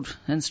struggled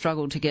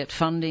to get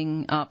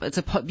funding up. It's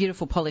a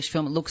beautiful, polished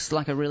film. It looks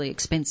like a really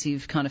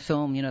expensive kind of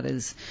film. You know,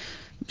 there's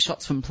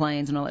shots from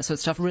planes and all that sort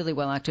of stuff. Really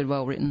well acted,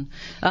 well written.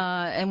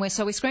 And we're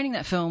screening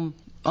that film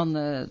on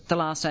the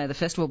last day of the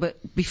festival, but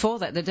before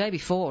that, the day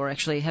before, we're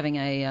actually having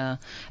a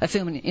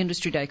film and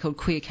industry day called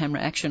Queer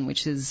Camera Action,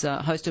 which is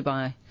hosted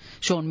by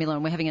Sean Miller,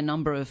 and we're having a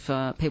number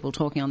of people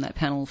talking on that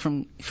panel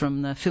from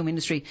the film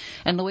industry,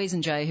 and Louise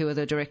and Jay, who are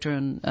the director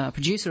and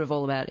producer of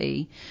All About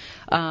E.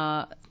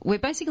 We're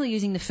basically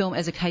using the film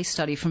as a case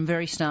study from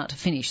very start to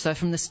finish. So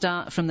from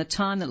the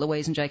time that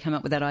Louise and Jay came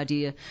up with that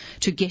idea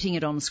to getting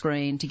it on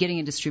screen, to getting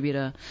a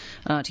distributor,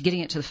 to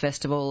getting it to the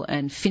festival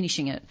and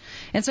finishing it.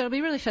 And so it'll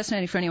be really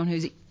fascinating for anyone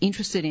who's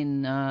interested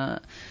in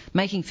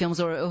making films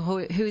or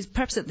who is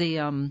perhaps at the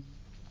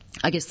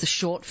the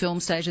short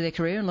film stage of their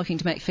career and looking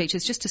to make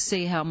features, just to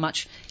see how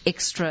much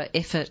extra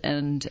effort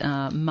and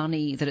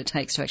money that it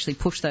takes to actually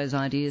push those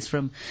ideas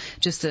from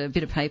just a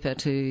bit of paper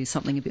to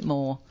something a bit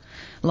more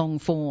long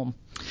form.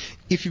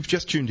 If you've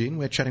just tuned in,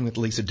 we're chatting with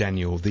Lisa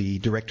Daniel, the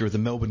director of the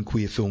Melbourne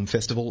Queer Film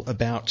Festival,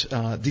 about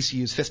this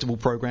year's festival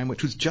program,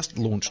 which was just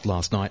launched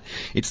last night.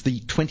 It's the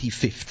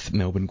 25th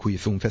Melbourne Queer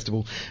Film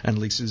Festival and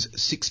Lisa's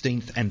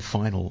 16th and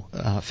final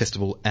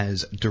festival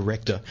as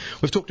director.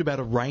 We've talked about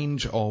a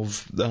range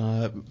of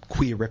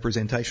queer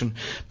representation,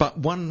 but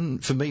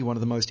for me, one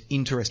of the most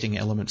interesting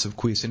elements of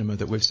queer cinema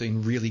that we've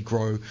seen really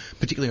grow,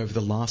 particularly over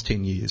the last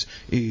 10 years,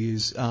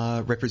 is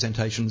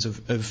representations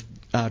of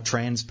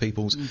trans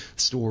people's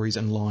stories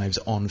and lives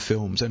on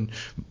films. And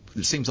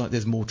it seems like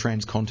there's more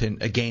trans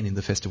content again in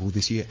the festival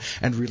this year,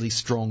 and really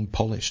strong,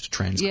 polished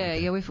trans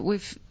content. Yeah,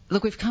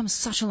 we've come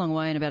such a long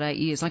way in about 8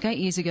 years. Like 8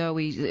 years ago,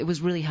 it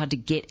was really hard to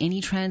get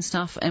any trans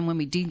stuff, and when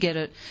we did get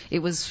it, it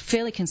was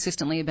fairly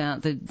consistently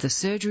about the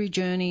surgery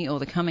journey or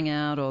the coming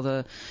out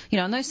or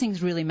and those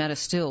things really matter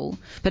still.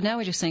 But now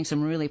we're just seeing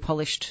some really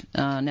polished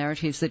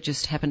narratives that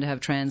just happen to have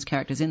trans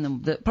characters in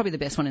them. Probably the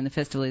best one in the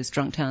festival is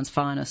Drunktown's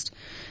Finest,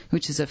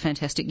 which is a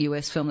fantastic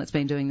US film that's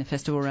been doing the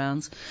festival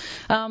rounds.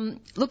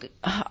 Look,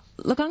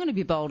 I'm going to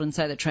be bold and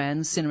say that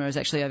trans cinema has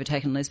actually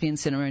overtaken lesbian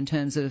cinema in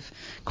terms of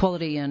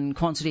quality and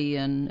quantity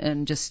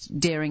and just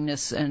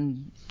daringness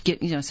and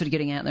sort of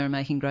getting out there and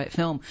making great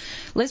film.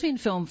 Lesbian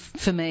film,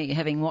 for me,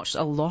 having watched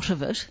a lot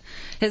of it,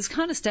 has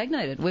kind of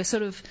stagnated. We're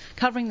sort of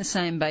covering the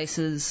same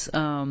bases,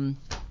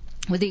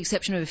 with the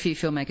exception of a few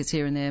filmmakers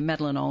here and there.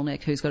 Madeline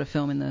Olnick, who's got a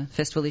film in the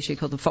festival this year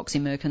called The Foxy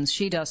Merkins,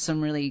 she does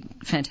some really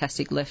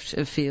fantastic left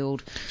of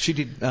field. She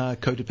did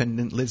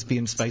Codependent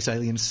Lesbian Space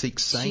Alien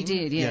Seeks Sane. She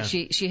did, yeah.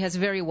 She has a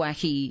very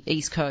wacky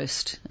East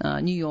Coast,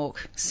 New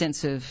York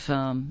sense of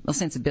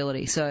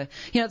sensibility. So,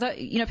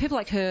 people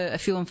like her are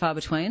few and far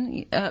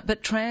between,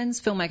 but trans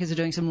filmmakers are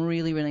doing some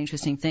really, really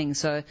interesting things.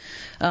 So,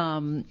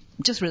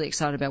 just really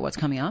excited about what's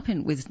coming up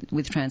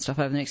with trans stuff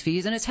over the next few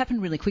years, and it's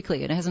happened really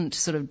quickly. It hasn't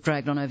sort of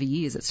dragged on over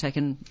years. It's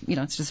taken,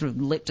 it's just sort of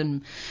leapt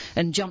and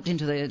jumped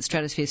into the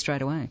stratosphere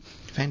straight away.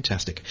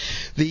 Fantastic.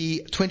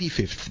 The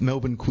 25th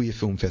Melbourne Queer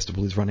Film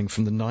Festival is running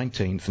from the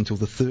 19th until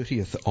the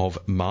 30th of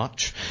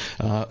March,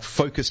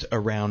 focused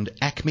around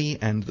Acme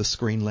and the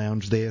Screen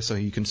Lounge there, so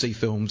you can see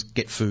films,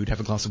 get food, have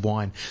a glass of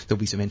wine. There'll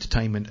be some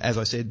entertainment. As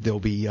I said, there'll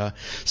be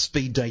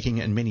speed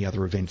dating and many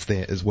other events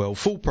there as well.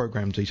 Full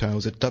program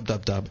details at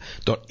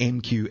www.mqff.com.au,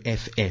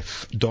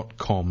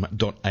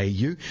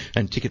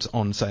 and tickets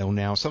on sale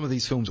now. Some of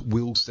these films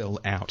will sell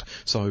out,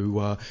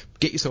 so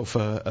get yourself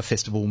a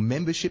festival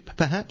membership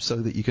perhaps, so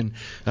that you can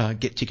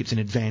get tickets in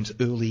advance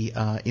early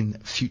in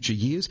future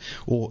years,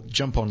 or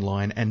jump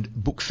online and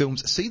book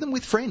films. See them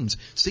with friends.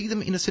 See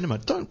them in a cinema.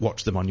 Don't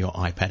watch them on your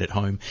iPad at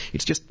home.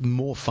 It's just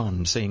more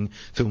fun seeing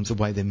films the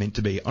way they're meant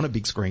to be, on a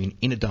big screen,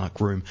 in a dark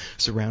room,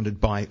 surrounded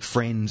by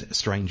friends,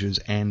 strangers,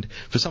 and,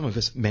 for some of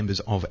us, members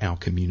of our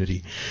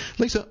community.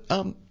 Lisa,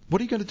 what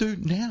are you going to do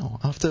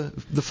now after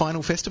the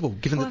final festival,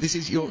 given that this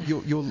is you're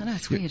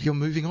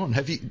moving on?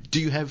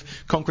 Do you have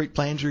concrete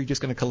plans, or are you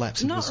just going to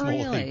collapse into a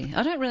small heap?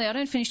 I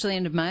don't finish till the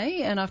end of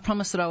May, and I've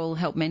promised that I will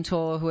help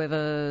mentor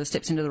whoever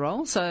steps into the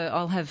role, so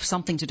I'll have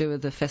something to do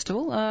with the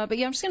festival. But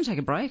I'm just going to take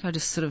a break. I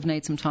just sort of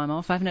need some time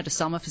off. I haven't had a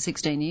summer for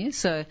 16 years,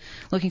 so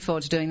looking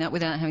forward to doing that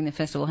without having the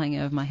festival hanging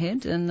over my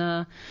head. And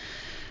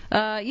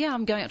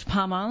I'm going up to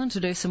Palm Island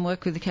to do some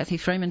work with the Cathy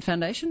Freeman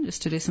Foundation,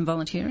 just to do some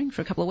volunteering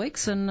for a couple of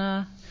weeks, and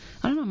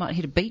I don't know, I might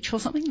hit a beach or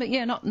something, but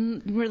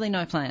really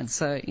no plans.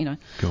 So,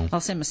 cool. I'll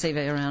send my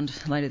CV around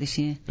later this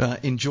year.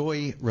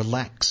 Enjoy,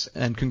 relax,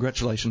 and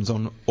congratulations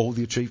on all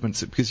the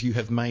achievements, because you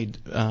have made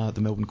the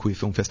Melbourne Queer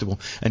Film Festival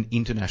an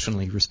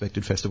internationally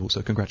respected festival,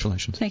 so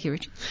congratulations. Thank you,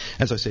 Richard.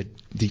 As I said,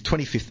 the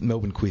 25th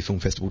Melbourne Queer Film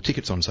Festival,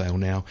 tickets on sale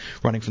now,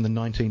 running from the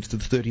 19th to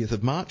the 30th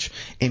of March,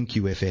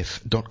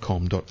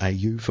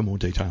 mqff.com.au for more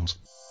details.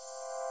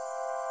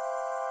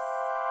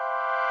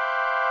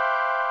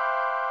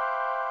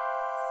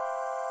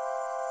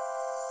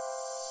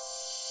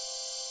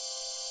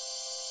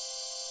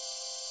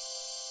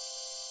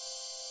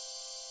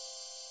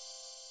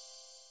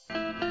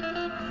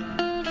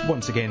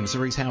 Once again,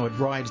 Cerise Howard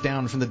rides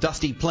down from the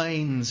dusty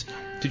plains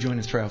to join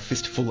us for our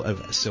Fistful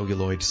of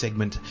Celluloid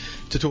segment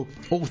to talk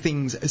all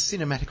things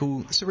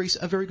cinematical. Cerise,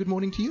 a very good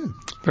morning to you.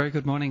 Very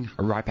good morning.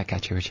 Right back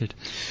at you, Richard.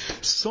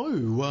 So,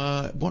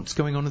 what's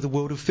going on in the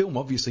world of film?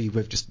 Obviously,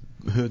 we've just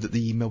heard that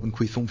the Melbourne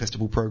Queer Film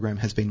Festival program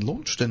has been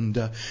launched,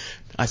 and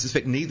I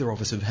suspect neither of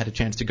us have had a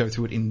chance to go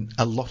through it in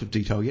a lot of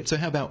detail yet. So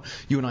how about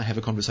you and I have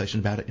a conversation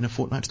about it in a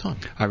fortnight's time?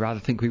 I rather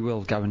think we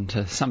will go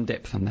into some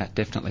depth on that,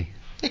 definitely.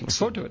 Excellent. Look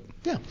forward to it.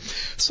 Yeah.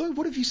 So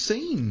what have you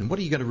seen? What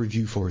are you going to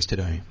review for us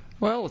today?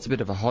 Well, it's a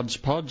bit of a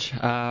hodgepodge.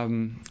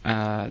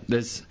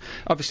 There's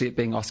obviously it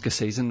being Oscar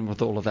season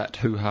with all of that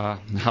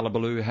hoo-ha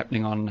hullabaloo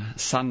happening on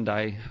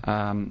Sunday.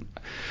 A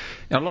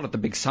lot of the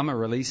big summer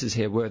releases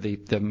here were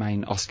the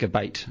main Oscar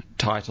bait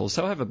titles,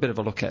 so I'll have a bit of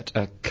a look at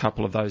a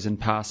couple of those in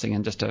passing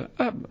and just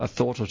a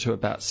thought or two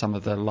about some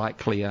of the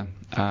likelier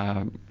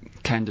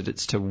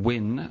candidates to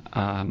win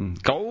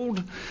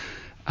gold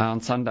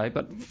on Sunday.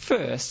 But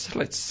first,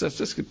 let's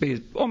just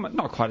be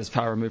not quite as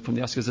far removed from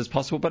the Oscars as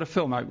possible, but a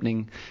film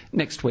opening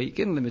next week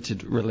in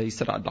limited release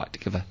that I'd like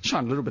to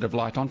shine a little bit of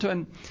light onto,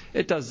 and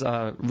it does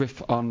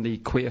riff on the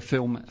queer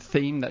film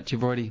theme that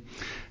you've already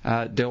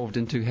delved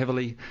into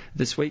heavily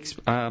this week's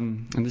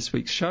in this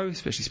week's show,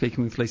 especially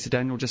speaking with Lisa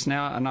Daniel just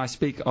now, and I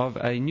speak of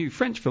a new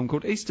French film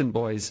called Eastern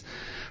Boys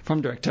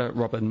from director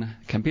Robin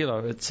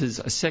Campillo. It's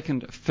his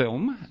second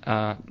film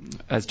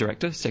as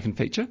director, second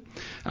feature,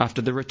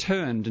 after The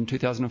Returned in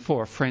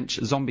 2004, a French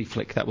zombie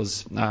flick that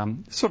was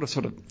sort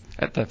of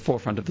at the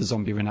forefront of the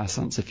zombie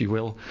renaissance, if you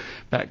will,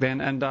 back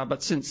then. And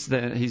but since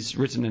then, he's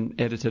written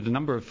and edited a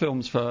number of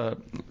films for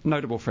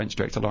notable French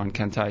director Laurent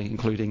Cantet,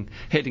 including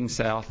Heading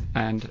South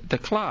and The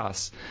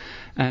Class.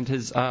 And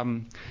his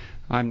I'm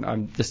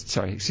just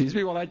sorry, excuse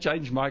me while I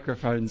change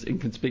microphones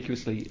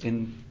inconspicuously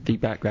in the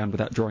background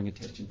without drawing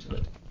attention to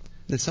it.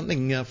 There's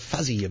something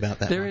fuzzy about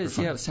that. There is,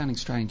 yeah, it's sounding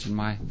strange in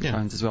my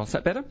phones as well. Is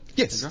that better?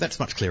 Yes, that's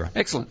much clearer.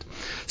 Excellent.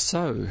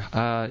 So,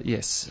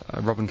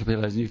 Robin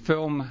Campillo's new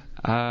film,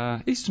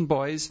 Eastern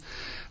Boys,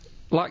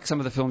 like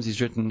some of the films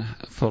he's written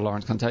for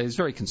Laurent Cantet, is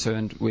very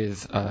concerned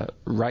with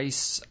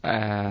race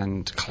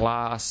and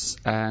class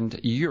and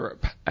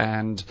Europe.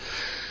 And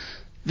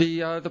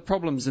the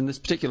problems in this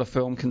particular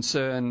film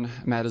concern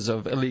matters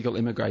of illegal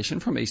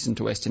immigration from Eastern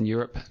to Western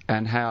Europe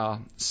and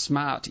how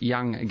smart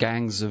young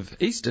gangs of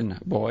Eastern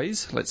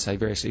boys, let's say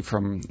variously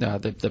from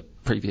the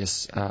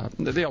previous,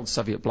 the old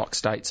Soviet bloc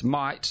states,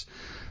 might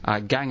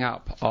gang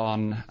up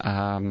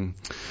on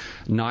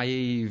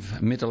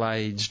naive,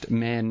 middle-aged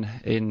men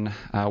in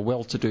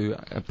well-to-do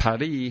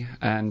Paris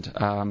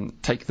and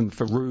take them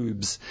for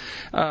rubes.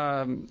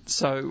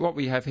 So what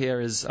we have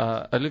here is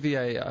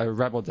Olivier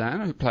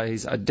Rabaudin, who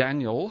plays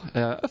Daniel,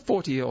 a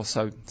 40 or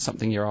so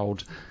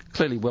something-year-old,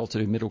 clearly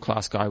well-to-do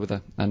middle-class guy with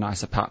a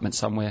nice apartment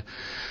somewhere,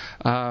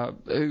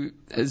 who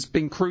has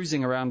been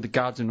cruising around the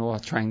Gare du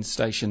Nord train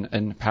station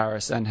in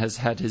Paris and has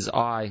had his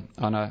eye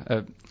on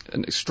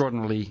an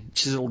extraordinarily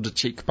chiseled,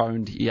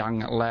 cheekboned young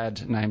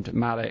lad named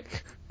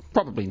Marek,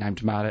 probably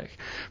named Marek,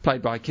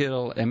 played by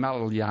Kirill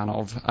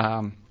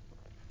Emelianov.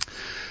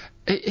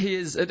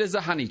 It is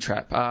a honey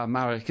trap.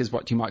 Marek is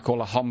what you might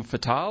call a homme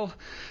fatale,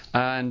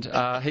 and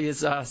he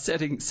is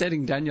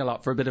setting Daniel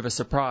up for a bit of a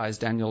surprise.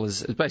 Daniel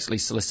is basically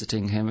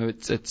soliciting him.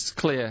 It's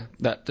clear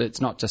that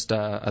it's not just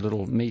a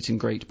little meet and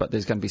greet, but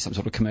there's going to be some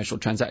sort of commercial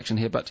transaction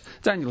here. But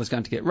Daniel is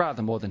going to get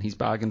rather more than he's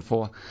bargained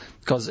for,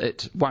 because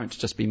it won't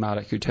just be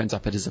Marek who turns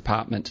up at his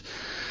apartment.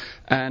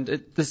 And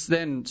this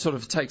then sort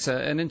of takes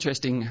an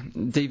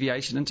interesting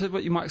deviation into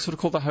what you might sort of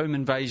call the home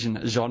invasion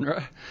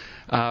genre,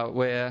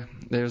 where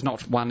there's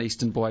not one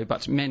Eastern boy,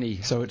 but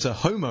many. So it's a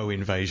homo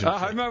invasion. A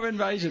homo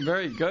invasion,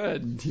 very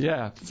good.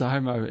 Yeah, it's a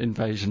homo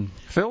invasion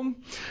film.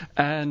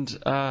 And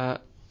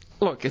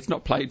look, it's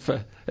not played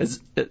for as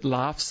it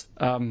laughs.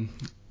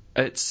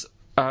 It's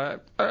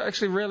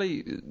actually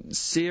really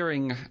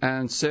searing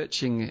and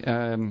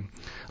searching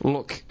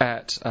look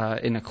at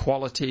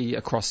inequality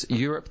across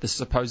Europe, the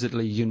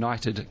supposedly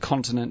united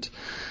continent.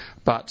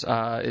 But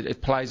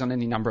it plays on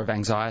any number of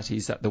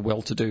anxieties that the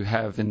well-to-do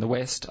have in the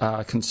West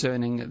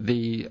concerning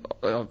the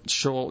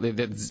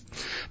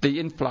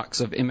influx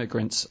of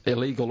immigrants,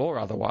 illegal or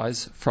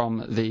otherwise,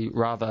 from the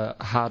rather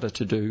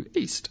harder-to-do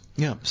East.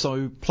 Yeah,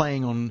 so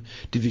playing on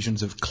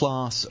divisions of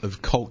class,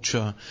 of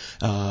culture,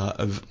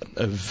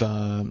 of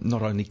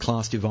not only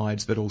class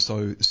divides but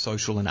also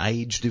social and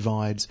age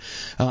divides,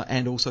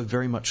 and also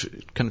very much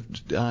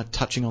kind of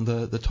touching on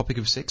the topic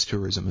of sex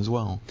tourism as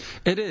well.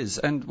 It is,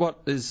 and what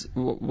is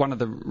one of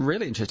the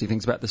really interesting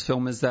things about this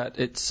film is that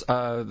it's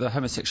the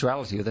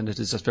homosexuality within it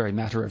is just very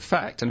matter of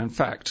fact, and in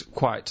fact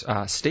quite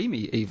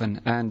steamy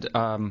even, and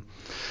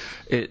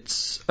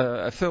it's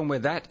a film where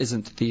that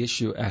isn't the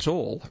issue at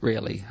all,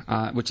 really,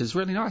 which is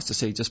really nice to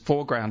see, just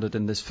foregrounded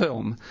in this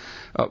film.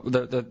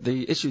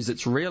 The issues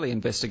it's really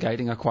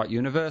investigating are quite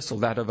universal,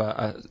 that of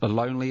a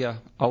lonelier,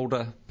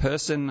 older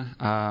person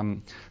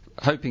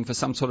hoping for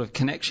some sort of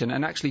connection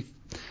and actually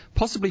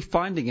possibly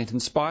finding it in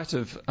spite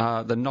of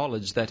the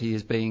knowledge that he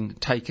is being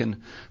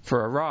taken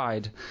for a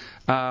ride.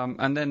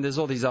 And then there's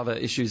all these other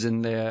issues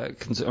in there.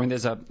 I mean,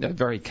 there's a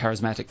very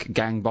charismatic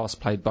gang boss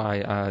played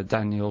by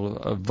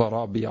Daniel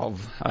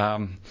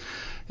Vorobyov.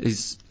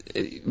 He's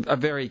a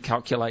very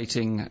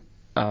calculating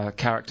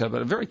character,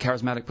 but a very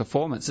charismatic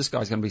performance. This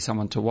guy's going to be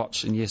someone to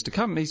watch in years to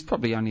come. He's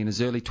probably only in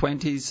his early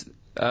 20s,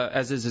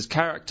 as is his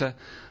character,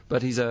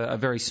 but he's a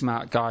very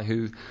smart guy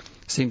who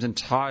seems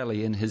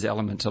entirely in his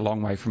element a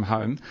long way from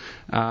home,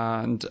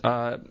 and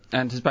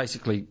has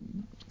basically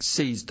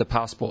seized the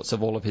passports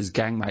of all of his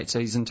gang mates. So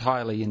he's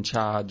entirely in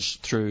charge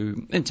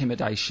through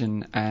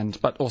intimidation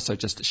but also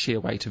just a sheer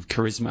weight of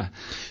charisma.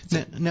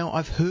 Now,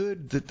 I've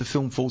heard that the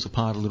film falls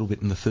apart a little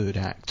bit in the third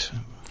act.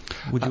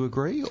 Would you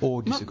agree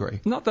or disagree?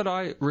 Not that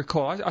I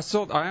recall.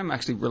 I am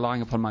actually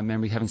relying upon my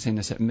memory, having seen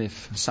this at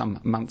MIF some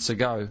months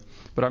ago,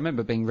 but I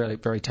remember being really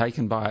very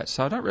taken by it.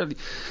 So I don't really.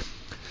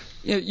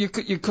 You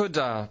could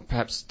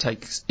perhaps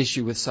take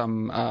issue with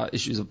some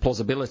issues of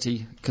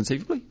plausibility,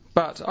 conceivably,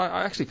 but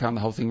I actually found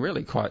the whole thing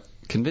really quite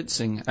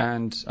convincing.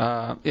 And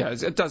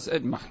it does.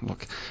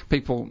 Look,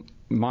 people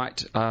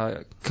might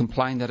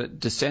complain that it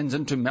descends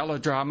into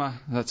melodrama.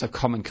 That's a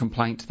common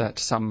complaint that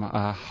some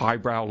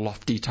highbrow,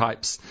 lofty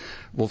types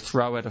will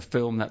throw at a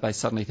film that they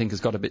suddenly think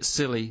has got a bit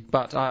silly.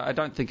 But I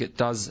don't think it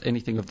does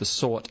anything of the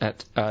sort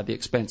at the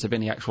expense of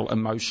any actual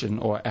emotion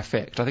or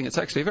affect. I think it's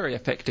actually a very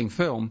affecting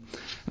film,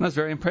 and I was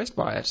very impressed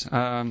by it.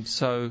 And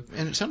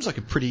it sounds like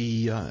a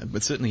pretty,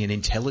 but certainly an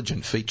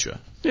intelligent feature.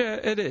 Yeah,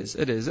 it is.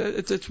 It is.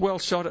 It's well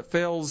shot. It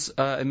feels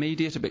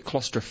immediate, a bit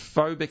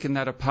claustrophobic in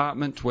that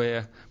apartment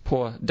where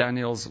poor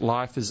Daniel's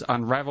life is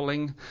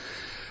unravelling.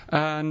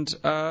 And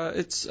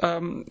it's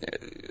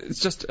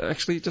just I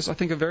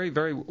think a very,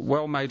 very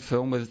well-made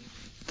film with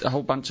a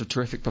whole bunch of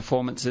terrific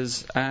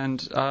performances and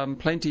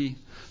plenty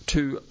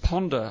to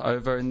ponder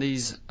over in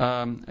these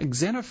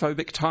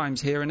xenophobic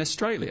times here in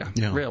Australia.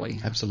 Yeah, really.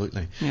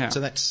 Absolutely. Yeah. So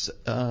that's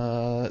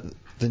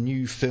the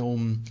new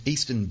film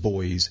Eastern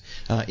Boys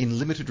in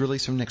limited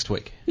release from next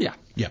week. Yeah.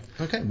 Yeah.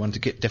 Okay. One to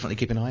definitely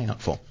keep an eye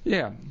out for.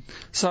 Yeah.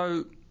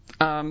 So.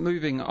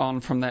 Moving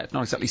on from that,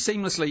 not exactly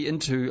seamlessly,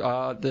 into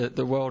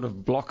the world of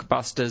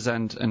blockbusters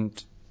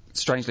and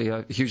strangely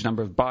a huge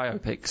number of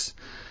biopics.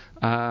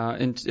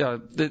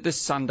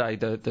 This Sunday,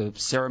 the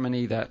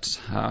ceremony that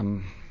I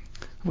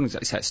wouldn't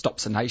exactly say it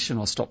stops a nation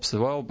or stops the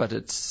world, but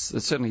it's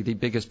certainly the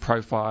biggest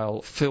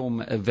profile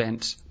film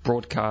event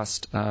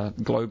broadcast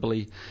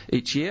globally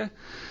each year.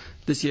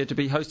 This year to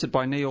be hosted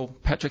by Neil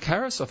Patrick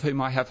Harris, of whom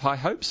I have high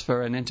hopes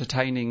for an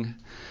entertaining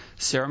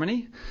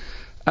ceremony.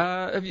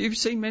 Have you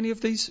seen many of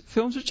these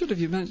films, Richard?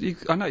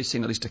 I know you've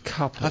seen at least a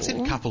couple. I've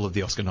seen a couple of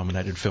the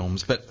Oscar-nominated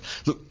films, but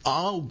look,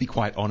 I'll be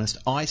quite honest.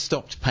 I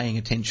stopped paying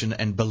attention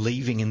and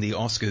believing in the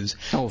Oscars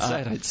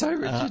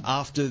Richard.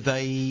 After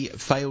they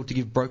failed to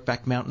give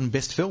Brokeback Mountain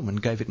Best Film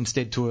and gave it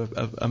instead to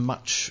a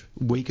much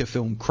weaker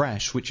film,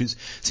 Crash, which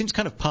seems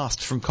kind of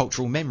passed from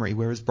cultural memory,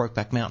 whereas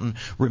Brokeback Mountain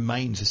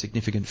remains a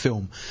significant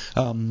film.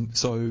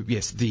 So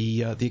yes,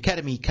 the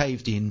Academy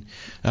caved in,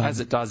 as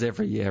it does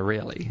every year,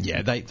 really.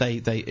 Yeah,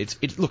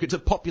 Look, it's a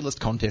populist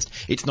contest.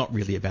 It's not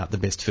really about the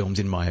best films,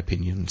 in my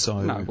opinion.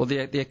 So no, well,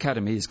 the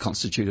Academy is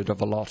constituted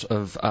of a lot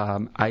of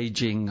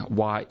ageing,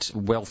 white,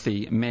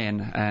 wealthy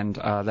men, and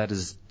that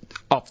is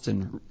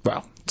often,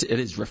 it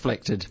is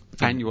reflected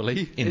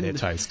annually in their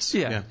tastes.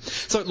 Yeah.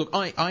 So look,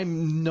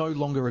 I'm no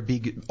longer a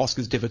big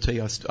Oscars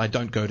devotee. I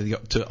don't go to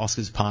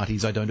Oscars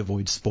parties. I don't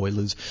avoid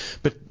spoilers.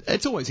 But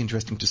it's always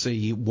interesting to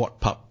see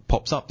what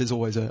pops up. There's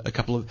always a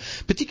couple of,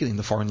 particularly in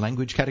the foreign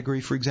language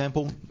category, for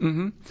example.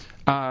 Mm-hmm.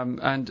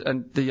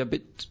 And the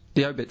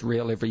obit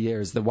reel every year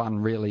is the one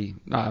really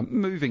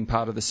moving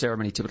part of the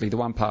ceremony, typically the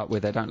one part where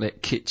they don't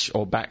let kitsch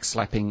or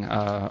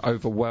backslapping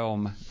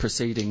overwhelm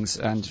proceedings,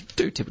 and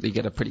do typically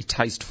get a pretty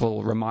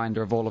tasteful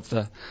reminder of all of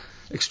the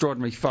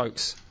extraordinary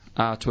folks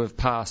to have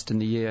passed in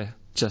the year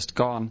just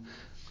gone.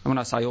 And when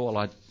I say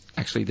all,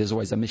 there's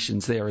always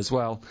omissions there as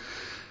well.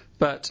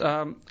 But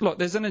look,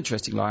 there's an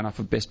interesting lineup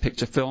of Best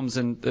Picture films,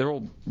 and they're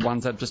all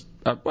ones that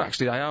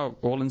they are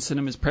all in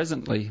cinemas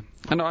presently.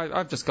 And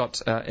I've just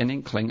got an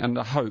inkling and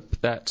a hope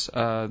that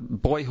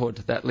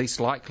Boyhood, that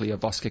least likely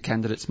of Oscar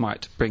candidates,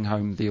 might bring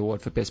home the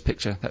award for Best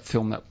Picture. That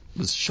film that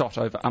was shot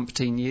over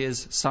umpteen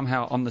years,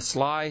 somehow on the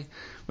sly,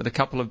 with a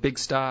couple of big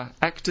star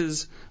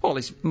actors, or at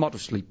least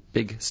modestly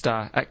big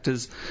star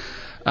actors.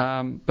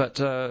 But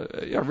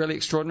a really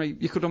extraordinary,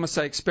 you could almost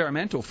say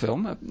experimental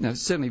film,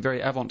 certainly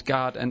very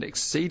avant-garde and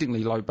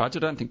exceedingly low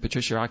budget. I don't think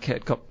Patricia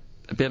Arquette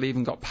barely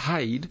even got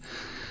paid.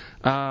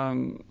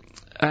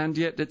 And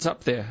yet it's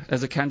up there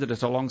as a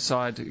candidate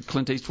alongside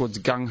Clint Eastwood's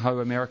gung-ho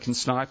American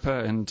Sniper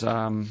and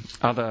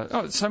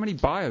so many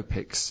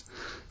biopics,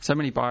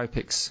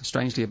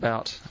 strangely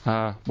about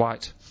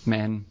white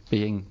men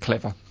being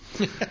clever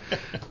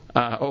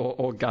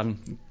or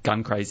gun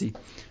crazy.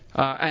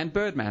 And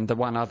Birdman, the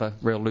one other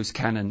real loose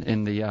cannon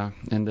in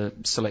the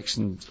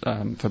selection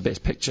for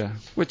Best Picture,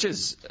 which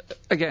is,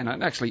 again,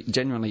 an actually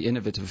genuinely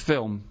innovative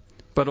film,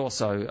 but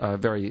also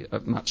very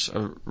much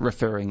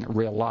referring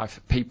real life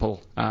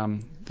people.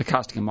 The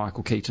casting of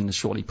Michael Keaton is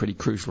surely pretty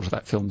crucial to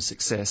that film's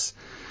success.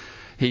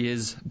 He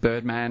is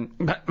Birdman,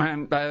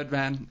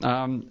 Birdman,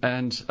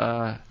 and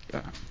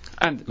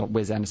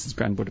Wes Anderson's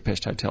Grand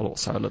Budapest Hotel,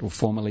 also a little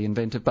formally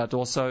invented, but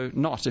also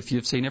not if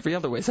you've seen every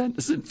other Wes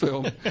Anderson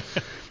film.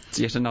 It's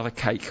yet another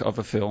cake of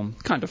a film.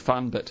 Kind of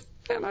fun, but,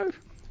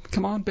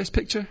 come on, Best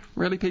Picture?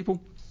 Really,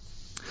 people?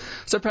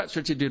 So perhaps,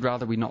 Richard, you'd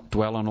rather we not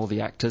dwell on all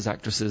the actors,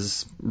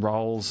 actresses,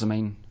 roles. I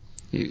mean...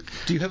 Do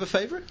you have a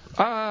favourite?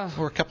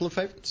 Or a couple of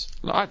favourites?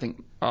 I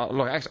think, I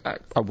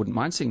wouldn't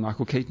mind seeing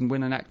Michael Keaton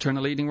win an Actor in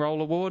a Leading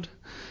Role award.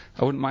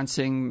 I wouldn't mind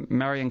seeing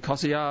Marion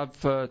Cotillard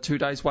for 2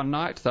 Days, One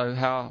Night, though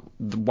how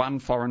the one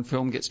foreign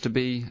film gets to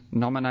be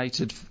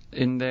nominated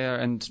in there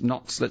and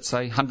not, let's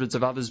say, hundreds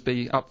of others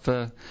be up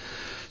for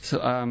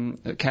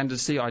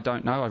candidacy, I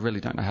don't know. I really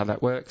don't know how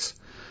that works.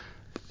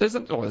 There's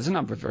a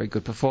number of very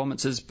good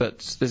performances,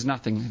 but there's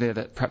nothing there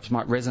that perhaps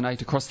might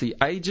resonate across the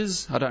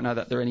ages. I don't know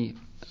that there are any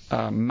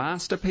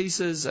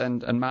masterpieces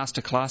and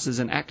masterclasses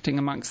in acting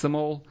amongst them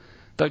all.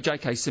 Though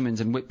J.K. Simmons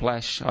in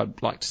Whiplash,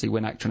 I'd like to see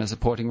win actor in a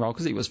supporting role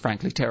because he was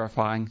frankly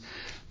terrifying,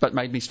 but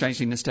made me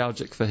strangely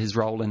nostalgic for his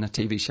role in a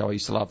TV show I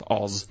used to love,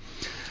 Oz,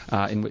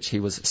 in which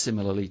he was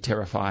similarly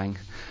terrifying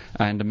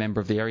and a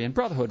member of the Aryan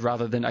Brotherhood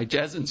rather than a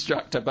jazz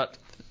instructor. But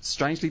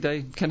strangely,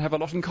 they can have a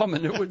lot in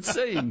common, it would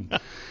seem.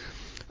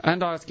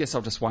 And I guess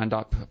I'll just wind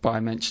up by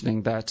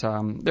mentioning that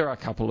there are a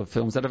couple of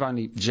films that have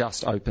only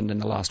just opened in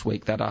the last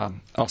week that are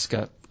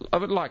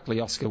likely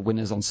Oscar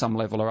winners on some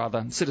level or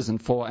other.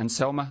 Citizen4 and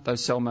Selma, though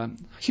Selma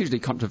hugely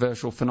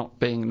controversial for not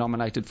being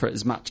nominated for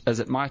as much as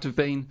it might have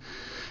been.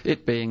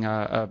 It being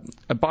a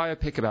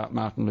biopic about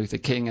Martin Luther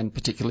King and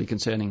particularly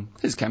concerning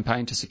his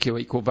campaign to secure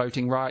equal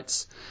voting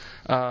rights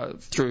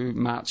through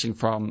marching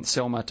from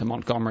Selma to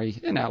Montgomery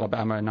in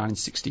Alabama in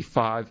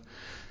 1965.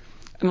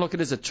 And look,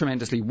 it is a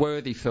tremendously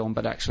worthy film,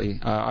 but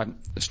actually,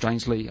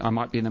 strangely, I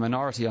might be in the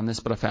minority on this,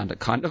 but I found it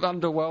kind of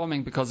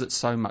underwhelming because it's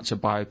so much a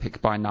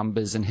biopic by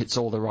numbers and hits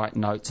all the right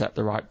notes at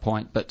the right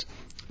point. But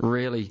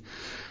really,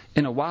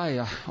 in a way,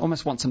 I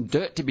almost want some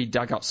dirt to be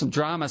dug up, some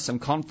drama, some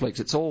conflict.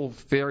 It's all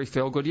very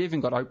feel-good. You even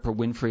got Oprah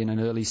Winfrey in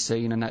an early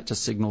scene, and that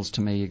just signals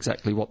to me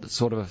exactly what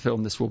sort of a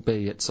film this will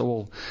be. It's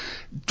all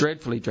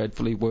dreadfully,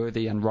 dreadfully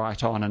worthy and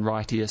right on and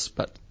righteous,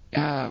 but...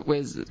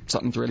 where's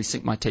something to really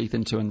sink my teeth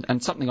into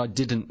and something I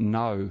didn't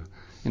know.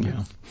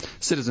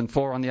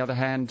 Citizen4, on the other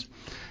hand,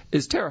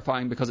 is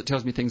terrifying because it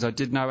tells me things I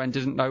did know and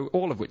didn't know,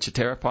 all of which are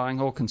terrifying,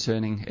 all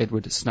concerning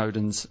Edward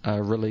Snowden's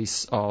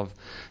release of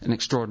an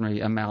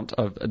extraordinary amount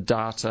of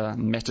data,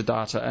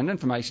 metadata, and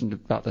information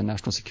about the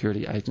National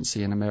Security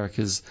Agency in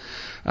America's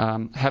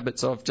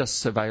habits of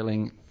just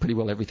surveilling pretty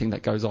well everything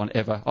that goes on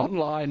ever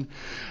online.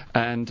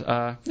 And,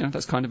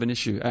 that's kind of an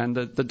issue. And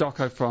the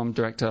doco from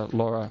director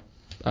Laura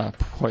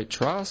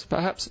Poitras,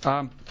 perhaps,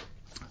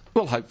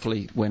 will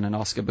hopefully win an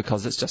Oscar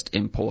because it's just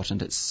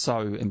important. It's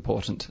so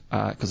important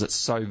because it's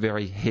so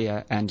very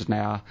here and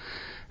now.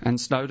 And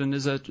Snowden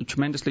is a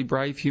tremendously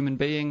brave human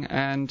being,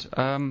 and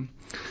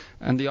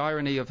the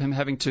irony of him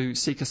having to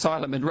seek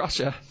asylum in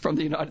Russia from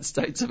the United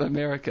States of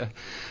America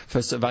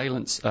for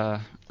surveillance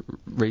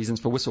reasons,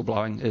 for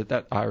whistleblowing,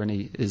 that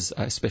irony is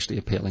especially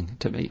appealing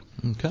to me.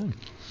 Okay.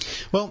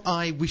 Well,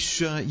 I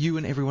wish you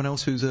and everyone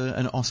else who's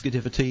an Oscar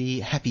devotee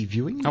happy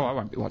viewing. Oh, I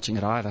won't be watching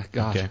it either.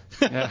 God. Okay.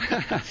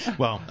 Yeah.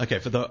 Well, okay,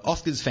 for the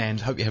Oscars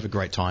fans, hope you have a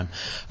great time.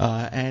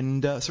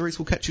 And Cerise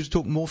will catch you to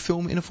talk more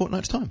film in a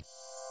fortnight's time.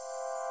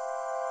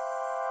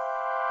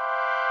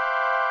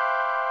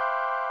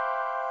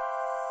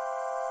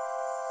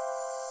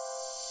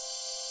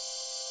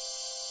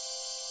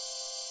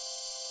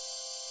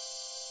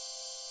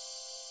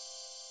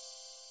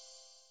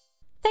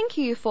 Thank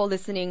you for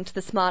listening to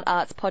the Smart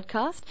Arts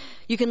podcast.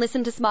 You can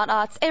listen to Smart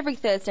Arts every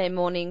Thursday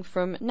morning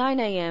from 9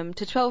 a.m.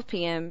 to 12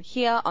 p.m.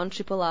 here on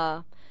Triple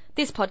R.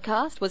 This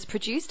podcast was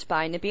produced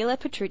by Nabila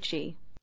Petrucci.